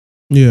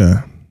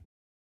 Yeah.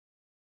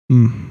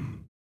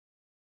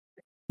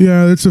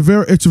 Yeah, it's a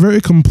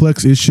very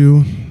complex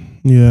issue.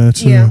 Yeah,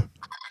 it's a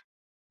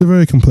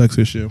very complex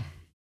issue.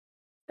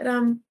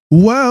 But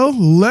well,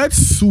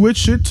 let's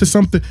switch it to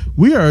something.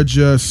 We are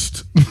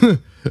just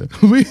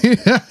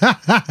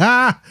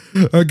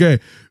okay.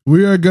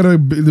 We are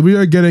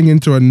getting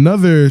into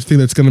another thing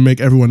that's gonna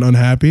make everyone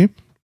unhappy.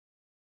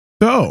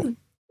 So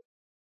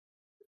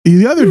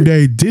the other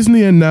day,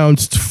 Disney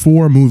announced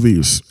 4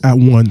 movies at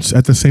once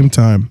at the same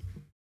time.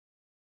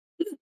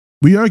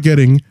 We are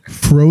getting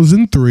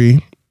Frozen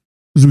 3,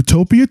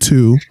 Zootopia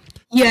 2,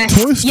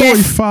 Toy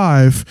Story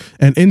 5,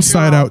 and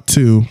Inside Out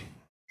 2.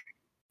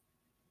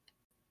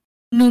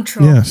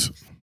 Neutral. Yes.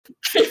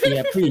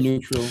 Yeah, pretty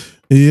neutral.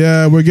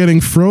 Yeah, we're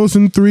getting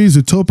Frozen 3,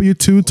 Zootopia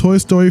 2, Toy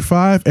Story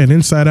 5, and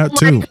Inside Out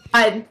 2.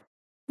 My God.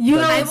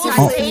 I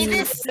will say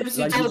this.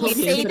 I will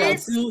say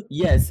this.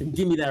 Yes,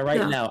 give me that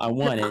right now. I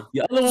want it.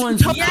 The other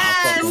ones.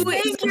 Yes,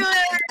 thank you.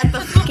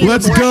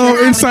 Let's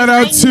go. Inside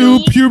Out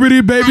 2,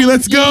 Puberty, baby.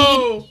 Let's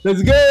go.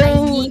 Let's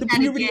go.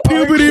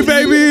 Puberty,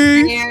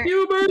 baby.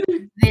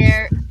 Puberty.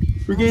 There.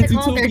 We're getting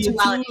Zootopia 2.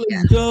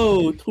 Let's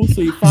go.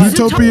 Zootopia 5.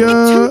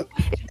 Zootopia.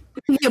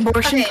 The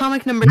abortion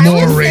comic number 2.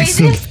 I will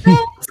say this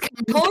though.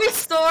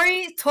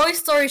 Toy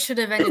Story should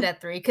have ended at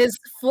 3 because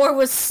 4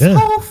 was so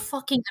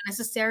fucking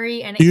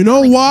unnecessary. And you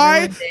know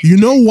why? You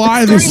know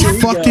why this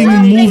fucking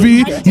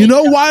movie? You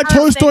know why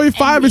Toy Story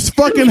 5 is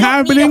fucking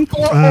happening?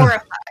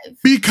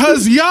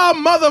 Because y'all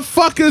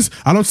motherfuckers.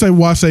 I don't say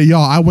why I say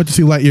y'all. I went to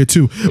see Lightyear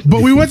too,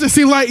 but we went to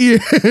see Lightyear.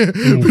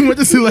 We went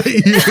to see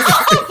Lightyear.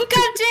 Oh,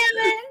 God damn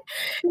it!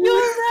 You're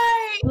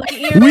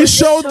right. We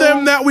showed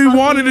them that we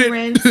wanted it.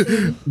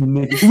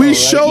 We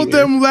showed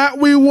them that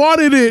we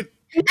wanted it.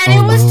 And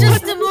it was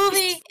just a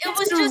movie. It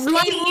was just a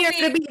movie.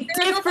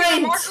 There's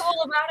nothing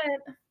remarkable about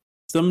it.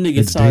 Some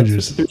niggas saw it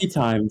 3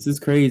 times. It's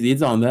crazy.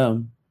 It's on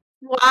them.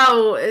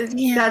 Wow,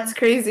 that's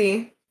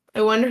crazy.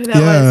 I wonder who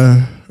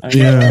that was.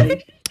 Yeah.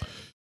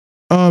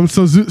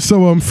 So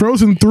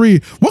Frozen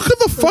 3. What could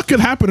the fuck could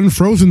happen in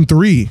Frozen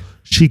 3?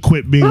 She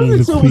quit being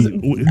the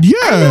queen.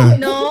 Yeah.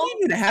 No.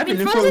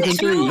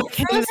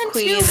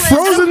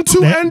 Frozen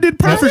 2 ended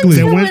perfectly.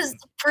 Frozen 2 was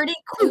pretty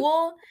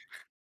cool,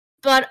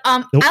 but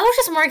I was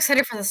just more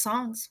excited for the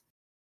songs.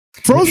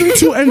 Frozen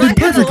 2 ended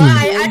perfectly.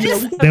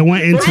 They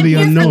went into the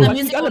unknown.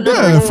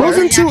 Yeah,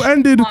 Frozen 2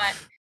 ended.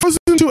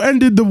 Frozen 2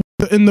 ended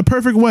in the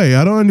perfect way.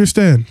 I don't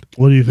understand.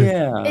 What do you think?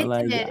 Yeah, I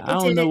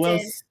don't know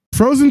what else.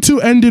 Frozen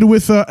 2 ended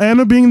with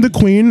Anna being the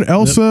queen,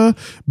 Elsa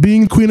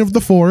being queen of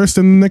the forest,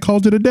 and then they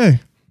called it a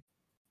day.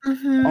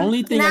 Mm-hmm.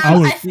 Only thing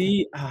I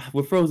see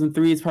with Frozen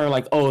 3 is probably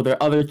like, oh, there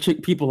are other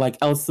people like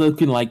Elsa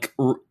can like.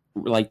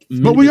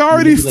 But we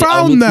already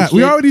found that.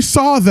 We already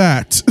saw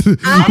that.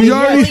 We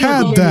already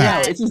had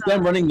that. It's just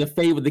them running the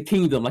fate with the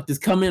kingdom. Like,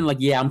 just come in, like,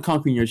 yeah, I'm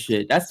conquering your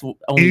shit. That's the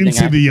only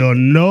into the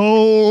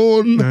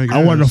unknown.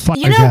 I want to fight.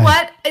 You know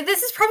what?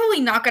 This is probably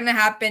not going to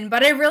happen,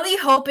 but I really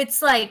hope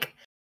it's like.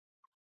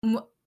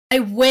 I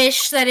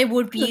wish that it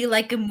would be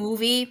like a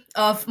movie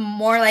of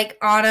more like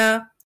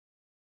Anna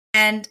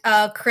and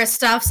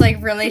Kristoff's like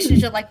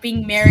relationship, like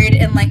being married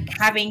and like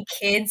having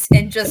kids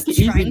and just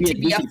trying to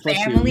be a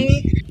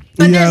family.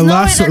 But yeah,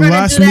 last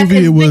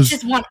movie it was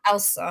just want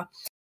Elsa.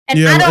 And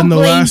in the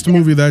last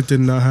movie that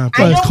did not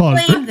happen.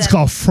 It's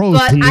called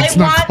Frozen. It's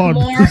not called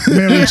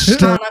Marriage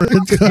Story.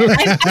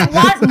 I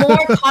want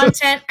more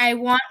content. I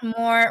want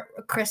more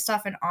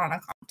Kristoff and Anna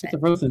content.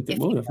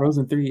 The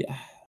Frozen 3.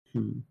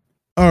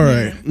 All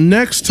right,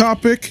 next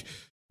topic.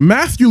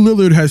 Matthew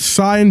Lillard has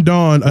signed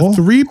on a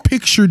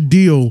 3-picture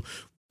deal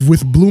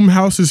with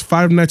Blumhouse's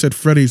Five Nights at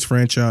Freddy's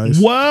franchise.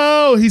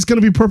 Whoa, he's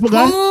going to be purple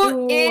guy?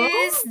 Who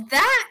is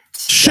that?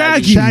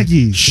 Shaggy.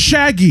 What?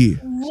 Shaggy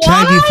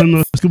from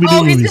the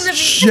Scooby-Doo movies.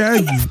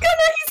 Shaggy. He's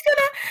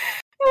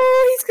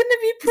gonna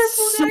be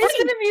purple guy. He's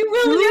gonna be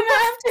William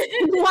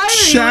Afton.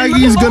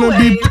 Shaggy's gonna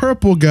be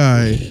purple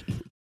guy.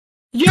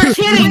 You're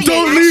kidding.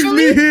 Don't leave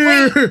me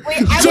here.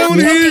 Don't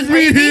leave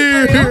me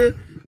here.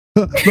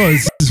 No,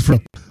 this is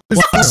from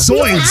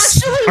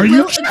Zoids. Are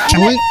you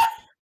kidding?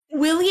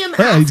 William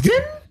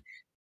Afton?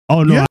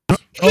 Oh no. Yeah.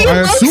 He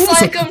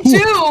looks like him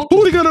too.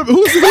 Who's he gonna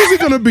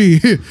be?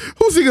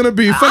 Who's he gonna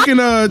be? Fucking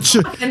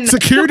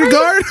security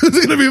guard? Who's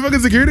he gonna be? A fucking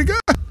security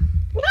guard?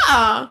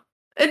 Yeah.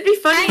 It'd be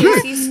funny to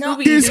see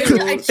Scooby-Doo.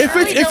 If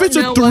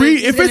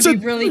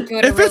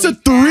it's a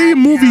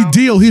 3-movie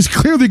deal, he's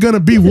clearly gonna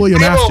be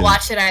William Afton. I will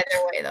watch it either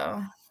way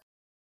though.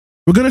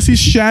 We're gonna see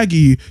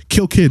Shaggy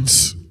kill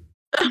kids.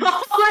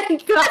 Oh my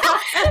god!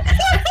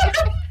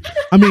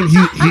 I mean,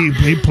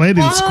 he played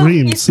in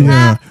Screams.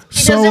 Yeah.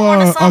 He doesn't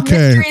want to solve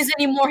mysteries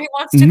anymore. He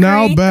wants to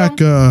now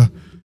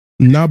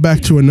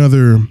back to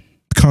another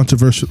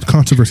controversy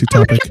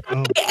topic.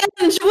 What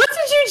did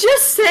you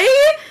just say?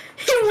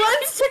 He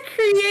wants to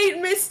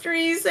create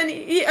mysteries, and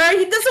he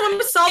doesn't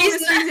want to solve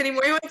mysteries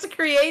anymore. He wants to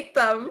create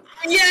them.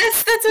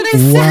 Yes, that's what I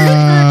said.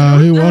 Wow,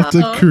 he wants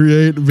to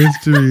create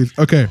mysteries.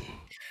 Okay,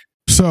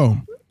 so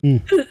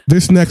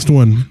this next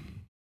one,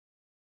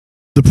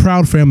 the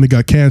Proud Family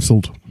got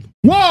canceled.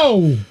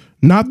 Whoa!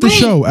 Not the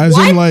show, as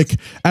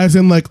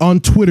in like on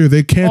Twitter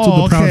they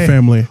canceled the Proud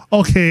Family.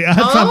 Okay, I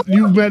thought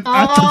you meant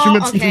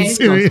something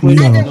serious.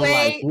 Either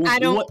way, I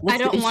don't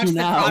watch the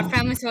Proud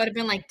Family, so I'd have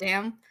been like,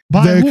 damn.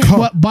 By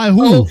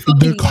who?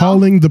 They're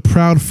calling the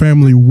Proud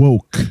Family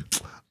woke.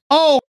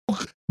 Oh,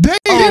 they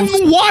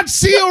didn't watch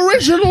the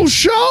original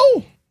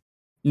show?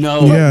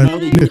 No. Yeah.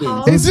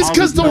 Is this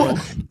because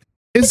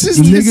Is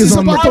this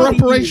about the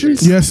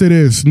reparations? Yes, it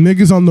is.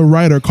 Niggas on the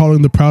right are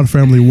calling the Proud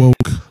Family woke.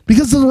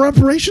 Because of the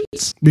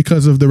reparations?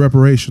 Because of the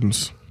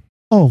reparations.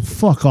 Oh,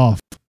 fuck off.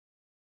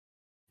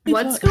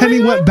 What's Penny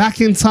going on? went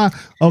back in time.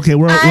 Okay,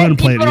 we're gonna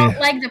play it. People don't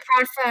like the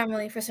Proud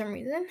Family for some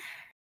reason.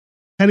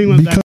 Penny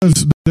went back.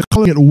 Because they're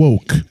calling it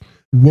woke.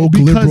 Woke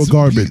liberal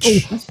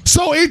garbage.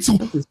 So it's...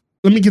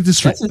 Let me get this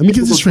straight. Let me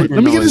get this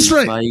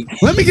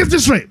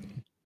straight.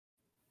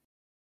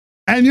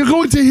 And you're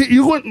going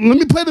to let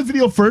me play the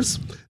video first,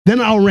 then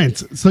I'll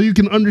rant, so you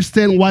can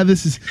understand why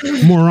this is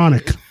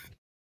moronic.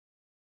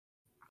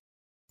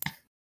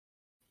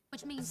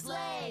 Which means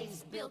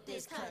slaves built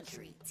this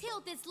country,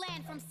 tilled this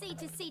land from sea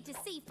to sea to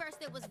sea.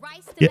 First it was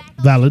rice,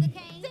 valid.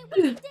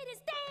 It'd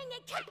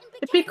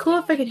be cool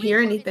if I could hear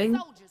anything.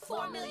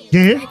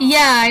 Yeah?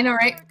 Yeah, I know,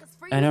 right?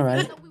 I know,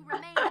 right?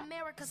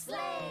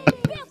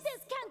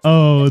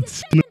 Oh,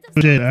 it's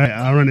shit. All right,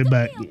 I'll run it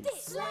back.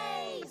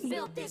 Slaves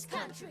built this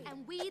country,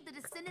 and we, the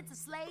descendants of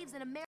slaves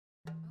in America.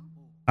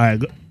 All right,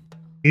 go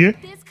here.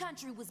 This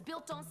country was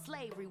built on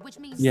slavery, which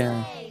means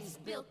Yeah. slaves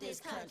built this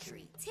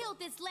country. Tilled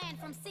this land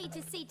from sea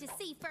to sea to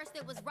sea. First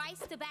there was rice,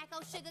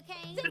 tobacco, sugar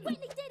cane. Then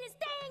Whitney did his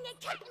thing and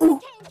cotton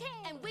became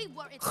king. And we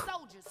were its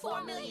soldiers,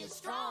 4 million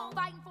strong,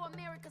 fighting for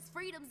America's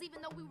freedoms,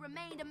 even though we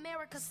remained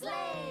America's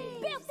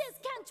slaves. Built this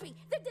country.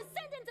 The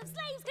descendants of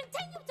slaves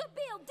continue to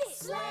build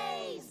this.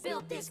 Slaves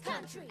built this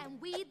country. And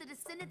we, the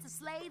descendants of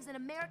slaves in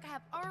America,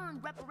 have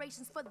earned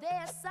reparations for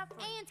their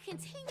suffering. And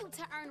continue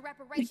to earn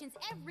reparations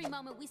every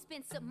moment we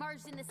spend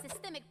submerged in the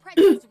systemic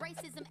prejudice,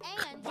 racism,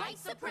 and white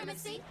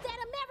supremacy that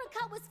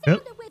America was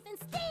founded with and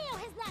still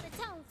has not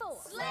atoned for.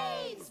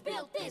 Slaves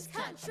built this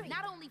country.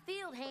 Not only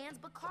field hands,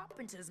 but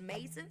carpenters,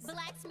 masons,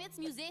 blacksmiths,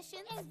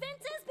 musicians,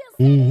 inventors built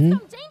cities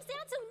from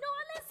Jamestown to New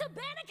Orleans to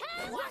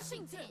Banneker,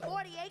 Washington.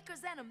 40 acres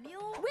and a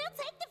mule. We'll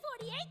take the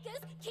 40 acres,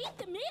 keep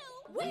the mule.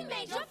 We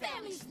made your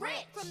families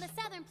rich. From the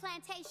southern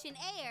plantation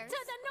heirs to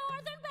the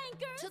northern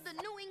bankers to the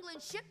New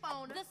England ship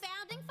owners, the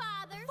founding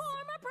fathers,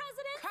 former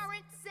presidents,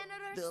 current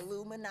senators, the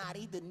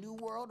Illuminati, the New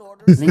World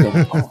Order. That's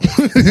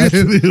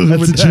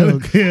a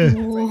joke. Yeah.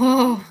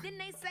 Whoa. Didn't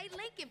they say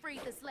Lincoln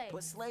freed the slaves?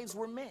 But slaves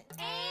were meant.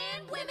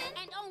 And women,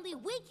 and only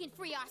we can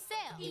free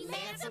ourselves.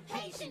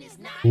 Emancipation is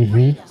not Mhm.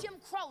 freedom. Jim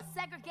Crow,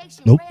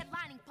 segregation, Nope.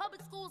 redlining,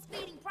 public schools,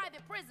 feeding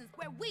private prisons,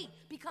 where we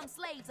become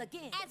slaves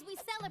again. As we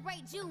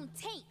celebrate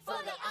Juneteenth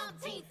for the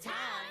umpteenth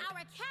time, our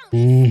account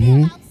is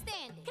still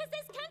outstanding. Cause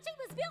this country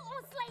was built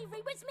on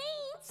slavery, which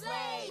means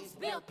slaves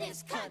built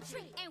this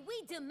country. And we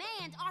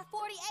demand our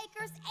 40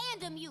 acres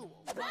and a mule.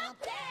 Bump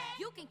that.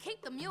 You can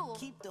keep the mule.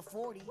 Keep the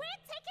 40. We're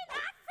taking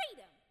our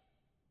freedom.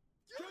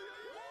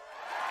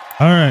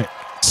 All right.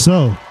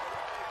 So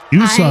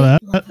you saw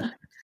that.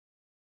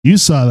 You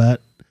saw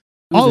that.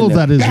 All of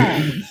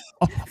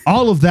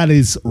that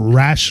is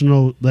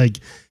rational. Like,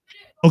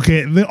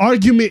 okay, the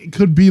argument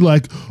could be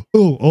like,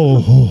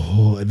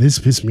 oh, this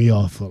pissed me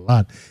off a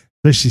lot.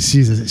 Especially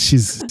she's a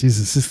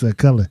sister of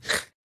color.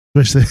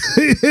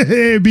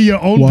 Especially be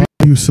your own. Why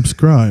are you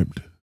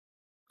subscribed?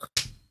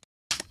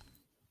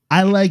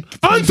 I like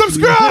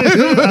unsubscribe.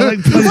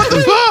 What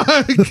the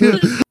fuck?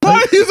 Why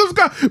are you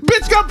subscribed?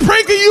 Bitch got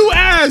pranking you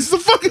ass. The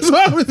fuck is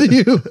wrong with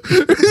you?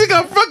 She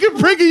got fucking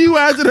pranking you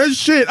ass in her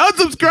shit.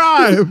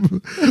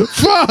 Unsubscribe.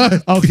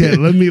 Fuck. Okay,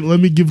 let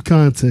me give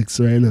context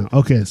right now.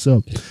 Okay,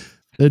 so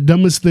the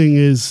dumbest thing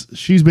is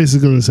she's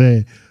basically gonna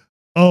say,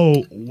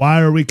 "Oh, why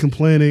are we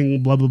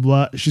complaining?" Blah blah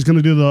blah. She's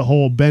gonna do the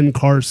whole Ben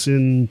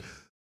Carson.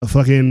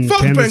 Fucking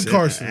fuck Candace, Ben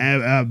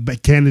Carson.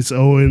 Candace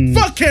Owen.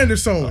 Fuck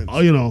Candace Owens.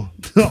 You know,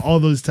 all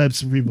those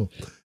types of people.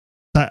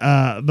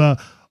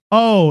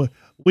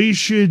 We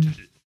should,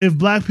 if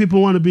black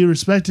people want to be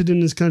respected in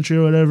this country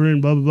or whatever,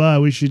 and blah blah blah,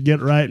 we should get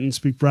right and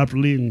speak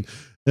properly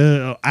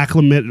and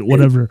acclimate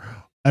whatever.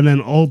 And then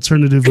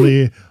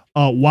alternatively,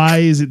 why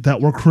is it that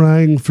we're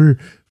crying for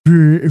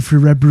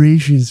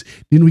reparations?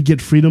 Didn't we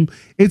get freedom?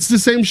 It's the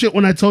same shit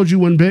when I told you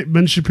when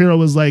Ben Shapiro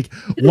was like,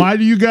 why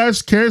do you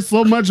guys care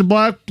so much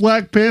about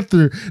Black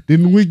Panther?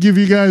 Didn't we give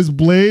you guys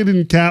Blade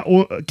and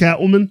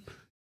Catwoman?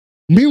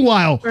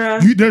 Meanwhile,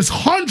 there's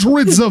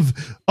hundreds of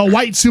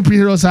white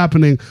superheroes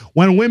happening.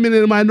 When women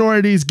and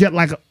minorities get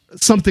like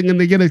something and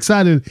they get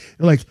excited,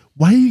 they're like,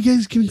 why are you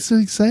guys getting so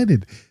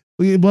excited?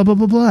 Blah, blah,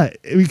 blah, blah.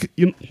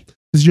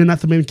 Because you're not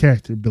the main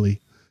character,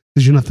 Billy.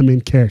 Because you're not the main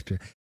character.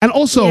 And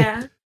also,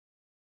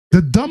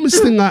 the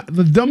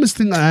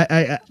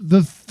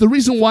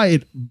reason why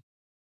it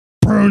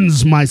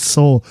burns my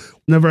soul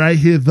whenever I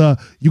hear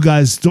you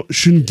guys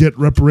shouldn't get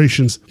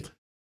reparations,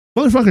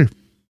 motherfucker.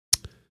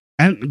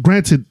 And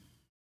granted,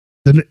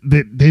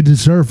 they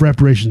deserve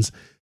reparations.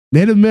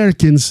 Native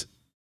Americans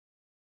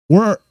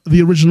were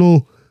the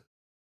original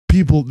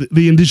people,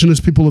 the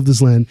indigenous people of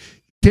this land.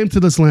 Came to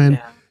this land.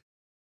 Yeah.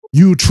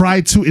 You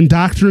tried to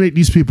indoctrinate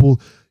these people.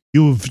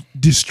 You've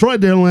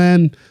destroyed their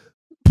land.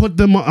 Put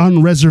them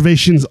on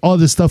reservations, all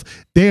this stuff.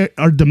 They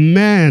are they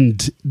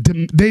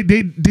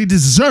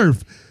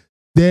deserve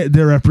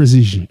their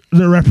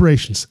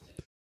reparations.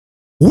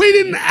 We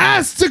didn't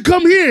ask to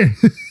come here.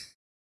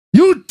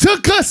 You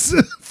took us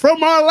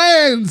from our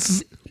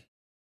lands.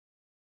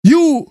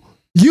 You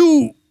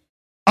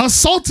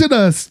assaulted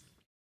us.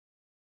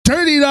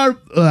 Dirtied our.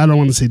 I don't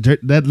want to say dirt.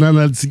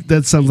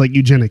 That sounds like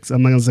eugenics.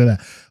 I'm not gonna say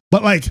that.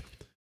 But like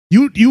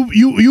you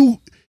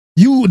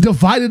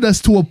divided us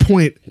to a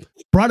point.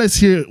 Brought us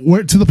here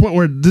to the point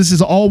where this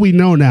is all we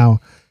know now,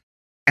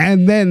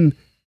 and then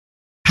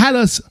had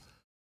us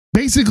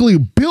basically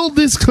build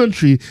this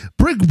country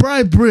brick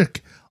by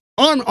brick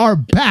on our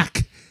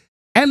back,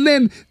 and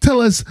then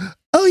tell us,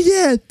 oh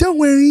yeah, don't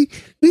worry,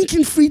 we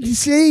can free the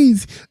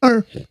slaves,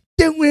 or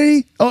Don't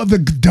worry. Oh, the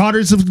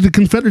daughters of the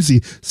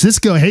Confederacy.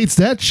 Cisco hates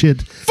that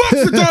shit. Fuck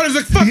the daughters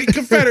of fucking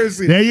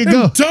Confederacy. There you Them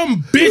go.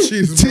 Dumb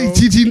bitches, bro.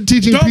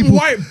 Teaching Dumb people,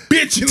 white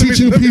bitches.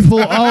 teaching people,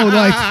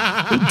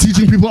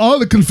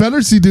 the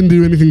Confederacy didn't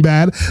do anything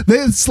bad.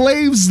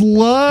 Slaves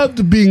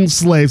loved being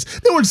slaves.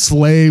 They weren't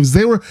slaves.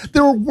 They were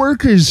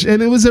workers,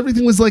 and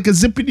everything was like a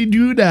zippity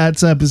doo dah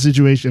type of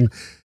situation.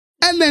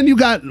 And then you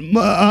got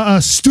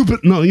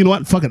stupid. No, you know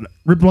what? Fuck it.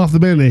 Rip off the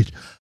Band-Aid.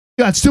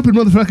 You got stupid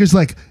motherfuckers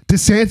like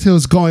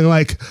DeSantis going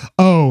like,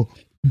 oh,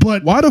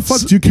 but why the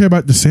fuck do you care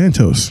about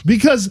DeSantis?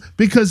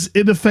 Because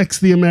it affects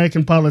the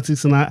American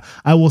politics, and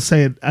I will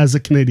say it as a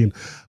Canadian.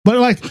 But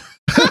like, because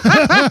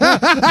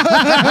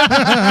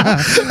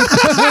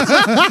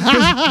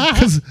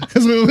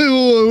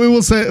we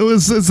will say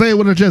it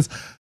with our chest.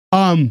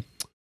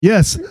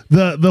 Yes,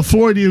 the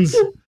Floridians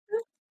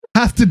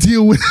have to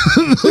deal with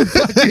the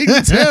fucking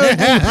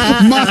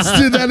terrible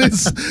monster that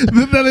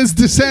is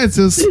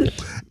DeSantis.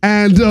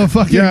 And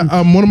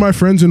one of my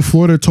friends in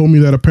Florida told me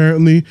that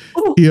apparently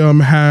he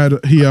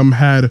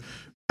had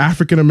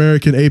African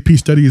American AP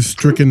studies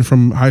stricken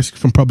from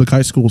public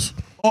high schools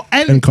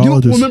and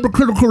colleges. You remember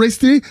critical race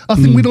theory? A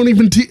thing we don't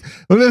even teach.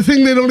 The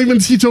thing they don't even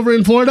teach over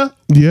in Florida.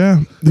 Yeah.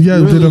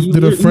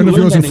 Did a friend of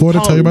yours in Florida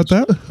tell you about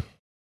that?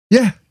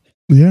 Yeah.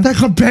 That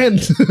got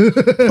banned.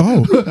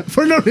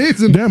 For no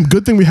reason. Damn,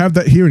 good thing we have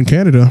that here in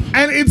Canada.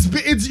 And it's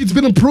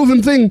been a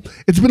proven thing.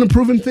 It's been a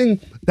proven thing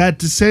that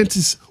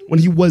DeSantis, when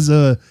he was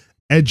a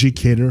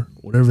educator,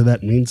 whatever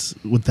that means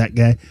with that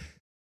guy,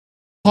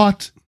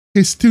 taught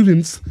his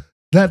students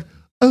that,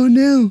 oh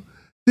no,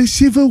 the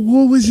Civil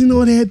War wasn't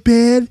all that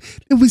bad.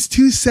 It was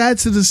two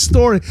sides to the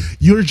story.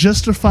 You're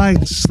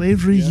justifying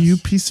slavery, you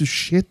piece of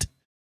shit.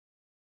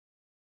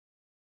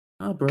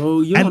 Oh, bro,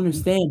 you don't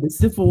understand. The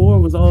Civil War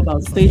was all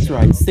about states'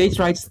 rights. States'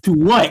 rights to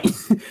what?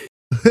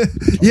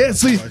 Yeah,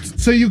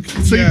 so you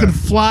could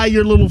fly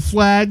your little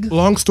flag.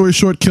 Long story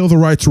short, kill the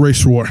rights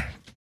race war.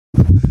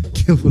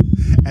 Kill him.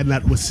 And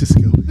that was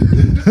Cisco.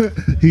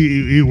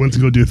 he went to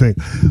go do a thing.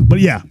 But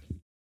yeah,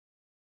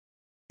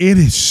 it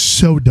is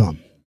so dumb.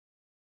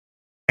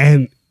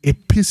 And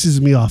it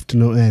pisses me off to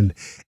no end.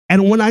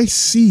 And when I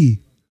see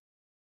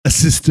a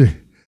sister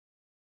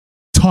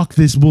talk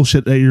this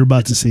bullshit that you're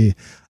about to see,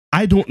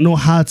 I don't know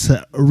how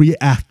to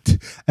react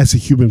as a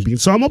human being.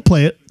 So I'm gonna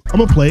play it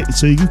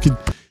so you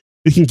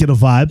can get a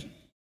vibe.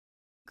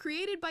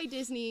 Created by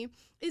Disney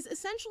is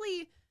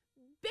essentially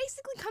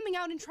basically coming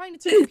out and trying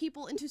to turn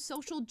people into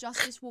social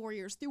justice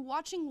warriors through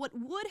watching what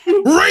would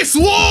have been race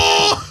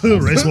war.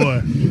 Race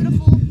war.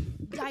 Beautiful,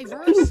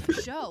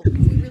 diverse show. If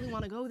we really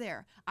want to go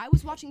there. I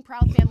was watching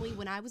Proud Family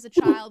when I was a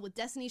child with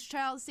Destiny's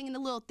Child singing a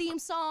little theme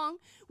song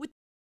with.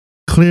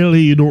 Clearly,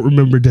 you don't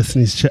remember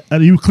Destiny's Child.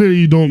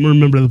 You don't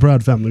remember the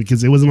Proud Family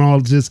because it wasn't all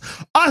just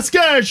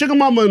Oscar, Sugar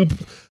Mama,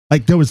 and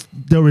like there was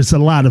a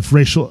lot of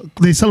racial.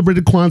 They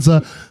celebrated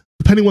Kwanzaa.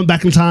 Penny went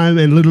back in time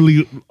and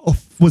literally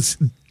was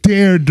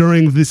there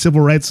during the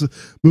civil rights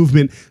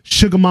movement.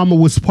 Sugar Mama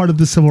was part of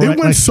the civil rights.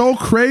 It went so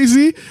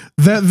crazy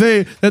that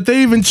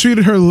they even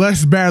treated her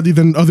less badly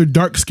than other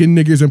dark skinned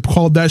niggas and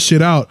called that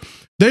shit out.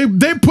 They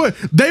put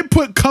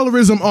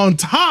colorism on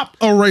top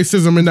of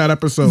racism in that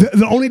episode.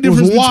 The only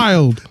difference was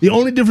wild. The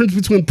only difference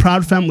between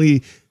Proud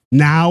Family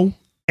now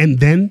and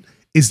then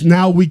is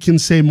now we can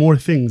say more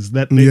things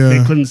that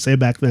they couldn't say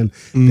back then.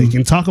 They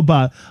can talk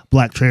about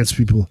black trans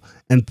people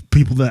and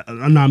people that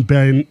are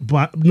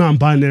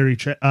non-binary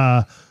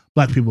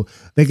black people.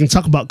 They can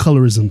talk about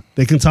colorism.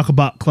 They can talk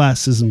about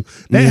classism.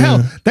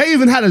 They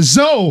even had a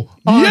Zoe.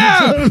 They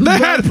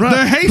had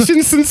the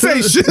Haitian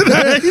sensation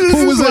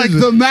who was like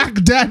the Mac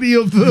Daddy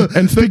of the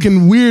and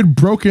thinking weird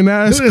broken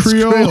ass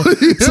Creole.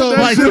 So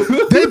like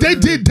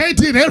they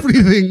did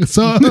everything.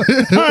 So all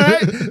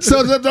right.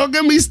 So don't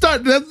get me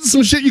started. That's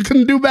some shit you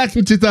couldn't do back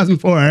in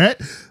 2004. All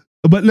right.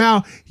 But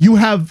now you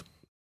have.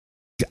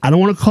 I don't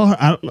want to call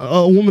her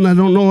a woman. I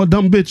don't know, a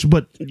dumb bitch.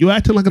 But you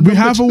acting like a. We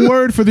have a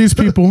word for these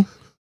people.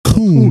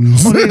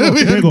 Coons. Oh,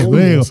 there you go.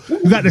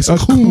 You got this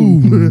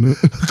coon.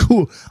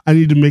 Cool. I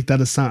need to make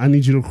that a sound. I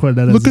need you to record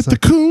that. Look at the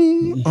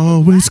coon.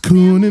 Always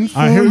cooning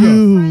for you.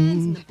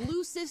 you. The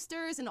Blue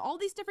Sisters and all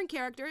these different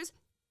characters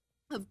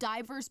of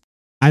diverse.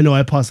 I know.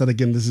 I paused that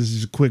again. This is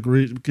just a quick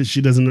read because she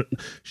doesn't.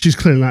 She's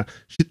clearly not.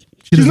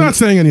 She's not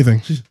saying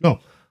anything. No.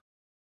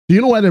 Do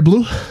you know why they're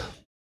blue?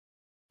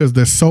 Because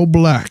they're so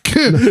black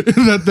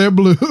that they're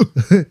blue.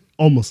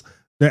 Almost.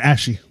 They're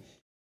ashy.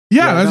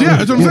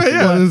 That's what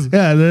I'm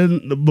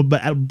saying.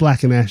 They're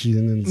black and ashy,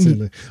 and then same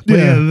thing. But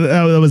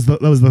that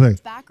was the thing.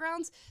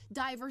 Backgrounds,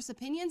 diverse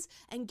opinions,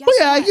 and guess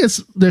what? I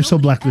guess they're so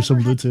black, they're so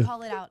blue too.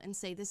 Call it out and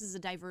say this is a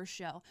diverse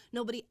show.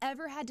 Nobody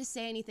ever had to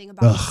say anything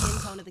about the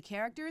skin tone of the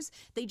characters.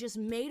 They just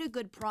made a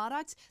good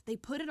product. They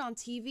put it on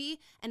TV,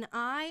 and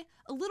I,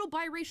 a little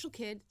biracial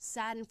kid,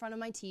 sat in front of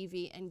my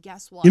TV, and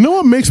guess what? You know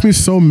what makes me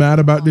so mad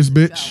about this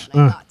bitch?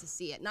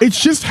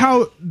 It's just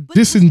how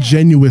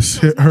disingenuous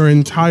her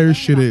entire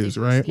shit is,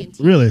 right?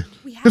 Really?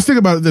 Just think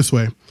about it this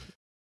way.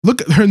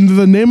 Look at her.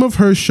 The name of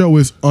her show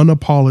is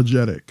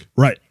Unapologetic.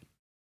 Right.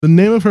 The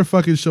name of her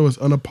fucking show is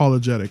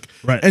Unapologetic.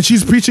 Right. And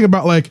she's preaching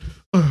about like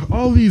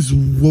all these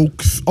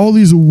woke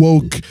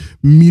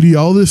media,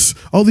 all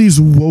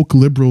these woke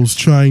liberals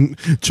trying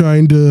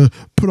to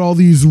put all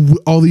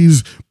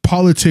these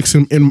politics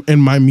in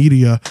my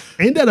media.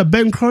 Ain't that a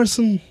Ben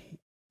Carson?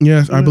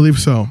 Yes, I believe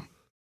so.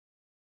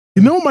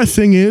 You know what my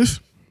thing is?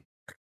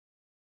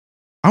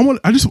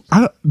 This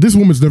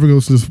woman's never gonna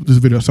listen to this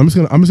video, so I'm just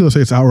gonna say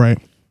it's outright.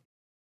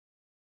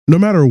 No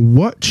matter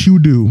what you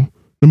do,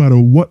 no matter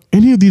what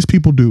any of these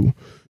people do,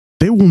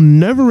 they will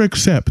never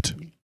accept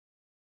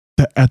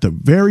that at the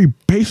very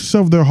basis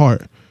of their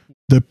heart,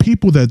 the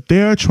people that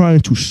they're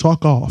trying to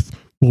suck off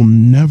will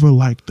never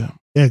like them.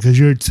 Yeah, because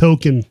you're a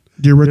token.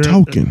 You're a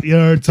token.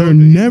 You're a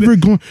token. They're never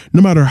going,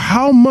 no matter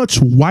how much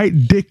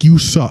white dick you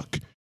suck,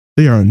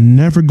 they are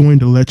never going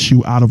to let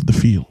you out of the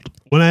field.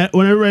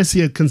 Whenever I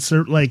see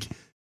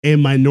a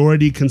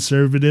minority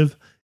conservative,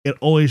 it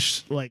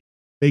always like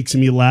makes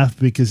me laugh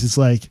because it's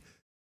like,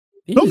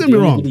 don't get me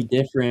wrong, to be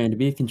different, to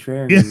be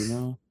contrarian, yeah. you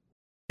know.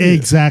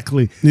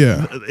 Exactly.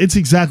 Yeah. It's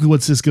exactly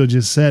what Cisco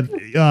just said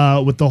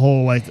with the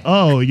whole like,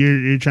 oh,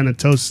 you're trying to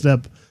toe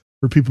step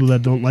for people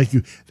that don't like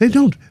you. They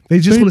don't. They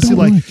just want to see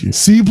like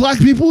see black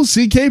people,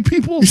 see gay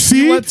people,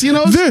 see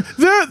Latinos.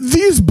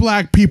 These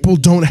black people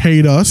don't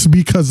hate us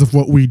because of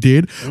what we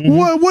did. Mm-hmm.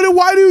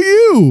 Why do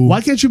you?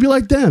 Why can't you be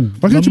like them?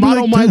 Why can't you be like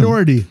them?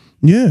 Minority?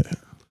 Yeah.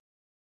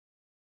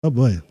 Oh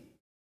boy.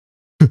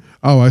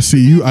 Oh, I see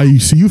you. I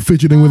see you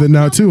fidgeting with it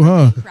now too,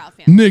 huh?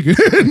 Nigga.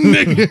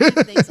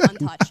 Things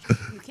untouched.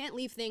 You can't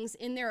leave things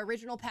in their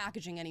original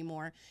packaging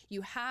anymore.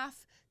 You have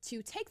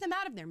to take them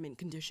out of their mint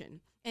condition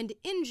and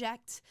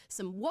inject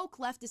some woke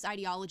leftist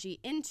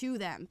ideology into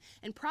them.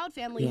 And Proud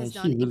Family has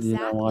done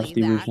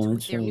exactly that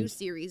with their new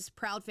series,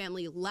 Proud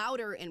Family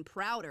Louder and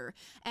Prouder.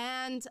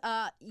 And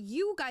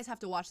you guys have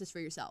to watch this for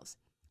yourselves.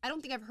 I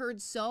don't think I've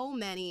heard so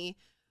many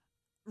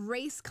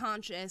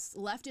race-conscious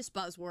leftist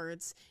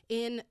buzzwords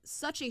in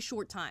such a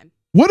short time.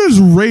 What does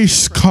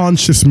race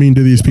conscious mean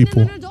to these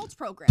people?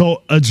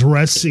 So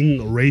addressing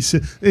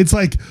racism, it's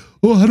like,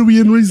 oh, how do we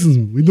end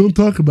racism? We don't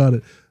talk about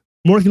it.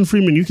 Morgan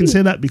Freeman, you can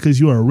say that because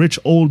you are a rich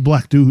old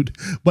black dude.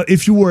 But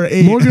if you were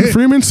a Morgan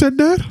Freeman said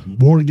that?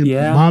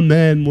 My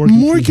man,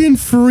 Morgan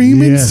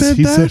Freeman said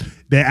that?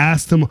 They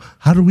asked him,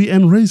 how do we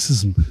end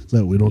racism? He's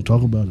like, we don't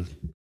talk about it.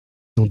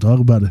 Don't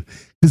talk about it.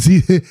 Because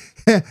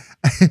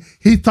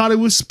he thought he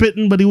was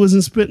spitting, but he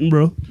wasn't spitting,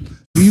 bro.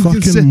 You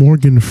fucking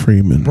Morgan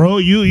Freeman, bro.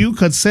 You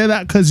could say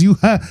that because you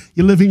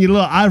live in your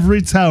little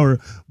ivory tower.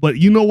 But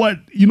you know what?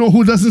 You know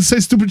who doesn't say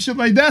stupid shit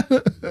like that?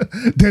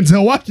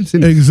 Denzel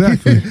Washington.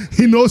 Exactly.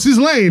 He knows his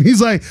lane.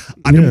 He's like,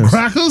 I them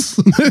crackers.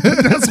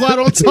 That's why I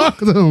don't talk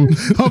to them.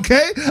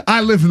 Okay,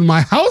 I live in my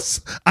house.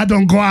 I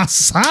don't go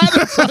outside.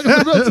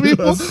 Those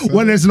people.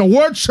 When there's an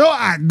award show,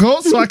 I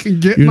go so I can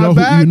get my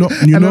bag.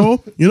 You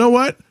know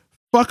what?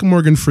 Fuck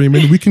Morgan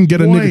Freeman. We can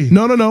get a nigga.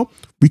 No.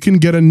 We can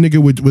get a nigga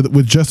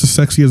with just as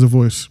sexy as a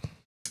voice.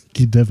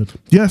 Keith David.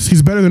 Yes,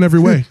 he's better in every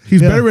way.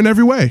 He's better in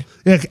every way.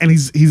 Yeah, and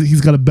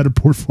he's got a better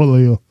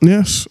portfolio.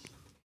 Yes.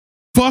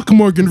 Fuck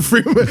Morgan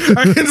Freeman.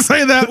 I can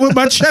say that with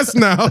my chest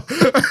now.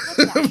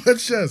 My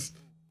chest.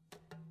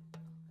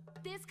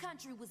 This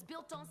country was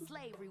built on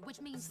slavery, which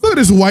means look at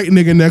this white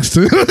nigga next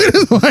to him. Look at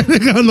this white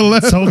nigga on the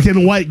left.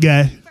 Token white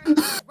guy.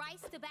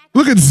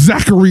 Look at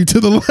Zachary to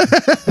the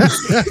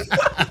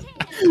left.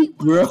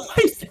 Bro.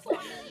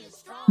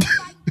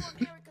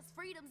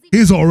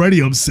 He's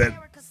already upset.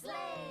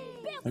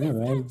 I know,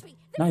 right?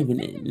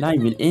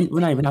 We're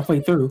not even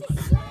halfway through.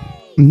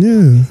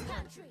 Yeah.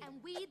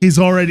 He's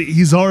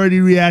already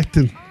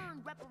reacting.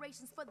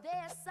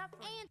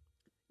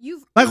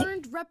 You've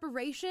earned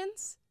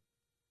reparations?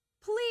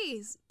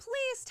 Please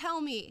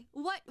tell me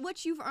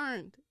what you've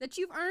earned. That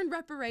you've earned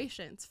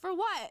reparations. For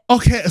what?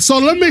 Okay, so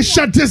let me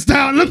shut this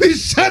down.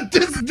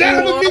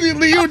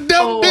 Immediately, you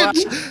dumb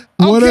bitch. Okay.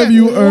 What have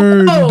you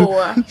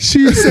earned?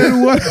 She said,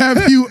 what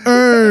have you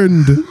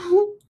earned?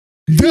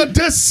 The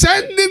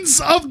descendants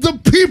of the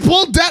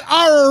people that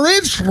are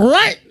rich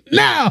right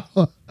now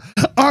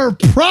are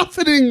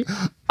profiting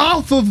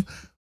off of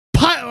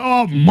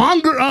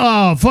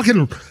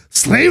fucking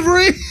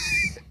slavery,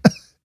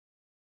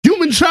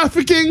 human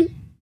trafficking,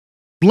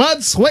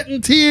 blood, sweat,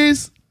 and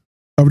tears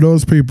of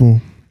those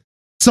people.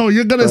 So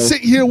you're gonna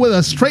sit here with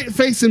a straight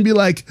face and be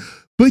like,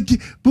 but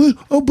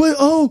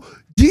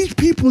these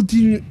people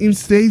didn't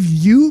enslave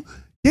you.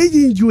 They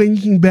didn't do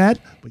anything bad.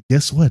 But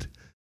guess what?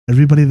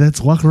 Everybody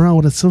that's walking around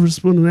with a silver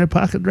spoon in their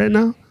pocket right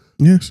now.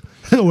 Yes.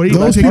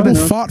 Those people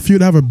fought for you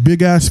to have a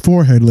big ass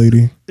forehead,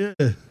 lady. Yeah.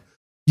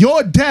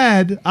 Your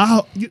dad,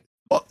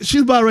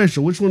 she's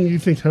biracial. Which one do you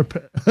think her?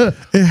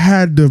 It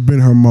had to have been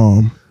her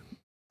mom.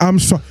 I'm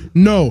sorry.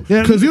 No,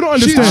 because you don't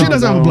understand. She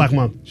doesn't have a black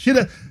mom. She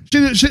I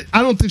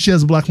don't think she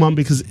has a black mom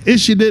because if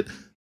she did,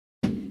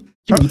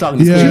 This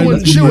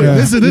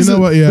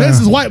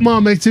is white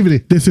mom activity.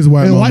 This is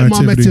white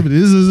mom activity.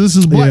 This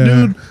is black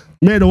dude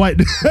married a white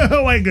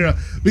girl.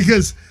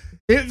 Because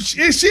if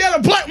she had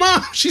a black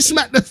mom, she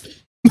smacked the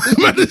She's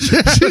got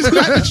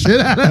the shit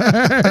out of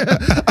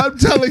her. I'm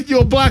telling you,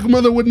 a black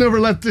mother would never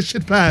let this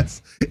shit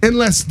pass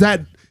unless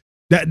that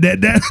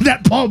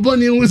Paul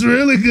Bunyan was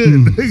really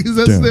good. Because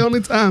that's the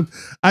only time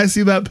I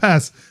see that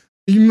pass.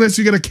 Unless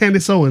you get a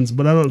Candace Owens,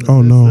 but I don't.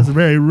 Oh no, that's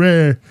very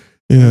rare.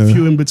 Yeah,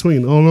 few in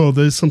between. Oh no,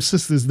 there's some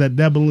sisters that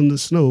dabble in the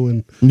snow,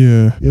 and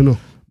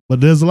but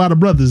there's a lot of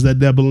brothers that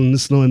dabble in the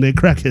snow and they're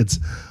crackheads.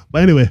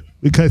 But anyway,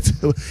 because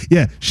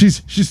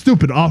she's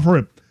stupid off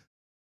rip.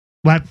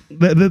 Like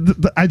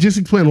I just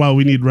explained why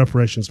we need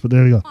reparations, but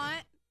there you go.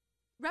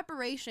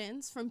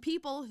 Reparations from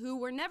people who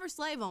were never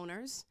slave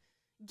owners,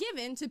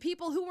 given to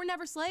people who were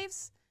never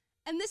slaves,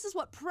 and this is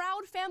what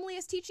Proud Family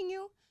is teaching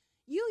you.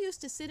 I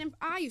used to sit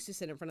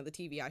in front of the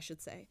TV, I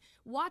should say.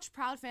 Watch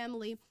Proud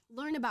Family,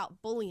 learn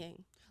about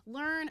bullying,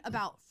 learn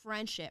about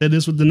friendship. It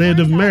is with the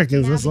Native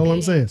Americans, that's all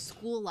I'm saying.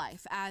 School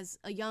life as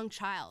a young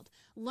child.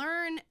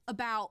 Learn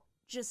about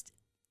just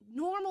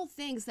normal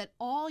things that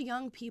all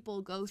young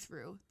people go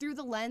through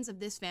the lens of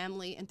this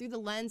family and through the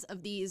lens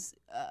of these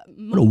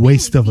what a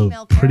waste of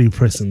a pretty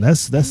person.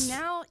 That's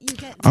now you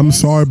get I'm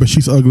sorry, but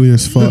she's ugly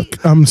as fuck.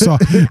 I'm sorry.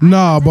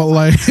 Nah, but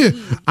like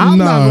I'm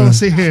not gonna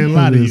sit here and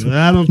lie to you.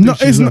 I don't think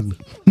she's ugly.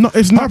 No,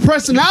 it's not. Her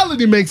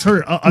personality makes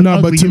her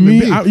but to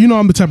me,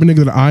 I'm the type of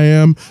nigga that I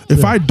am.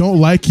 If I don't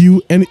like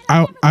you,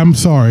 I'm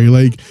sorry.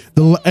 Like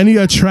any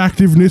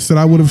attractiveness that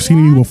I would have seen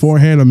in you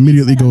beforehand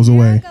immediately goes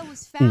away.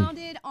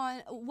 Founded on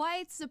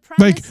white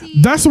supremacy. Like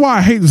that's why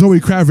I hate Zoe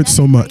Kravitz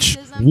so much.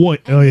 What?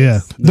 Oh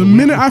yeah. The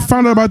minute I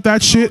found out about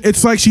that shit,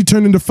 it's like she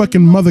turned into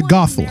fucking Mother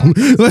Gothel.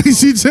 Like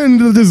she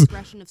turned into this.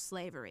 Expression of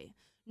slavery.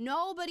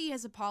 Nobody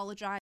has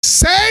apologized.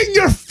 Saying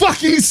you're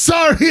fucking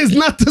sorry is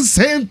not the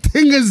same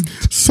thing as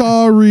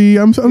sorry.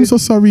 I'm so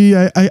sorry.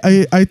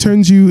 I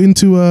turned you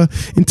into a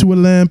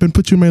lamp and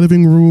put you in my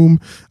living room.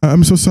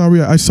 I'm so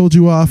sorry. I sold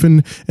you off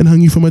and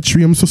hung you from a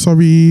tree. I'm so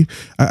sorry.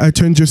 I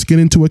turned your skin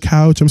into a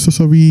couch. I'm so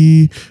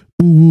sorry.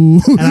 Ooh.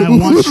 And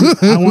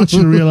I want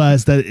you to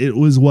realize that it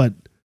was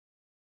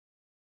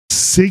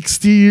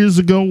 60 years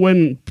ago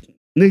when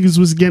niggas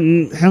was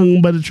getting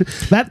hung by the tree.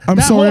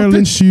 I'm sorry I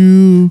lynched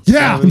you.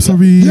 Yeah. I'm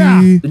sorry.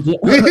 Yeah.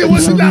 It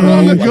wasn't that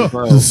long ago.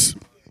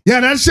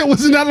 Yeah, that shit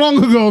wasn't that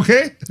long ago,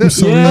 okay? I'm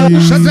sorry.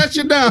 Shut that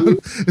shit down.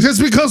 Just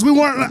because we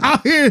weren't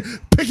out here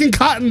picking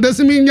cotton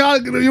doesn't mean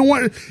you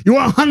weren't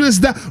hunters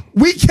down.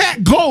 We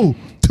can't go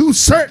to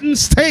certain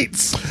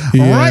states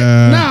right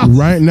now.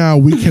 Right now,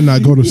 we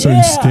cannot go to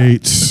certain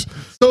states.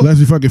 So, let's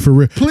be fucking for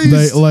real.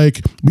 Please. Like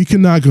we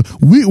cannot go.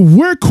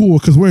 We're cool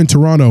because we're in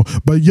Toronto,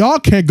 but y'all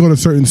can't go to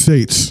certain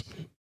states.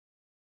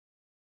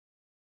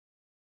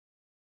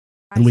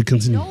 And we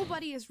continue.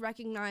 Nobody has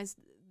recognized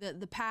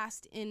the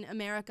past in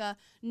America.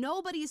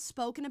 Nobody has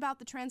spoken about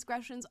the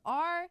transgressions.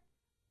 Are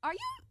you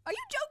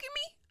joking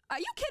me? Are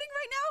you kidding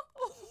right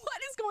now?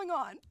 What is going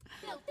on?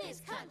 Built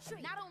this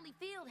country. Not only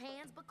field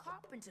hands, but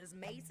carpenters,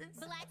 masons,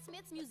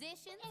 blacksmiths,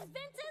 musicians,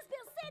 inventors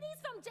built cities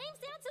from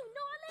Jamestown to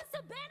New Orleans to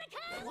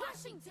Banneker,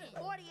 Washington.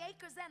 40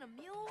 acres and a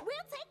mule.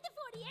 We'll take the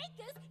 40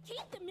 acres,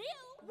 keep the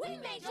mule.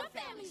 We made your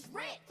families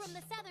rich. From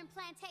the southern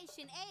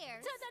plantation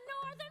heirs to the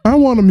northern. I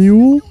want a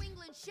mule. New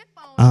England ship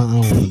owners. I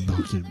don't want a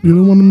donkey. You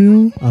don't want a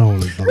mule? I don't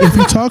want a donkey. If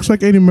he talks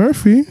like Eddie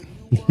Murphy,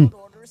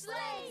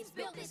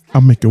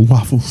 I'll make it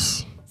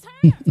waffles.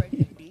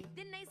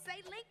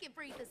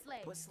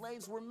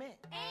 Slaves were men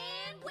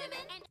and women.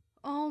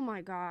 Oh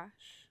my gosh.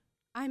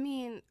 I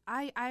mean,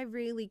 I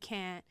really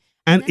can't.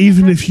 And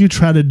even if you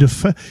try to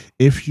defend,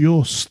 if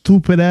your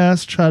stupid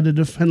ass try to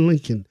defend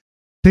Lincoln,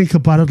 think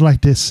about it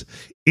like this.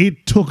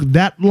 It took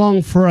that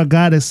long for a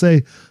guy to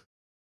say,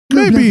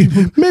 maybe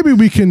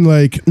we can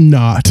like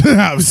not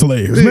have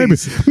slaves. Maybe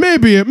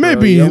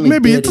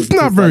it's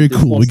not very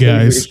cool,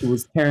 guys. She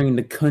was carrying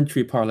the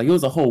country apart. Like it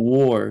was a whole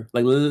war.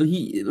 Like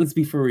let's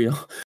be for real.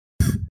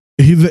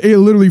 It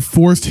literally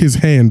forced his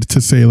hand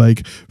to say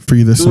like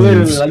free the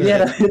slaves.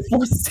 It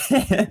forced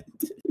his hand.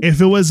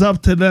 If it was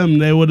up to them,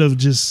 they would have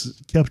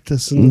just kept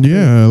us in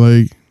the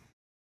like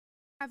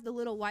I have the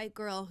little white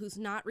girl who's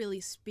not really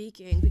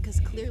speaking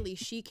because clearly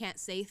she can't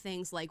say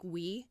things like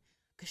we,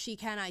 because she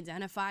can't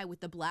identify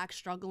with the black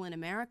struggle in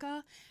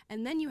America.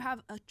 And then you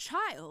have a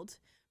child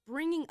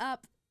bringing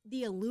up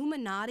the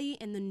Illuminati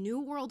and the New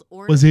World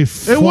Order.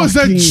 It was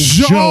a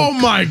joke. Oh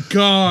my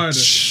god.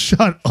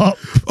 Shut up.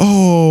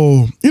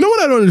 Oh, you know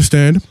what I don't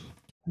understand?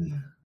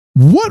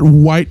 What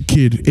white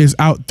kid is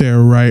out there,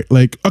 right?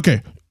 Like,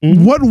 okay,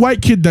 what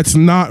white kid that's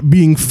not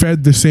being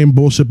fed the same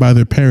bullshit by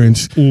their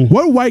parents?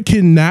 What white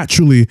kid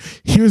naturally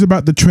hears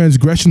about the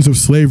transgressions of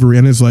slavery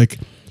and is like,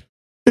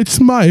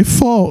 it's my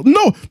fault?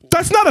 No,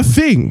 that's not a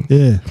thing.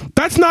 Yeah.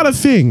 That's not a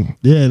thing.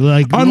 Yeah,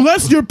 like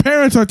unless your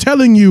parents are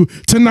telling you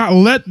to not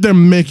let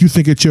them make you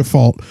think it's your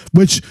fault,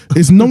 which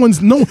is no one's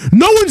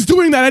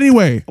doing that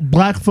anyway.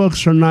 Black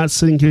folks are not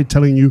sitting here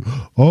telling you,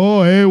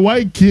 oh, hey,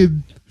 white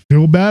kid,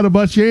 feel bad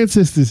about your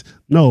ancestors.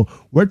 No,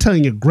 we're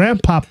telling your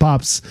grandpa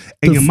pops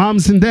and your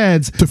moms and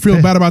dads to feel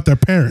bad about their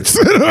parents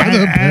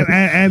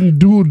and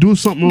do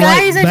something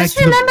guys, right. I just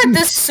remembered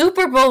the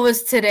Super Bowl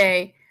was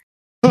today.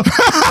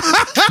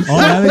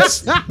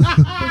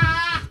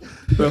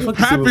 Bro,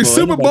 Happy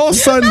Super Bowl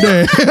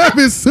Sunday.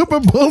 Happy Super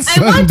Bowl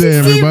Sunday, I want to see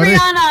everybody.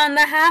 Rihanna on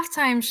the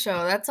halftime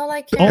show. That's all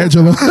I care.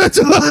 Angela.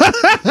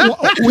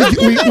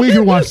 we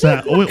can watch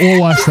that. We'll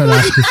watch that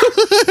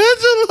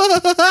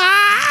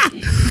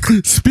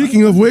after.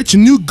 Speaking of which,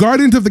 new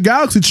Guardians of the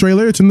Galaxy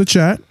trailer. It's in the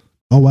chat.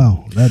 Oh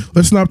wow!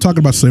 Let's not talk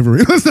about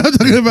slavery. Let's not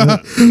talk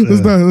about.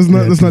 Let's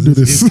not do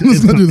this.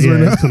 Let's not do this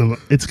right now.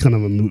 It's kind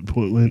of a moot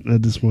point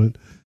at this point.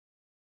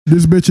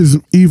 This bitch is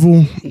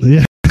evil.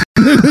 Yeah.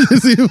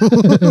 It's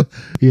evil.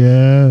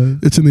 Yeah.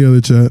 It's in the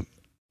other chat.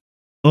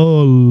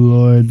 Oh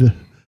Lord.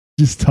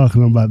 Just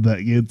talking about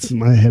that gets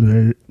my head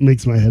hurt.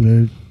 Makes my head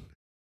hurt.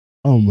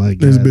 Oh my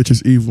God. This bitch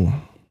is evil.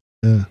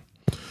 Yeah.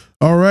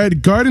 All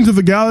right. Guardians of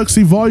the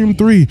Galaxy Volume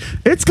 3.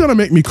 It's going to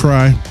make me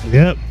cry.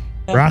 Yep.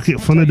 Rocket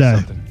finna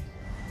die.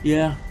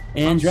 Yeah.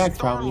 And Drax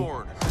probably.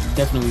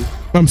 Definitely.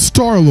 I'm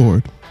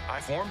Star-Lord. I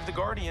formed the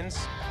Guardians.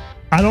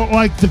 I don't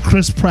like the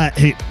Chris Pratt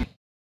hate.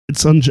 I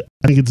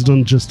think it's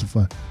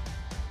unjustified.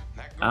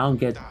 I don't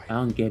get it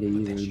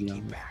either, to be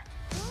honest.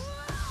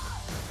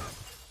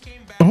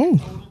 Oh.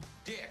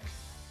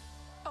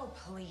 Oh,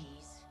 please.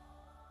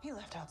 He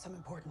left out some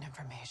important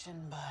information,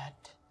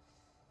 but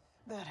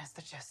that is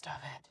the gist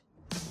of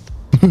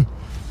it.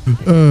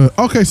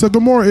 Okay, so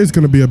Gamora is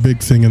going to be a big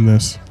thing in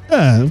this.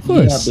 Yeah, of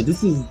course. Yeah, but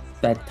this is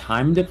that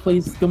time to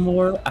place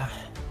Gamora.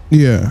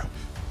 Yeah.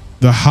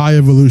 The High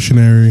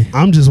Evolutionary.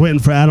 I'm just waiting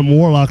for Adam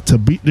Warlock to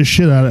beat the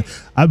shit out of it.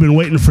 I've been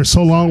waiting for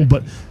so long,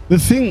 but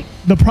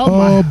the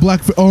problem.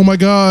 Oh my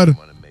God.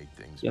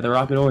 Yeah, the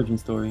Rocket origin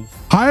story.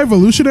 High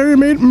Evolutionary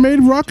made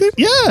Rocket?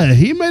 Yeah,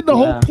 he made the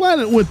whole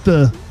planet with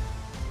the.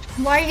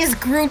 Why is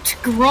Groot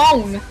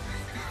grown?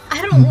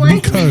 I don't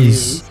like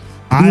Because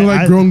you don't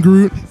like grown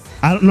Groot?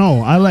 I don't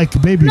know. I like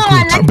Baby No, Groot.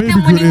 I liked Baby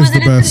him when Groot he is was the a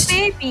little best.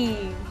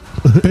 baby.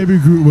 Baby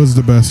Groot was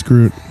the best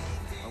Groot.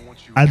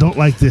 I don't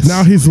like this.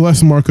 Now he's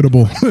less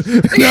marketable.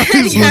 Now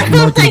he's less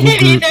marketable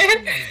Groot.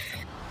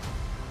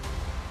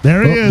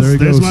 There he is. There he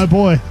There's goes. my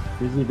boy.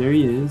 There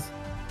he is.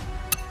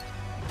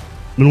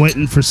 Been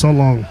waiting for so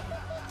long.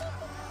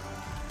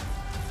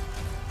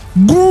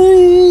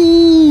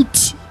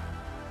 Groot!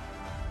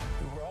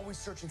 We're always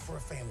searching for a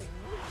family.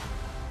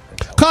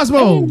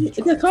 Cosmo. It's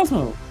a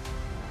Cosmo.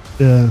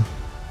 Yeah.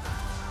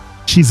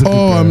 She's a good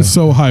girl. I'm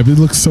so hyped. It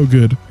looks so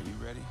good.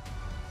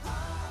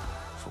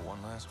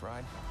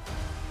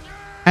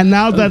 And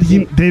now that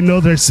they know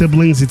they're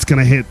siblings, it's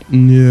gonna hit.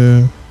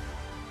 Yeah.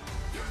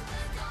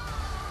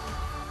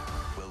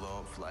 We'll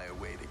all fly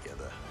away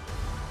together.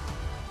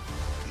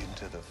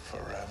 Into the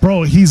forever.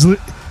 Bro, you're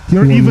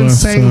One even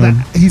last saying time.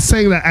 that. He's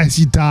saying that as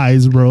he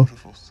dies, bro.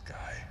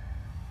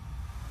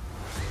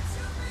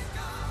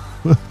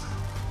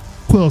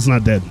 Quill's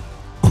not dead.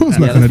 Quill's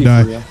not gonna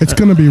die. It's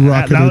gonna be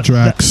Rocket or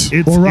Drax.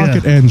 Or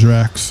Rocket and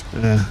Drax.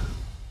 Yeah.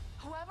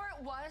 Whoever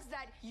it was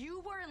that you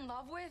were in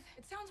love with,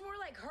 it sounds more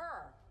like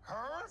her.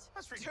 Her?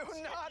 Do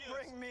not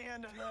bring me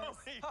into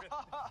this.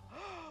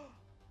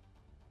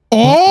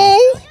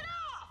 Oh!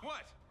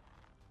 What?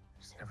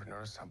 Just never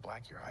noticed how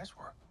black your eyes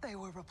were. They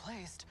were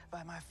replaced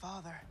by my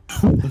father.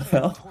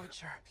 hell?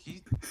 Torture.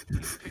 He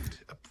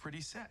picked a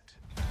pretty set.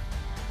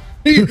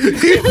 He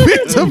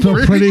picked a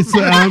pretty.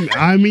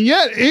 I mean,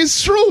 yeah,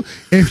 it's true.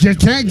 If you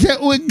can't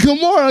get with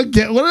Gamora,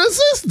 get with her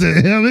sister.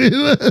 I mean,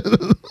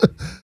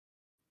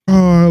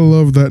 Oh, I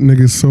love that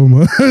nigga so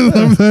much. I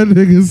love that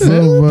nigga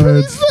so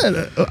much.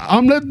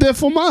 Omelette de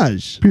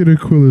fromage. Peter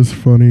Quill is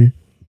funny.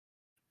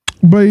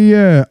 But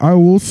yeah, I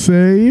will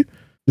say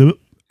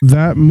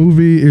that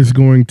movie is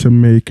going to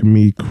make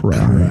me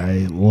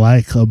cry.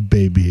 Like a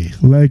baby.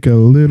 Like a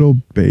little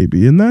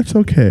baby. And that's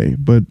okay.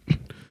 But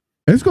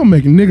it's going to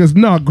make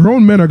niggas,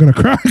 grown men are going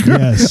to cry.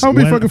 Yes. I'll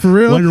be fucking for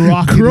real.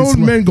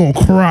 Grown men going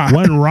to cry.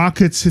 When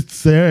Rocket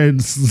sits there,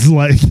 it's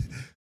like,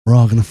 we're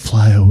all going to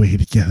fly away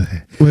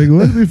together. Like,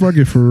 let's be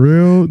fucking for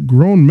real.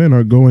 Grown men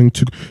are going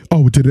to.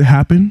 Oh, did it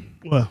happen?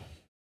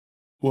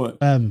 What?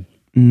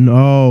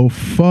 No,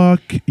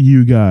 fuck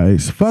you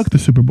guys. Fuck the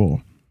Super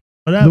Bowl.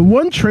 The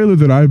one trailer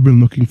that I've been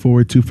looking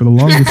forward to for the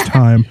longest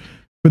time,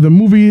 for the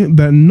movie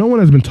that no one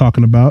has been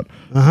talking about,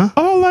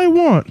 all I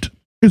want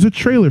is a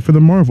trailer for the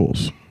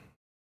Marvels.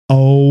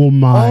 Oh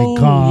my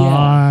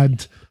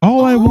God. Yeah.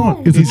 All I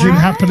want is it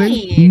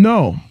happening?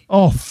 No.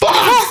 Oh, fuck.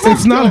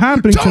 It's not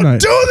happening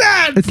tonight. Don't do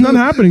that. It's not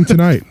happening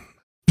tonight.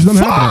 It's not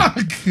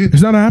happening.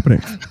 It's not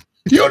happening.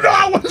 You know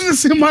I wanted to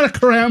see Monica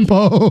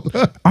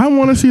Rambeau. I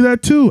want to see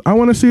that too. I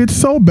want to see it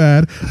so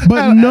bad,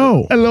 but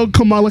no. Hello,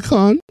 Kamala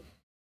Khan.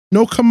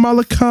 No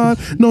Kamala Khan.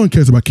 No one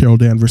cares about Carol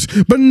Danvers,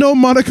 but no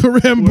Monica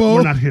Rambeau.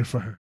 We're not here for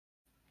her.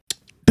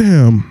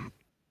 Damn.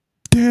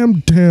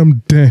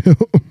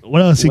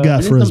 What else you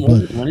got for us,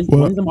 bud?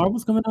 When's the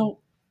Marvels coming out?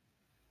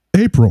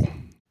 April.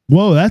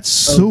 Whoa, that's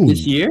soon.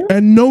 This year?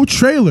 And no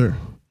trailer.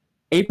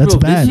 April That's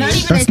bad.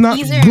 That's not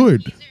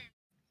good.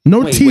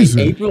 No teaser.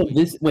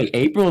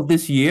 April of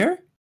this year?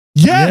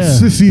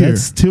 Yes, this year.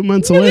 That's 2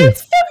 months away.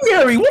 It's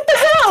February. What the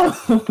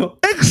hell?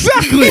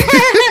 Exactly.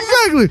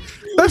 Exactly.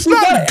 That's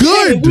not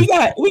good. We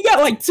got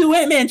like 2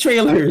 Ant-Man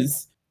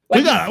trailers.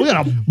 We got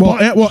a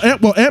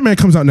Well, Ant-Man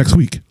comes out next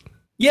week.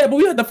 Yeah, but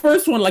we had the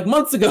first one like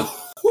months ago.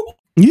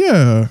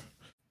 Yeah.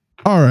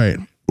 All right.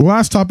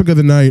 Last topic of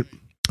the night.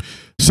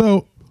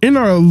 So, in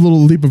our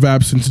little leap of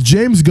absence,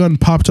 James Gunn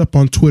popped up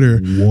on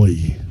Twitter.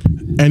 Boy.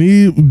 And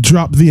he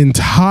dropped the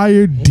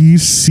entire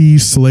DC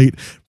slate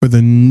for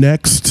the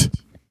next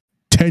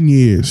 10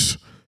 years.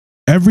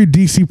 Every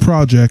DC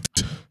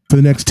project for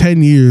the next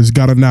 10 years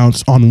got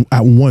announced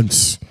at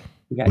once.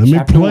 We got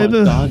chapter 1,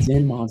 Gods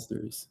and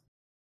Monsters.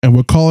 And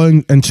we're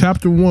calling, and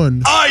chapter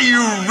 1. Are you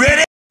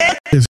ready?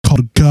 Is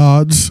called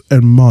Gods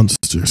and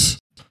Monsters.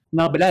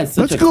 No, but that's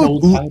such a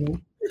cold title.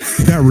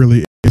 That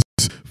really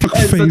is. Fuck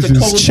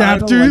phases.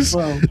 Chapters?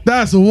 Title, like,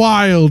 that's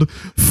wild.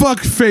 Fuck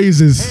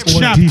phases. Hey,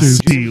 chapters.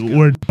 DC,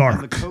 we're dark.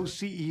 I'm the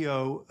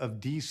co-CEO of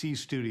DC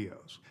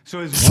Studios.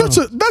 So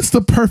That's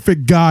the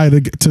perfect guy to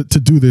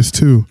do this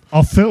too.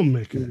 A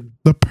filmmaker.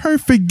 The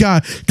perfect guy.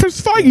 Because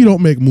Feige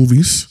don't make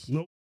movies.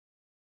 Nope.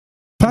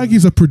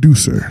 Feige's a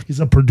producer. He's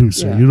a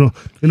producer. Yeah. You're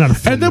not a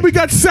filmmaker. And then we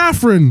got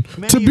Saffron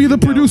to be the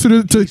producer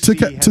to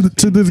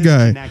this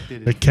guy.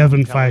 The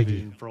Kevin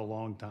Feige. For a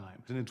long time.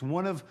 And it's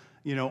one of,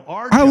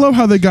 our I love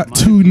how they got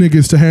two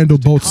niggas to handle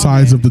both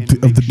sides of the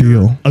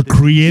deal. A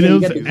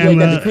creative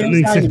and the an creative side and the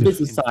executive.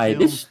 business side.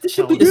 This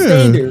should be the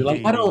standard.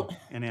 Like I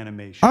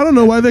don't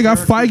know why they got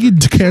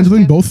Feige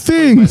handling both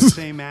things.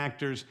 Same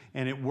actors,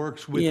 and it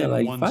works within Yeah,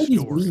 like one Feige's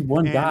story.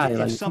 one And guy. if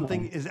Like,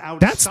 something is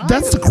outside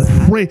That's the of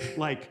that, crazy.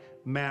 like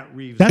Matt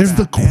Reeves. That's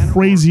the Batman or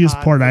craziest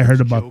Todd part I heard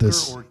Phillips' about Joker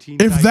this. or Teen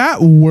If Titans.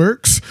 that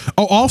works,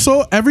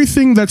 also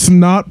everything that's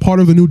not part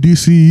of the new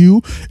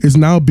DCU is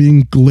now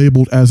being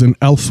labeled as an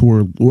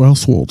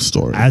Elseworld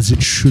story, As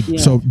it should. Yeah.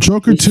 So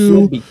Joker It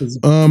 2, should because-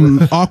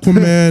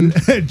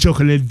 Aquaman,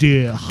 Joker le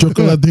deal.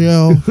 Joker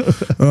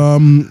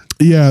Ladale,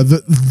 yeah,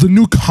 the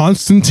new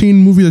Constantine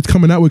movie that's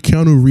coming out with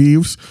Keanu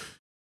Reeves,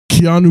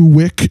 Keanu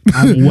Wick.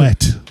 I'm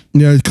wet.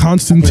 Yeah,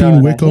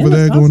 Constantine Wick over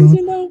there going on.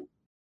 on.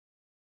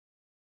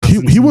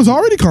 He was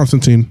already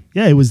Constantine.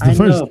 Yeah, it was the I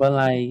first. know, but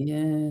like, yeah,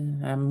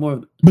 I'm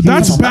more. But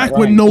that's Come on, back Matt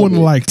when Ryan, no one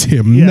okay. liked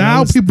him. Yeah, Now that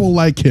was- people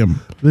like him.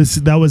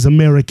 That was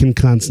American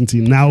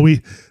Constantine. Now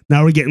we're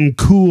getting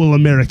cool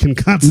American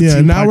Constantine.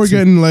 Yeah, now part we're two.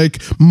 getting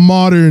like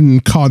modern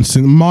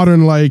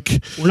like.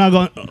 We're not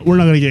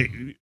gonna get.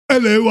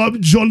 Hello, I'm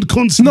John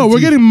Constantine. No, we're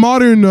getting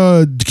modern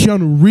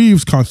Keanu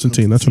Reeves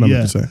Constantine. That's what I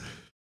meant to say.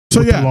 So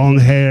With yeah, the long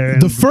hair.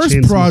 and the first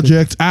chain smoking.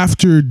 project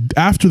after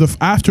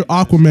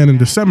Aquaman in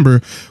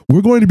December,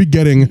 we're going to be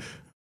getting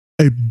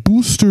a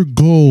Booster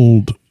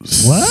Gold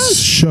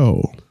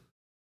show.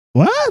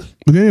 What?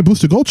 We're getting a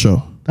Booster Gold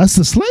show. That's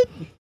the slate.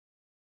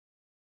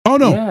 Oh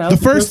no, Yeah, the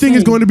that's first the thing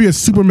is thing. going to be a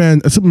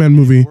Superman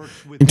movie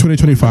in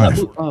 2025.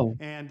 Oh,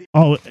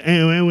 Oh,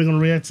 and we're gonna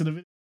react to the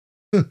video.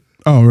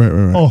 Oh right.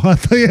 Oh, I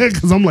thought, yeah,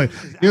 because I'm like,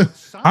 yeah.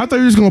 I thought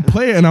you were just gonna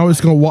play it, and I was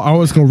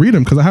gonna read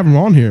them because I have them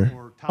on here.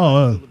 Or Oh,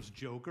 Todd Phillips'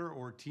 Joker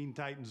or Teen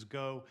Titans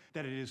Go,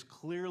 that it is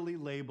clearly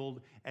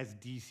labeled as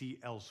DC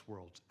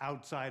Elseworlds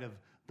outside of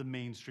the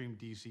mainstream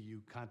DCU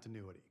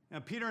continuity. Now,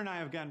 Peter and I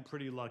have gotten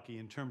pretty lucky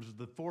in terms of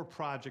the 4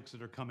 projects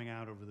that are coming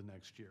out over the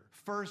next year.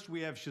 First,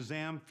 we have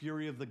Shazam,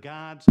 Fury of the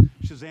Gods.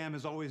 Shazam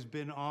has always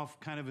been off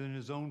kind of in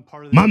his own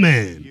part of the My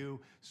DCU,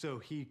 so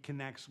he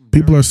connects.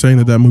 People are saying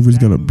that movie's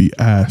gonna be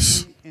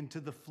ass. Into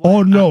the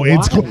Oh no,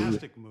 it's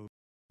fantastic movie.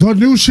 the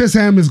new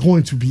Shazam is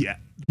going to be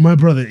my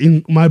brother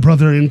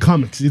in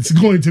comics. It's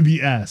going to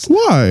be ass.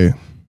 Why?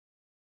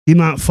 He's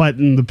not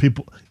fighting the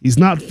people. He's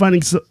not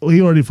fighting.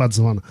 He already fought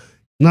Savannah.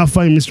 Not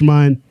fighting Mr.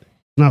 Mind.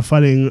 Not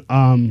fighting.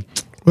 Well,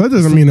 that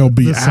doesn't mean it'll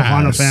be the ass.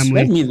 Savannah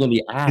family. that means it'll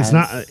be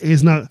ass.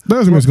 He's not. That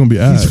doesn't mean it's gonna be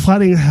ass. He's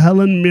fighting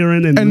Helen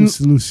Mirren and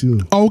Lucy.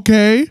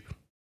 Okay.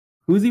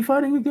 Who's he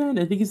fighting again?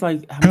 I think he's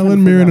like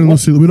Helen Mirren and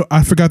Lucy.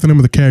 I forgot the name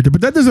of the character,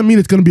 but that doesn't mean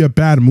it's gonna be a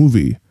bad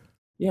movie.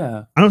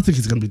 Yeah. I don't think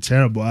it's gonna be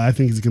terrible. I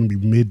think it's gonna be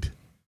mid.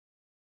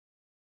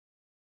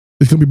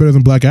 It's gonna be better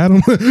than Black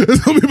Adam.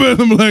 It's gonna be better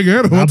than Black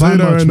Adam. I'll Not tell by you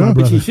that much, right my now.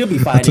 brother. He should be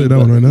fighting. I'll tell you that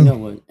but one right you now. know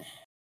what?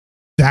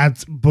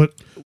 But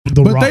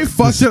But they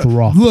fucked it.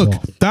 Look,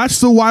 that's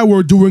the why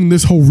we're doing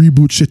this whole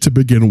reboot shit to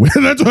begin with.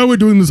 That's why we're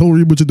doing this whole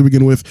reboot shit to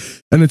begin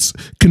with. And it's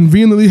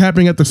conveniently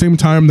happening at the same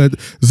time that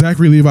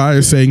Zachary Levi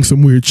is saying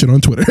some weird shit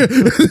on Twitter.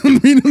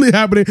 Conveniently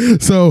happening.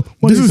 So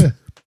What is it?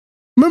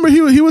 Remember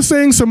he was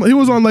saying he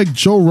was on like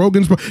Joe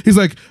Rogan's. He's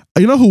like,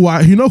 you know who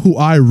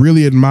I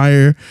really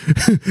admire?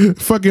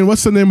 Fucking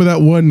what's the name of that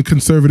one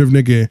conservative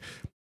nigga?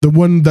 The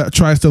one that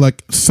tries to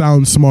like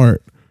sound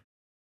smart.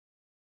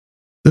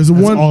 There's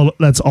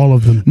that's all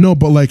of them. No,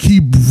 but like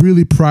he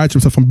really prides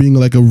himself on being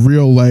like a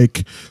real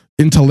like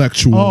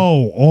intellectual.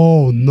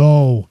 Oh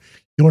no.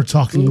 You're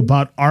talking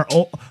about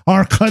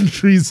our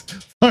country's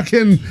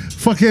fucking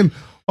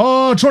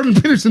Jordan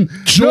Peterson.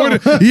 Jordan.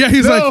 No. Yeah,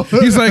 he's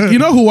like, you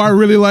know who I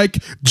really like?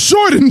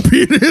 Jordan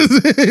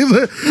Peterson.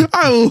 Like,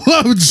 I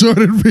love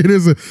Jordan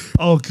Peterson.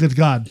 Oh, good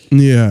God.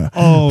 Yeah.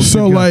 Oh,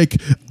 so good God.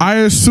 like, I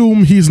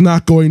assume he's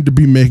not going to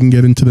be making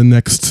it into the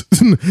next.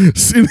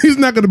 He's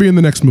not going to be in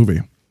the next movie.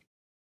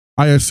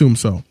 I assume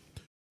so.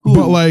 Who?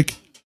 But like,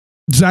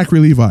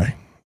 Zachary Levi,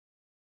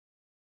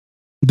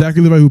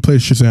 who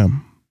plays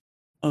Shazam.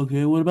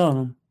 Okay, what about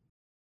him?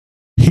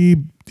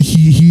 He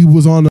he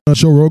was on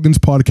Joe Rogan's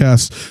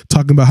podcast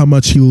talking about how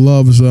much he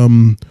loves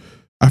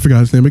I forgot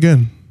his name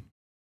again.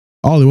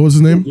 Ollie, what was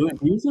his name?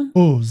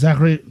 Oh,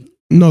 Zachary.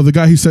 No, the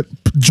guy he said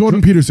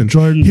Jordan Peterson.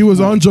 He was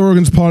on Joe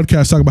Rogan's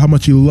podcast talking about how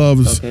much he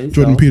loves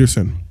Jordan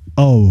Peterson.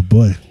 Oh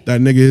boy,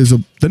 that nigga is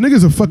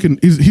a fucking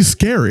he's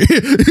scary. No,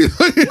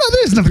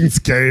 there's nothing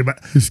scary about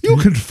you.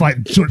 Can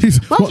fight Jordan.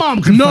 My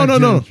mom can fight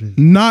Jordan.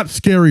 Not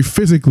scary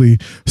physically.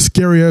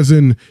 Scary as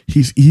in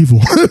he's evil.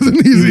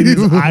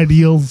 His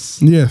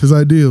ideals. Yeah, his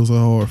ideals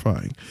are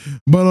horrifying.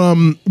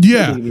 But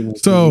yeah.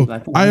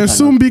 So I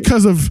assume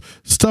because of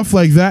stuff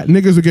like that,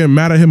 niggas are getting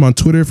mad at him on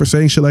Twitter for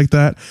saying shit like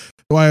that.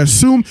 So I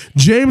assume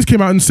James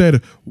came out and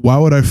said, "Why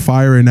would I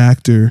fire an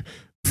actor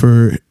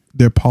for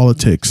their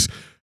politics?"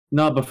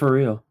 No, but for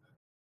real.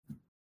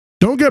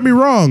 Don't get me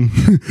wrong.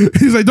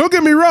 He's like, don't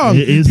get me wrong.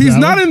 He's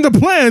not in the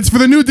plans for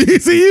the new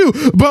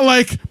DCU, but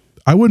like,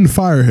 I wouldn't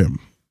fire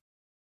him.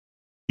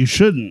 You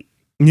shouldn't.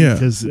 Yeah,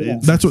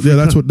 that's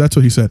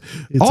what he said.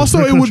 Also,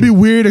 it would be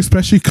weird,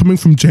 especially coming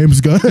from James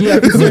Gunn. Yeah,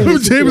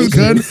 James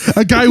Gunn,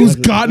 a guy who's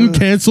gotten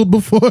canceled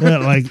before. Yeah,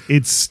 like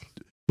it's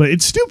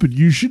stupid.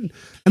 You shouldn't,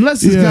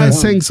 unless this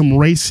guy's saying some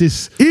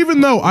racist.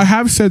 Even though I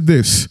have said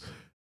this.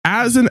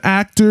 As an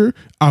actor,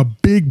 a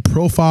big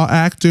profile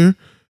actor,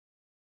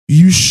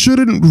 you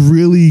shouldn't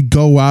really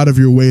go out of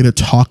your way to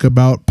talk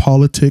about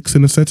politics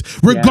in a sense,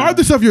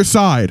 regardless of your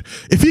side.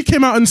 If he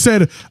came out and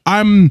said,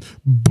 I'm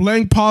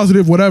blank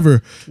positive,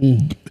 whatever,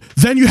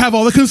 then you have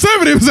all the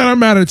conservatives that are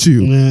mad at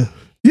you.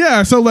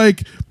 Yeah, so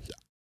like,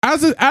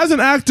 as an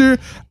actor,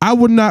 I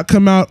would not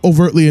come out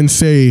overtly and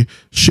say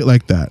shit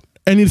like that.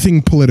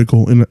 Anything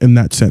political in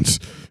that sense.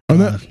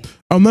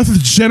 Unless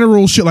it's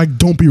general shit like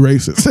don't be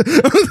racist.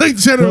 Like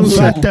general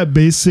shit. That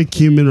basic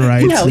human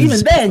rights. Yeah, even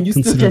then you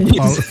still can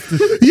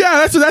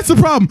yeah, that's the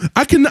problem.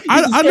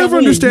 I never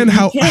understand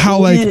how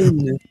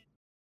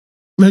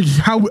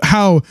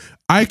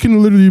I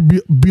can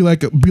literally be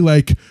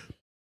like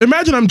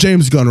imagine I'm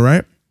James Gunn,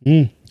 right?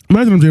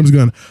 Imagine I'm James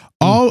Gunn.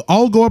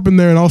 I'll go up in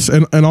there and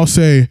I'll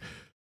say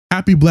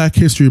Happy Black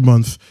History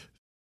Month.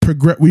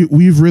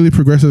 We've really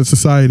progressed as a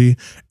society,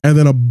 and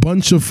then a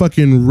bunch of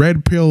fucking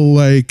red pill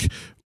like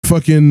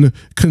fucking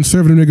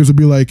conservative niggas will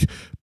be like,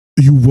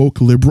 you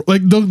woke liberal,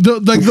 like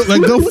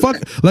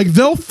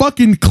they'll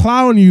fucking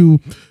clown you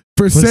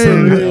for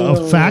saying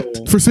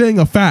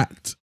a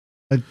fact.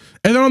 And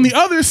then on the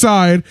other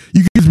side,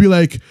 you can just be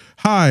like,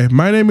 hi,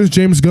 my name is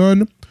James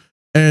Gunn,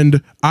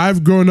 and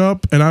I've grown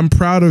up and I'm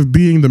proud of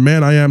being the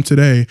man I am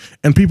today.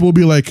 And people will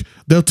be like,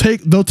 they'll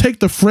take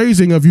the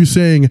phrasing of you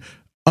saying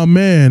a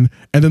man,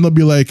 and then they'll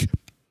be like,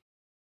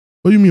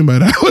 what do you mean by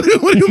that? What do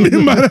you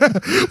mean by that?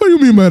 What do you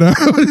mean by that?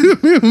 What do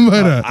you mean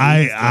by that?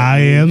 I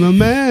am a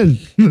man.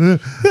 Yeah,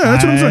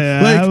 that's what I'm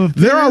saying. Like,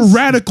 there are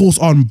radicals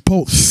on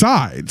both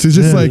sides. It's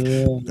just like,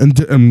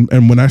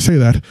 and when I say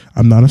that,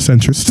 I'm not a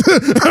centrist.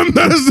 I'm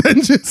not a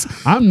centrist.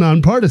 I'm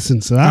nonpartisan.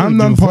 So I'm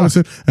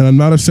nonpartisan, and I'm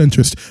not a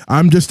centrist.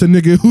 I'm just a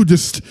nigga who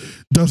just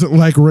doesn't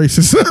like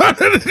racism.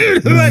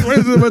 Like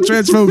racism or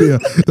transphobia.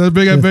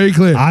 That's very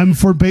clear. I'm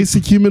for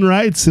basic human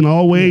rights in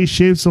all ways,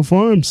 shapes, or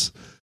forms.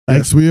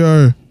 Yes, we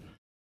are.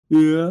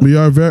 Yeah. We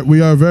are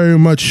very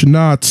much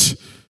not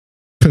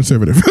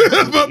conservative.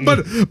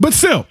 but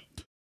still,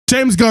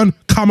 James Gunn,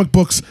 comic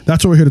books,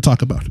 that's what we're here to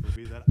talk about.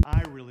 That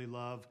I really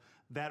love,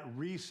 that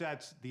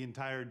resets the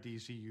entire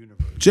DC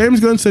universe.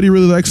 James Gunn said he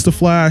really likes The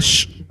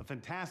Flash. A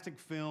fantastic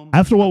film.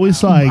 After what we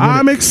saw,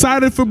 I'm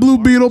excited for Blue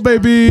Beetle,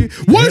 baby.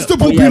 Where's the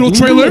Blue Beetle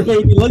trailer?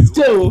 Baby, let's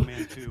go.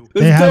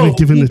 They haven't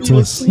given it to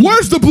us.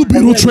 Where's the Blue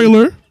Beetle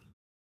trailer?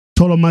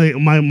 Total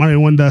Mario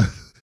Wanda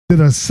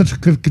did such a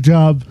good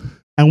job.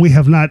 And we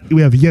have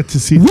yet to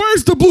see.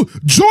 Where's the blue?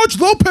 George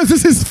Lopez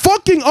is his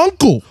fucking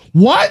uncle.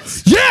 What?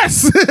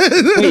 Yes.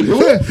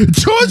 Wait,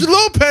 George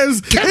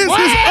Lopez is his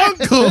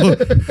uncle.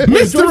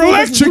 Mr.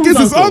 Electric is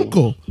his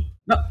uncle.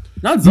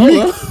 Not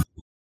Zola.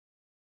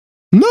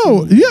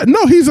 No,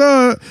 he's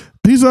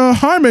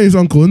Jaime's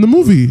uncle in the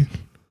movie.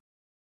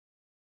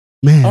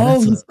 Man,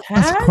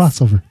 that's a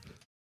crossover.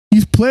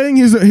 He's playing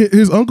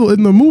his uncle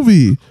in the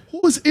movie. Who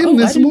was in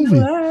this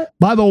movie?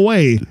 By the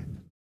way.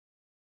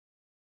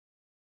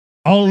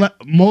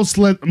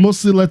 Mostly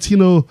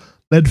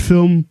Latino-led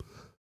film,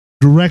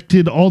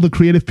 directed. All the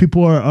creative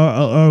people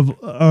are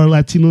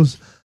Latinos.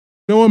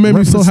 You know what made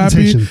me so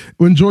happy?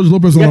 When George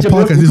Lopez on the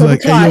podcast, he's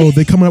like, hey, yo,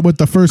 they coming up with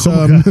the first,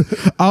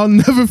 I'll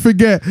never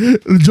forget,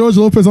 George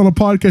Lopez on the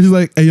podcast, he's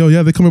like, hey, yo,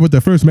 yeah, they coming up with their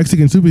first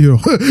Mexican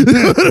superhero.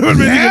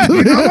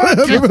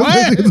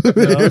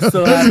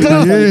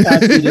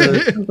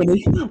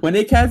 When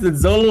they casted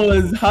Zolo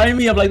as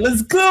Jaime, I'm like,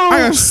 let's go. I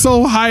am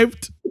so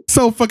hyped.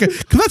 So fucking,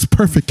 because that's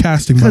perfect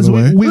casting, by the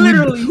way.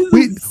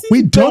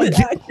 We don't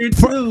get,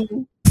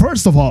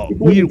 first of all,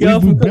 we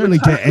barely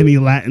get any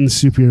Latin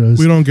superheroes.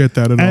 We don't get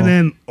that at all. And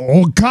then,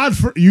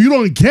 you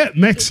don't get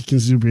Mexican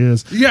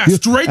superheroes. Yeah,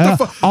 straight the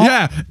fuck.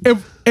 Yeah,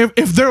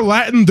 if they're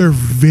Latin, they're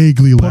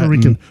vaguely Puerto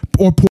Latin.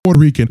 Or Puerto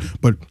Rican.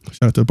 But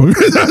shout out to the Puerto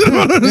Rican. Shout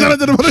out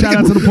to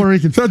the Puerto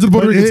Rican. Shout out to the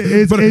Puerto Rican.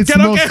 It's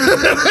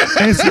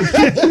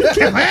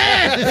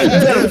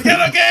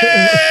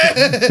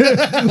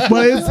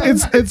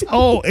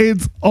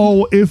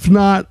if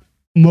not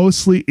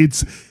mostly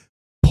it's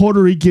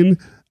Puerto Rican.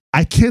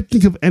 I can't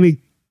think of any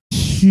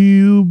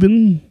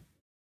Cuban.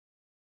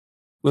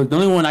 Look, the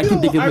only one I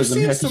can think of is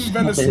seen some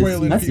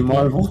Venezuelan That's people.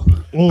 Marvel.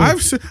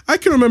 I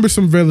can remember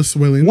some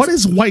Venezuelans. What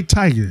is White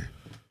Tiger?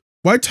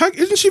 White Tiger?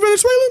 Isn't she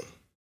Venezuelan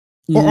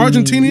or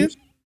Argentinian?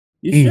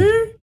 You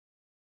sure?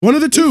 One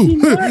of the two.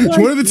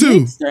 One of the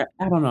two.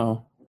 I don't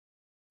know.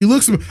 He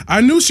looks.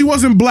 I knew she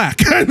wasn't black.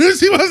 I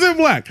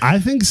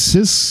think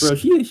Sis. Bro,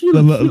 she I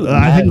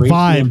think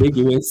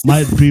Vibe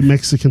might be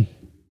Mexican.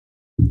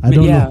 I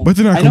don't know. But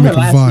they're not gonna make a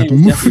Vibe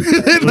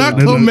movie. They're not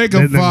gonna make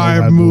a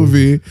Vibe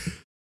movie.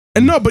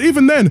 And no, but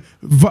even then,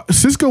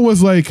 Cisco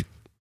was like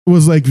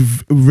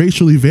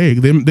racially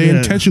vague. They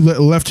intentionally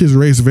left his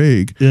race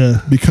vague.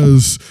 Yeah,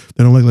 because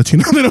they don't like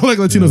Latino. They don't like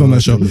Latinos on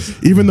that show.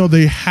 Even though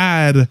they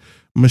had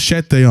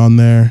Machete on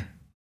there,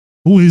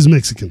 who is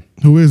Mexican.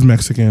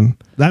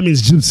 That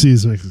means Gypsy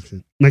is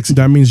Mexican.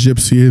 That means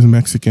Gypsy is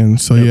Mexican.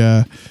 So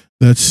yeah,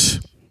 that's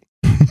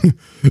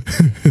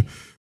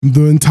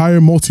the entire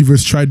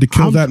multiverse tried to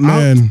kill that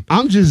man.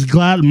 I'm just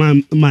glad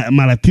my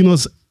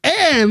Latinos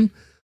and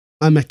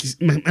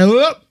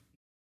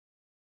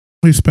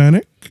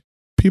Hispanic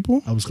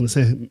people. I was gonna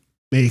say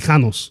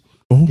Mexicanos.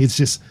 Oh. It's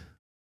just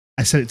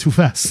I said it too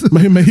fast.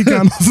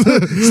 Mexicanos.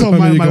 So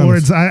my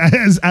words. I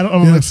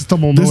don't like to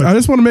stumble on my words. I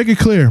just want to make it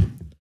clear.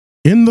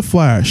 In The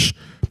Flash,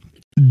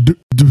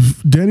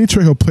 Danny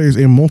Trejo plays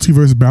a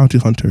multiverse bounty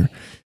hunter.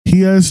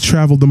 He has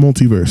traveled the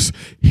multiverse.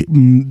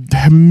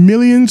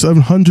 Millions of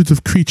hundreds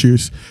of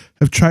creatures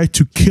have tried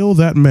to kill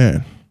that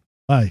man.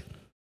 Why?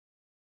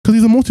 Because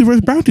he's a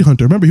multiverse bounty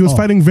hunter. Remember, he was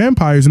fighting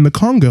vampires in the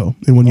Congo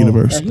in one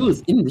universe. Yeah, he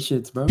was in the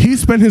shits, bro. He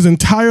spent his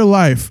entire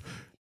life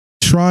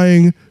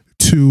trying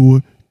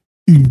to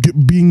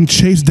being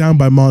chased down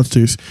by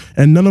monsters,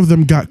 and none of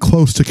them got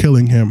close to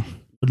killing him.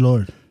 Good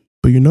Lord.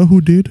 But you know who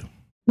did?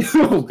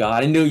 Oh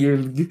God, I knew you were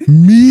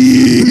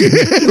me.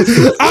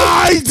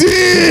 I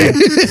did.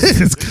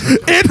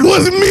 It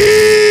was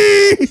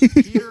me.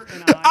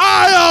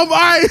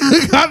 I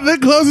got the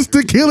closest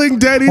to killing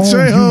Danny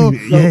Trejo.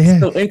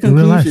 So in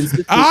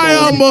conclusion,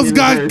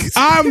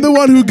 I'm the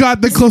one who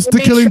got the closest to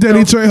killing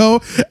Danny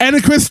Trejo,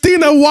 and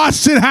Christina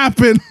watched it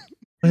happen.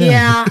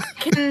 Yeah, I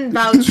can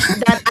vouch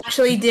that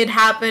actually did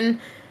happen.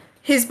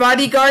 His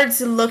bodyguards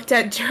looked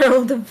at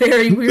Gerald a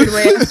very weird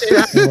way after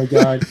that. Oh my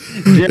God.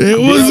 It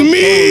was me.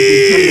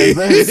 It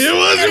was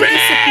I me.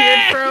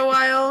 disappeared for a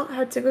while. I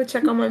had to go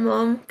check on my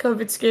mom.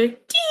 COVID scare.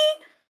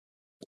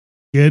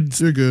 Good.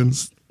 You're good.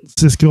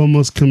 Cisco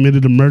almost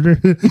committed a murder.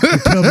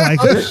 Killed like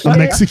a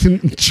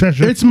Mexican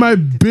treasure. It's my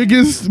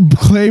biggest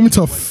claim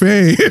to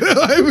fame.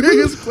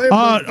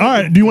 All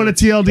right. Do you want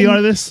to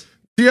TLDR this?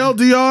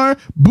 TLDR,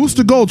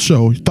 Booster Gold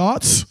Show.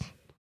 Thoughts?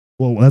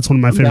 Well, that's one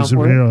of my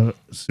favorite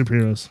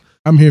superheroes.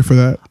 I'm here for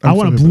that. I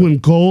want a blue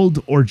and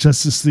gold or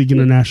Justice League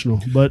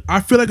International, but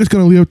I feel like it's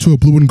going to lead up to a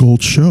blue and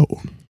gold show.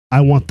 I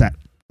want that.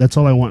 That's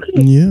all I want.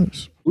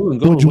 Yes. Blue and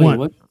gold. What do you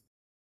want?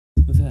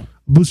 What's that?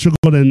 Booster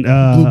Gold and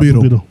Blue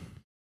Beetle.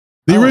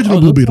 The original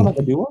Blue Beetle.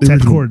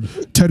 Ted Cord.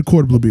 Ted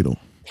Cord Blue Beetle.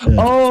 Yeah.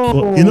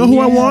 Oh, you know who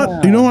I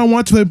want? You know who I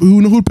want to play?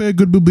 Who play a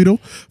good Blue Beetle?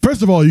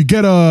 First of all, you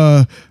get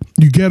a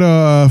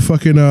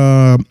fucking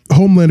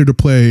Homelander to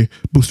play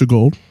Booster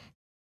Gold.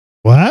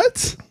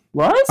 What?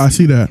 I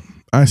see that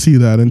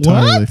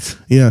entirely. What?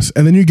 Yes,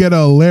 and then you get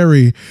a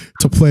Larry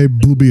to play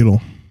Blue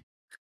Beetle.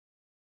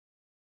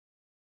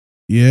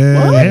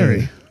 Yeah,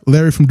 what?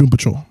 Larry from Doom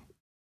Patrol.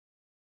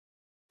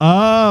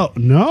 Oh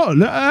no!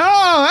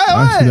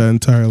 I see that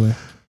entirely.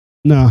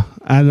 No,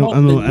 I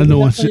don't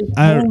want you.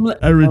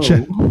 I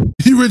reject.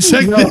 You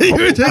reject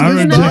it. I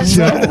reject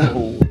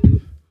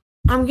it.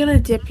 I'm gonna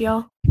dip,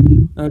 y'all.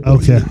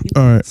 Okay.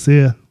 All right. See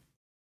ya.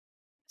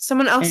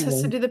 Someone else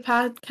has to do the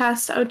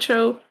podcast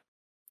outro.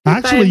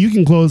 Actually, you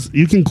can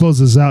close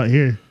this out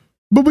here.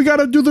 But we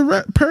gotta do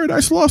the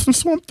Paradise Lost and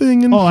Swamp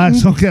Thing. And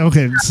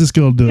okay.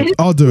 Cisco will do it.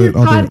 I'll do it.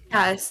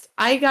 Podcast.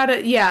 I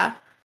gotta. Yeah.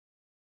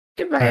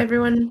 Goodbye,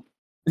 everyone.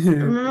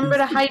 Remember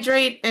to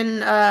hydrate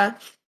and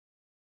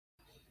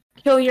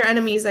kill your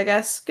enemies, I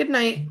guess. Good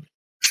night.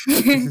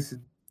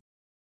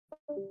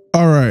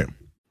 All right.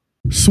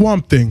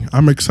 Swamp Thing.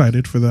 I'm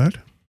excited for that.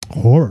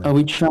 Horror. Are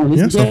we trying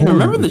this again?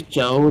 Remember the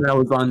show that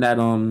was on that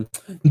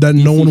that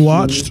no one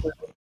watched?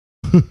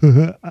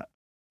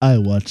 I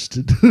watched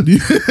it.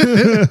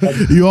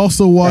 You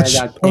also watched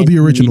the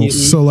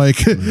originals. So like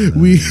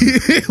we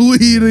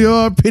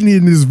your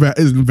opinion is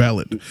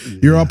invalid.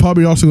 You're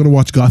probably also gonna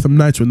watch Gotham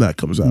Knights when that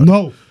comes out.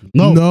 No.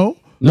 You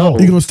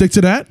gonna stick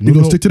to that? You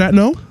gonna stick to that?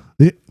 No?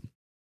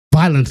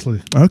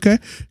 Violently. Okay.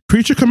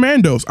 Creature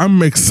Commandos.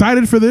 I'm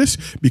excited for this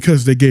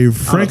because they gave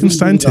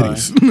Frankenstein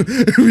titties.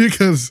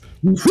 Because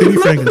Titty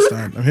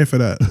Frankenstein. I'm here for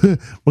that.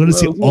 We're gonna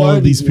see all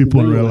of these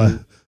people in real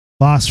life.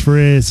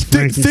 Phosphorus,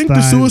 Think Frankenstein.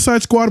 the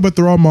Suicide Squad, but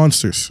they're all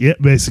monsters. Yeah,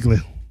 basically.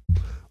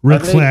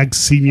 Rick Flag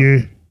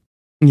Sr.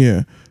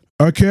 Yeah.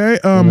 Okay.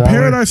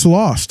 Paradise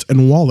Lost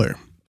and Waller.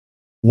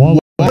 Waller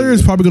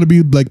is probably going to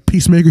be like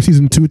Peacemaker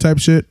season 2 type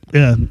shit.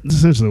 Yeah, that's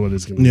essentially what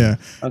it's going to be. Yeah.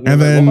 Okay,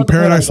 and then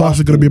Paradise Lost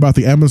is going to be about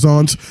the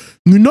Amazons.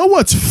 You know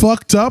what's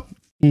fucked up?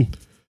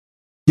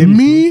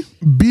 Me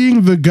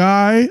being the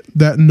guy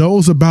that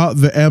knows about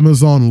the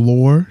Amazon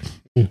lore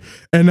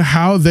and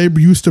how they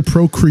used to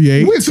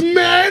procreate with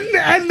men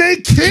and they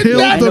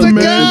kidnapped the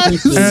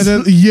guys.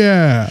 And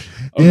then,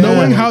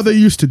 knowing how they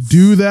used to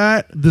do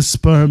that, the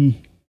sperm.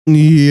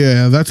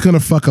 Yeah, that's going to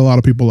fuck a lot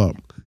of people up.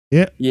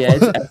 Yeah,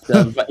 it's effed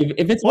up. But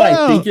if it's what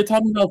I think you're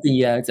talking about, then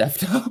yeah, it's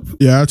effed up.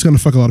 Yeah, it's gonna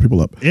fuck a lot of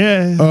people up.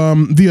 Yeah.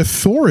 The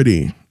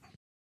Authority.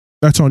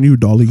 That's on you,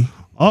 Dolly.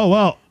 Oh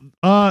well.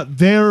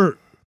 They're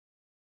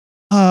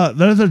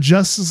the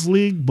Justice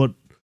League, but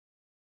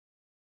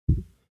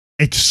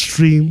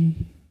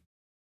extreme.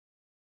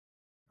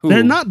 Who?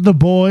 They're not the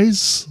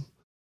boys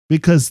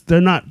because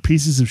they're not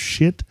pieces of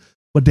shit,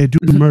 but they do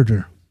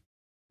murder.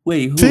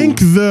 Wait, who?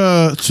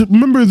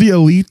 Remember the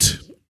Elite?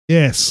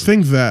 Yes.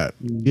 Think that.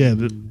 Yeah.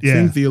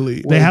 Think the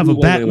Elite. They have a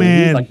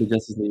Batman. Who's like the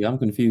Justice League? I'm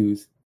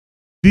confused.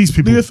 These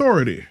people. The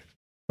Authority.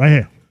 Right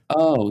here.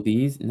 Oh,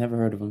 these? Never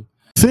heard of them.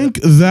 Think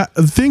the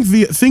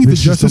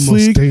Justice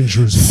League. Think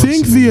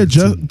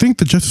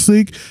the Justice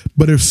League,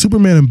 but if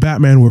Superman and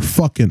Batman were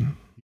fucking.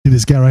 See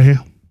this guy right here?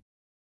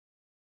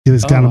 See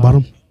this guy on the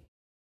bottom?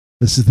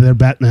 This is their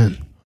Batman.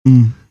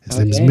 His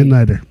name is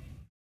Midnighter.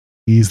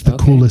 He's the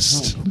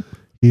coolest.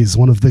 He's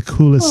one of the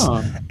coolest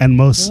and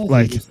most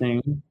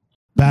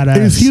badass.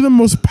 Is he the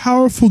most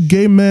powerful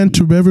gay man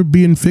to ever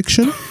be in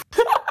fiction?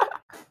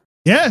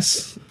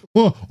 Yes.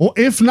 Or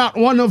if not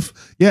one of,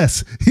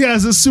 yes. He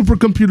has a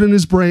supercomputer in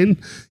his brain.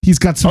 He's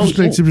got super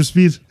strength, super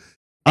speed.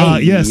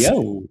 Yes.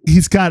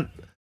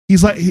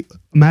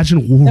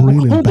 Imagine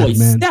Wolverine and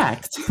Batman.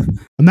 Stacked.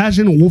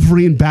 Imagine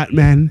Wolverine,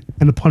 Batman,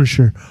 and the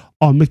Punisher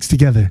all mixed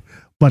together.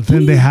 But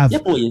then they have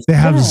 0 ones. They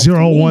have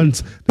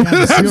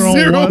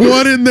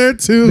 0-1 in there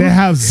too. They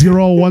have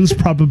 0-1's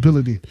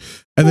probability.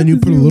 And then you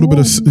put a little bit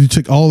of, you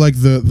take all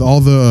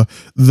the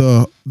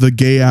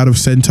gay out of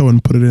Sento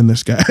and put it in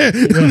this guy.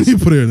 Yes. You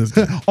put it in this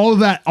guy. All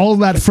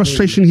that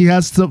frustration he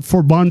has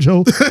for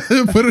Bonjo.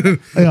 Put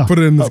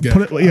it in this guy.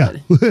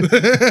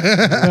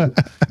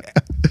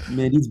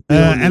 Man, he's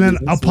and then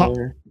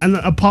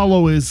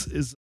Apollo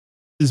is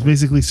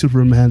basically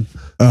Superman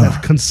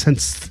that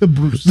consents to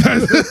Bruce.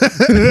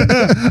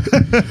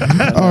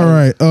 All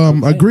right,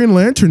 a Green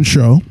Lantern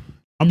show.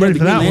 I'm ready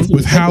for that one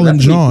with Hal and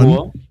John.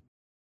 Cool.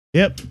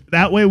 Yep,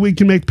 that way we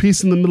can make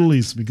peace in the Middle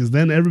East because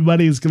then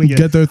everybody is going to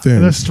get their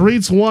thing. The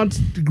streets want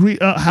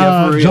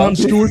John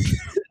Stewart,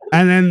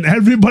 and then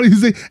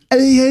everybody's like,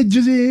 and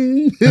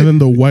then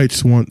the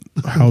whites want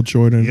Hal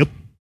Jordan. Yep,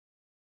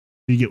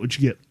 you get what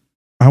you get.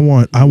 I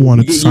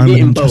wanted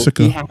Simon and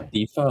Jessica.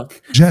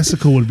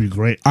 Jessica would be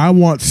great. I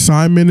want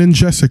Simon and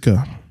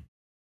Jessica.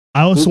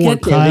 I also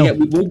want Kyle.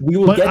 We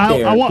will get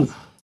there.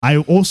 I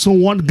also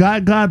want Guy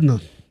Gardner.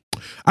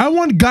 I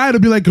want Guy to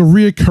be like a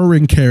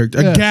reoccurring character,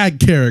 a gag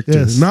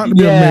character, not to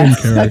be a main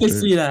character. I can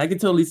see that. I can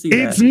totally see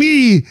that. It's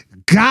me,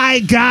 Guy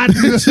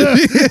Gardner,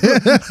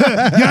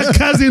 your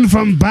cousin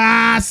from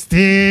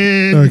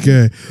Boston.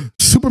 Okay,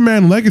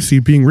 Superman Legacy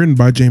being written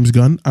by James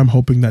Gunn. I'm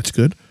hoping that's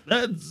good.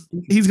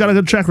 He's got a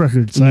good track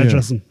record, so I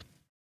trust him.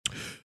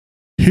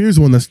 Here's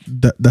one that's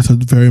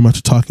very much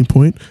a talking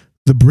point.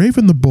 The Brave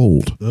and the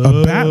Bold,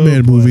 a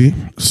Batman movie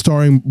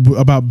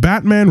about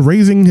Batman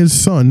raising his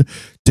son,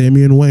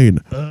 Damian Wayne.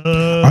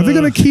 Are they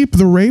going to keep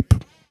the rape?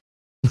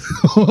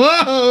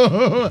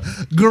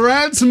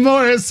 Grant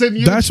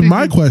Morrison. That's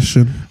my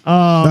question.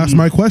 That's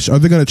my question. Are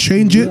they going to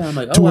change it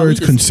to where it's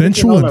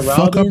consensual and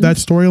fuck up that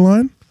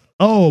storyline?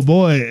 Oh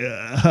boy.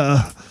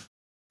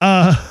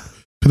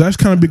 Because that's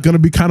going to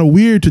be kind of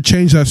weird to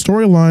change that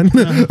storyline.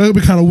 It'll be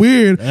kind of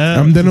weird,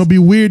 and then it'll be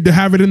weird to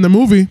have it in the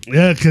movie.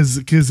 Yeah,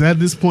 because at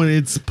this point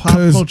it's pop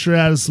culture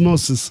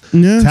osmosis.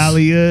 Yes.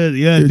 Talia,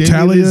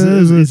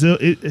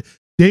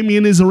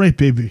 Damian is a rape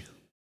baby.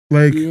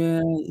 Like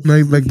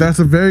that's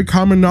a very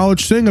common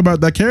knowledge thing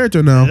about that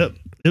character now.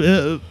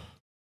 Yep.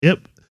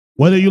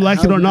 Whether you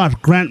like it or not,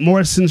 Grant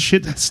Morrison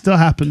shit still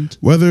happened.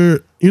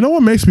 Whether you know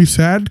what makes me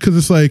sad because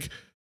it's like.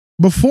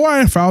 Before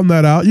I found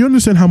that out, you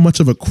understand how much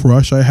of a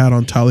crush I had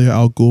on Talia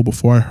al Ghul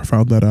before I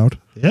found that out?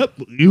 Yep.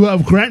 You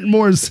have Grant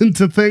Morrison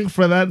to thank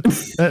for that.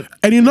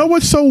 And you know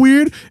what's so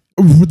weird?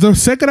 The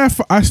second I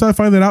started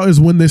finding that out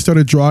is when they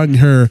started drawing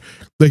her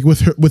like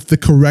with the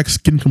correct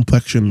skin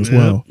complexion as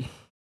well.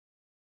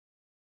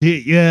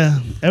 Yeah.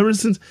 Ever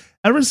since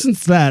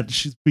that,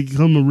 she's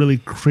become a really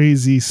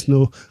crazy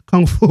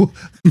kung fu wolf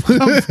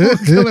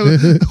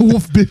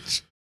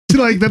bitch.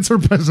 Like that's her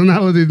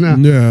personality now.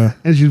 Yeah.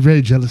 And she's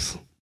very jealous.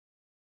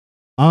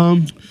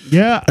 And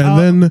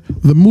then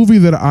the movie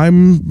that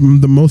I'm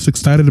the most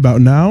excited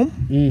about now,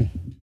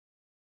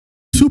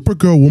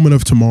 Supergirl Woman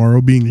of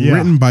Tomorrow, being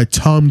written by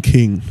Tom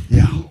King.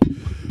 Yeah.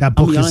 That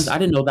book I'll be honest, is. I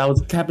didn't know that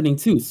was happening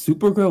too.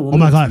 Supergirl. Oh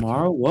my God.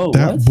 Tomorrow. Whoa.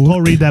 That what? book. Go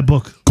read that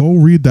book. Go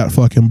read that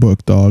fucking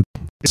book, dog.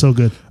 It's so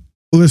good.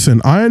 Listen,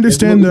 I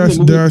understand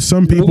there are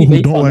some people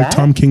who don't like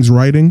Tom King's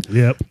writing.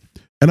 Yep.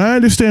 And I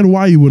understand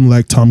why you wouldn't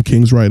like Tom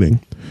King's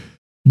writing.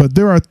 But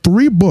there are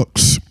 3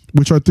 books,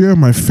 which are 3 of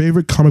my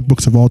favorite comic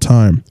books of all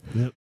time.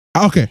 Yep.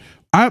 Okay.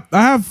 I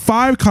have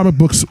 5 comic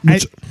books.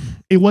 Which,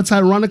 what's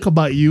ironic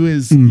about you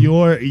is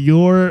your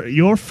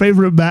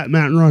favorite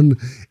Batman run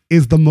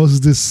is the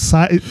most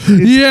decisive.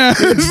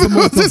 It's the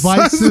most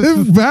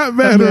divisive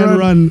Batman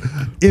run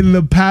in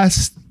the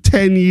past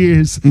 10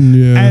 years.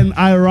 Yeah. And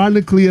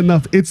ironically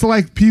enough, it's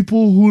like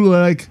people who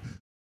like.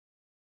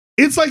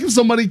 It's like if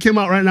somebody came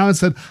out right now and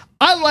said,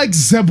 "I like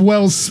Zeb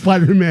Wells'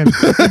 Spider-Man,"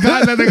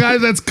 the guy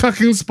that's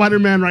cucking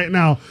Spider-Man right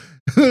now.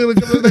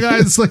 The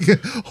guy's like,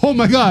 "Oh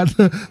my God,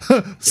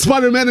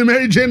 Spider-Man and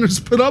Mary Jane are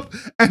split up,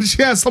 and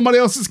she has somebody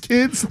else's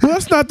kids." Well,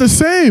 that's not the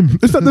same.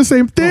 It's not the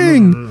same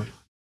thing. No.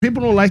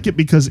 People don't like it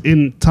because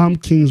in Tom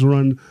King's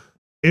run,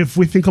 if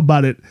we think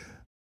about it,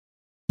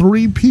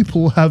 3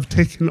 people have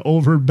taken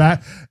over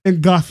Bat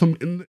and Gotham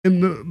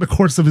in the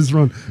course of his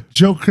run: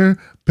 Joker,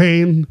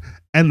 Bane,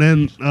 and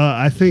then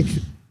I think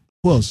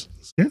who else?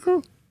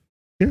 Scarecrow?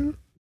 Yeah.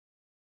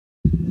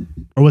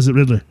 Or was it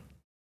Riddler?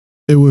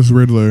 It was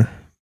Riddler.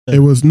 It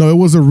was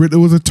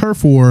a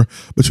turf war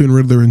between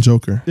Riddler and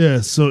Joker. Yeah,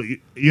 so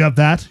you have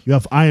that. You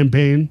have Iron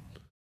Bane.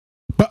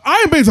 But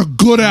Iron Bane's a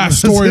good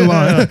ass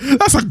storyline.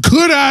 That's a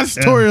good ass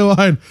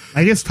storyline.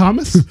 I guess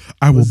Thomas.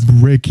 I will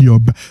break your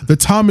back. The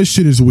Thomas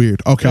shit is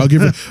weird. Okay, I'll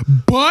give it.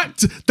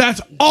 But that's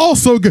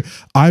also good.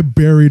 I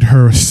buried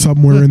her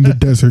somewhere in the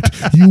desert.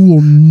 You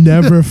will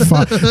never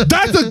find.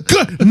 That's a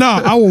good.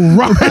 Nah, I will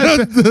rock. One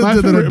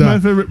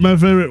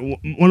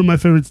of my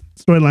favorite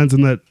storylines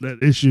in that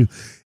issue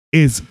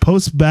is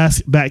post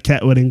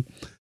Batcat wedding.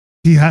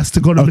 He has to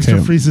go to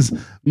Mr. Freeze's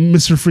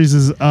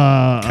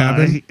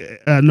cabin.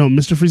 No,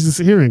 Mr. Freeze's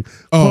hearing.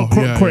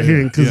 Court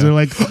hearing because they're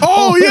like,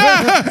 oh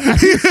yeah,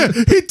 he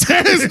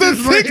tears the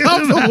thing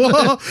off the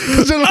wall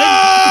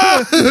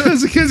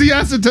because he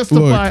has to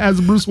testify as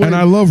Bruce Wayne. And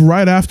I love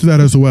right after that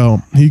as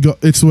well.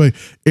 It's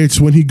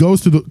when he goes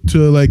to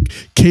like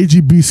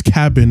KGB's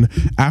cabin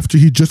after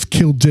he just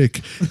killed Dick,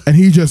 and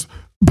he just.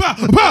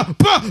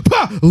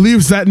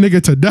 Leaves that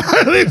nigga to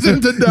die. Leaves him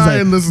to die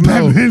in the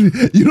snow.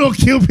 Batman, you don't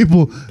kill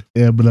people.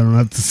 Yeah, but I don't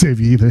have to save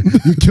you either.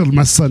 You killed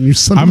my son. You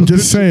son. I'm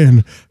just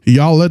saying,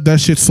 y'all let that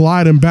shit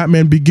slide. And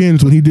Batman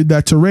Begins when he did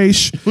that to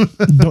Raish.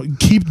 Don't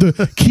keep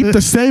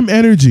the same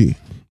energy.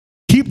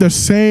 Keep the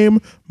same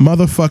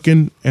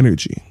motherfucking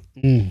energy.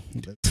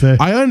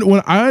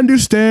 I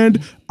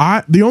understand.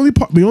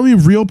 The only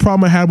real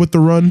problem I had with the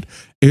run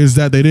is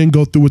that they didn't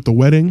go through with the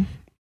wedding.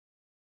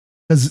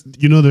 Because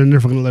they're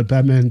never going to let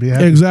Batman be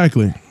happy.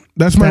 Exactly.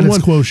 That's my one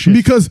quo shit.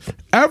 Because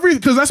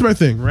that's my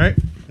thing, right?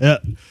 Yeah.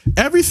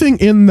 Everything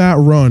in that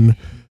run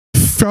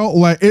felt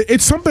like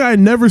it's something I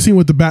never seen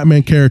with the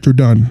Batman character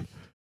done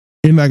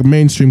in like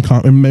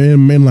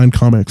mainline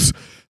comics.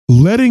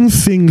 Letting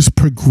things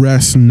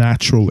progress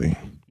naturally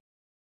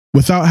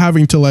without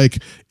having to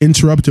like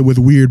interrupt it with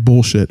weird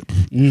bullshit.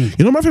 You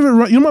know my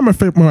favorite. You know what my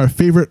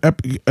favorite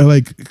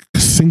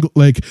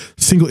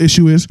single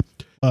issue is.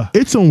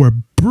 It's on where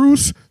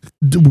Bruce,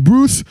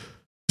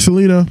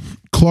 Selena,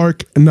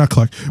 Bruce,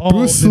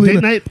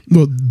 Selena.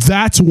 No,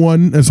 that's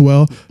one as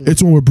well.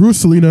 It's one where Bruce,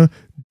 Selena,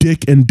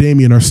 Dick, and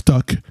Damian are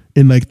stuck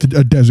in like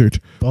a desert.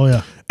 Oh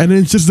yeah, and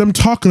it's just them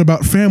talking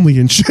about family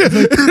and shit.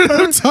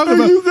 I'm talking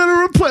about you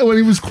gonna replay when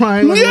he was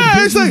crying.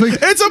 It's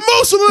it's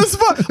emotional as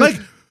fuck.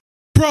 Like,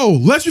 bro,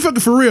 let's be fucking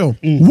for real.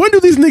 When do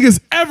these niggas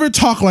ever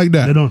talk like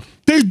that?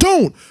 They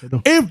don't.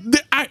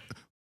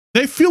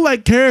 They feel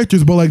like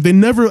characters, but like they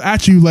never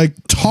actually like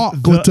talk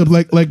to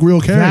like real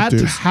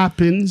characters. That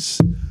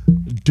happens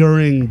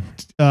during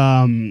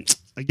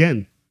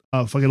fucking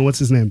what's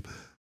his name?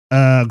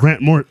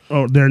 Grant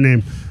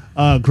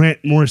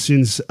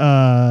Morrison's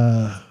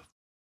Batman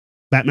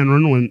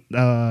run when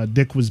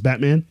Dick was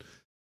Batman,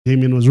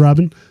 Damian was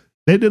Robin.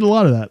 They did a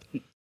lot of that.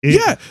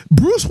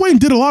 Bruce Wayne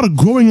did a lot of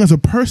growing as a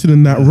person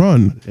in that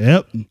run.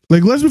 Yep.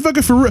 Like let's be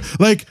fucking for real.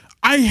 Like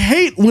I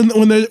hate when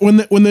they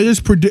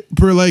just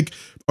like.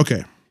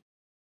 Okay,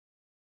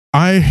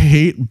 I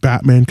hate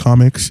Batman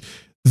comics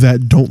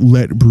that don't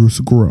let Bruce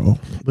grow.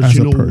 But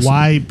you know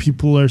why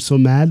people are so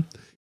mad?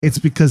 It's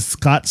because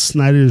Scott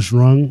Snyder's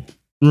run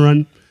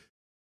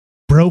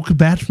broke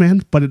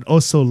Batman, but it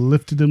also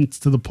lifted him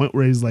to the point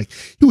where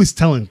he was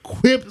telling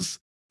quips.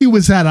 He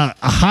was at a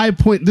high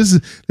point. This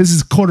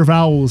is Court of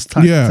Owls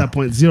type at that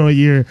point, 0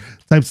 year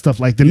type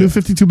stuff. Like the new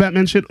 52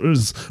 Batman shit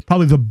was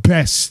probably the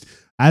best.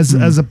 As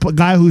a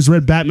guy who's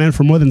read Batman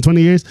for more than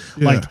 20 years,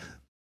 like.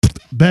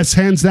 Best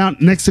hands down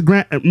next to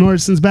Grant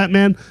Morrison's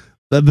Batman,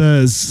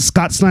 the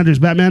Scott Snyder's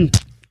Batman,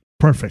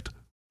 perfect.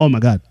 Oh my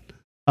god,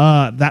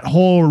 that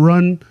whole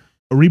run,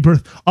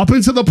 Rebirth, up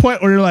into the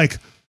point where you're like,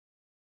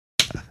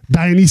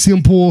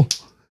 Dionysian Pool,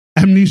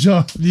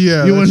 Amnesia,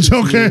 you and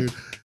Joker,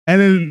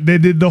 and then they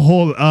did the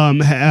whole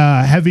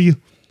heavy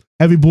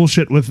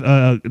bullshit with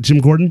Jim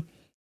Gordon,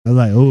 I was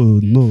like, oh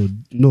no,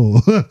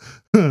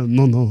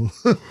 no.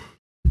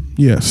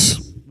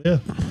 Yes. Yeah.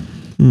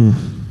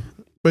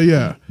 But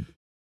yeah,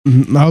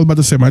 I was about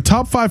to say my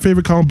top 5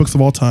 favorite comic books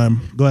of all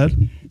time. Go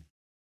ahead.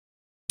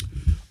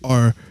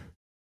 Are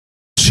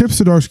Chip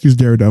Zdarsky's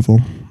Daredevil.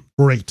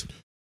 Great.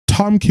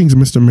 Tom King's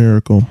Mr.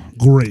 Miracle.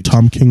 Great.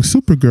 Tom King's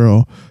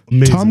Supergirl.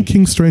 Amazing. Tom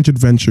King's Strange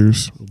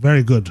Adventures.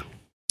 Very good.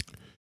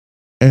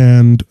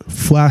 And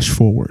Flash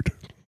Forward.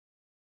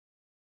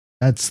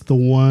 That's the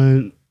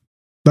one.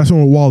 That's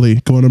one with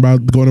Wally going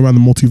around the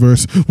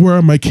multiverse. Where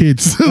are my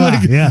kids?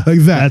 like that.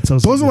 That's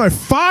also Those are my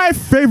 5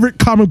 favorite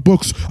comic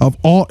books of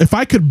all. If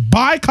I could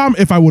buy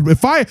if I was a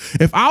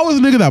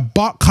nigga that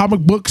bought comic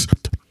books,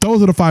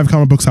 those are the 5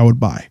 comic books I would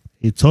buy.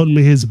 He told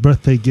me his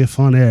birthday gift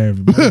on air.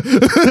 Everybody.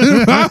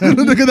 If I was a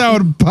nigga that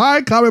would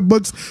buy comic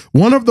books,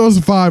 one of those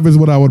 5 is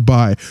what I would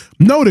buy.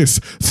 Notice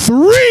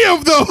 3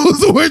 of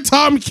those were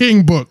Tom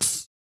King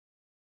books.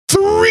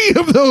 3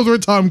 of those were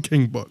Tom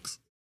King books.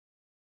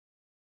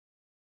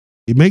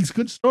 He makes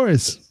good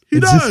stories.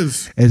 He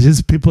does. It's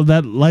just people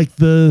that like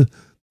the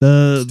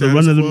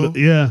run of the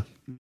yeah.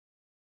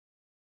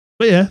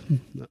 But yeah,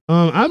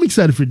 I'm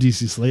excited for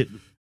DC Slate.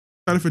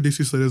 Excited for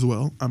DC Slate as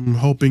well. I'm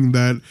hoping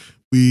that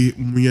we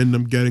end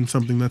up getting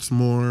something that's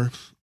more.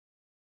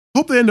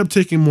 Hope they end up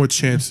taking more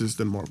chances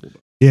than Marvel.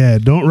 Yeah,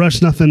 don't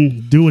rush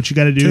nothing. Do what you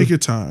got to do. Take your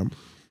time.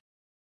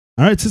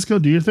 All right, Cisco,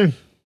 do your thing.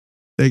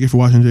 Thank you for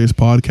watching today's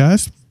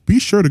podcast. Be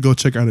sure to go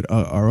check out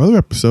our other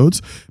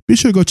episodes. Be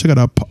sure to go check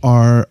out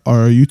our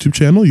YouTube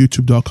channel,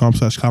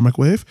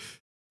 youtube.com/comicwave. If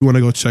you want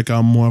to go check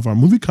out more of our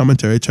movie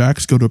commentary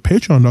tracks, go to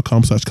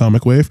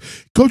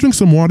patreon.com/comicwave. Go drink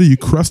some water, you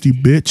crusty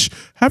bitch.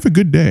 Have a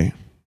good day.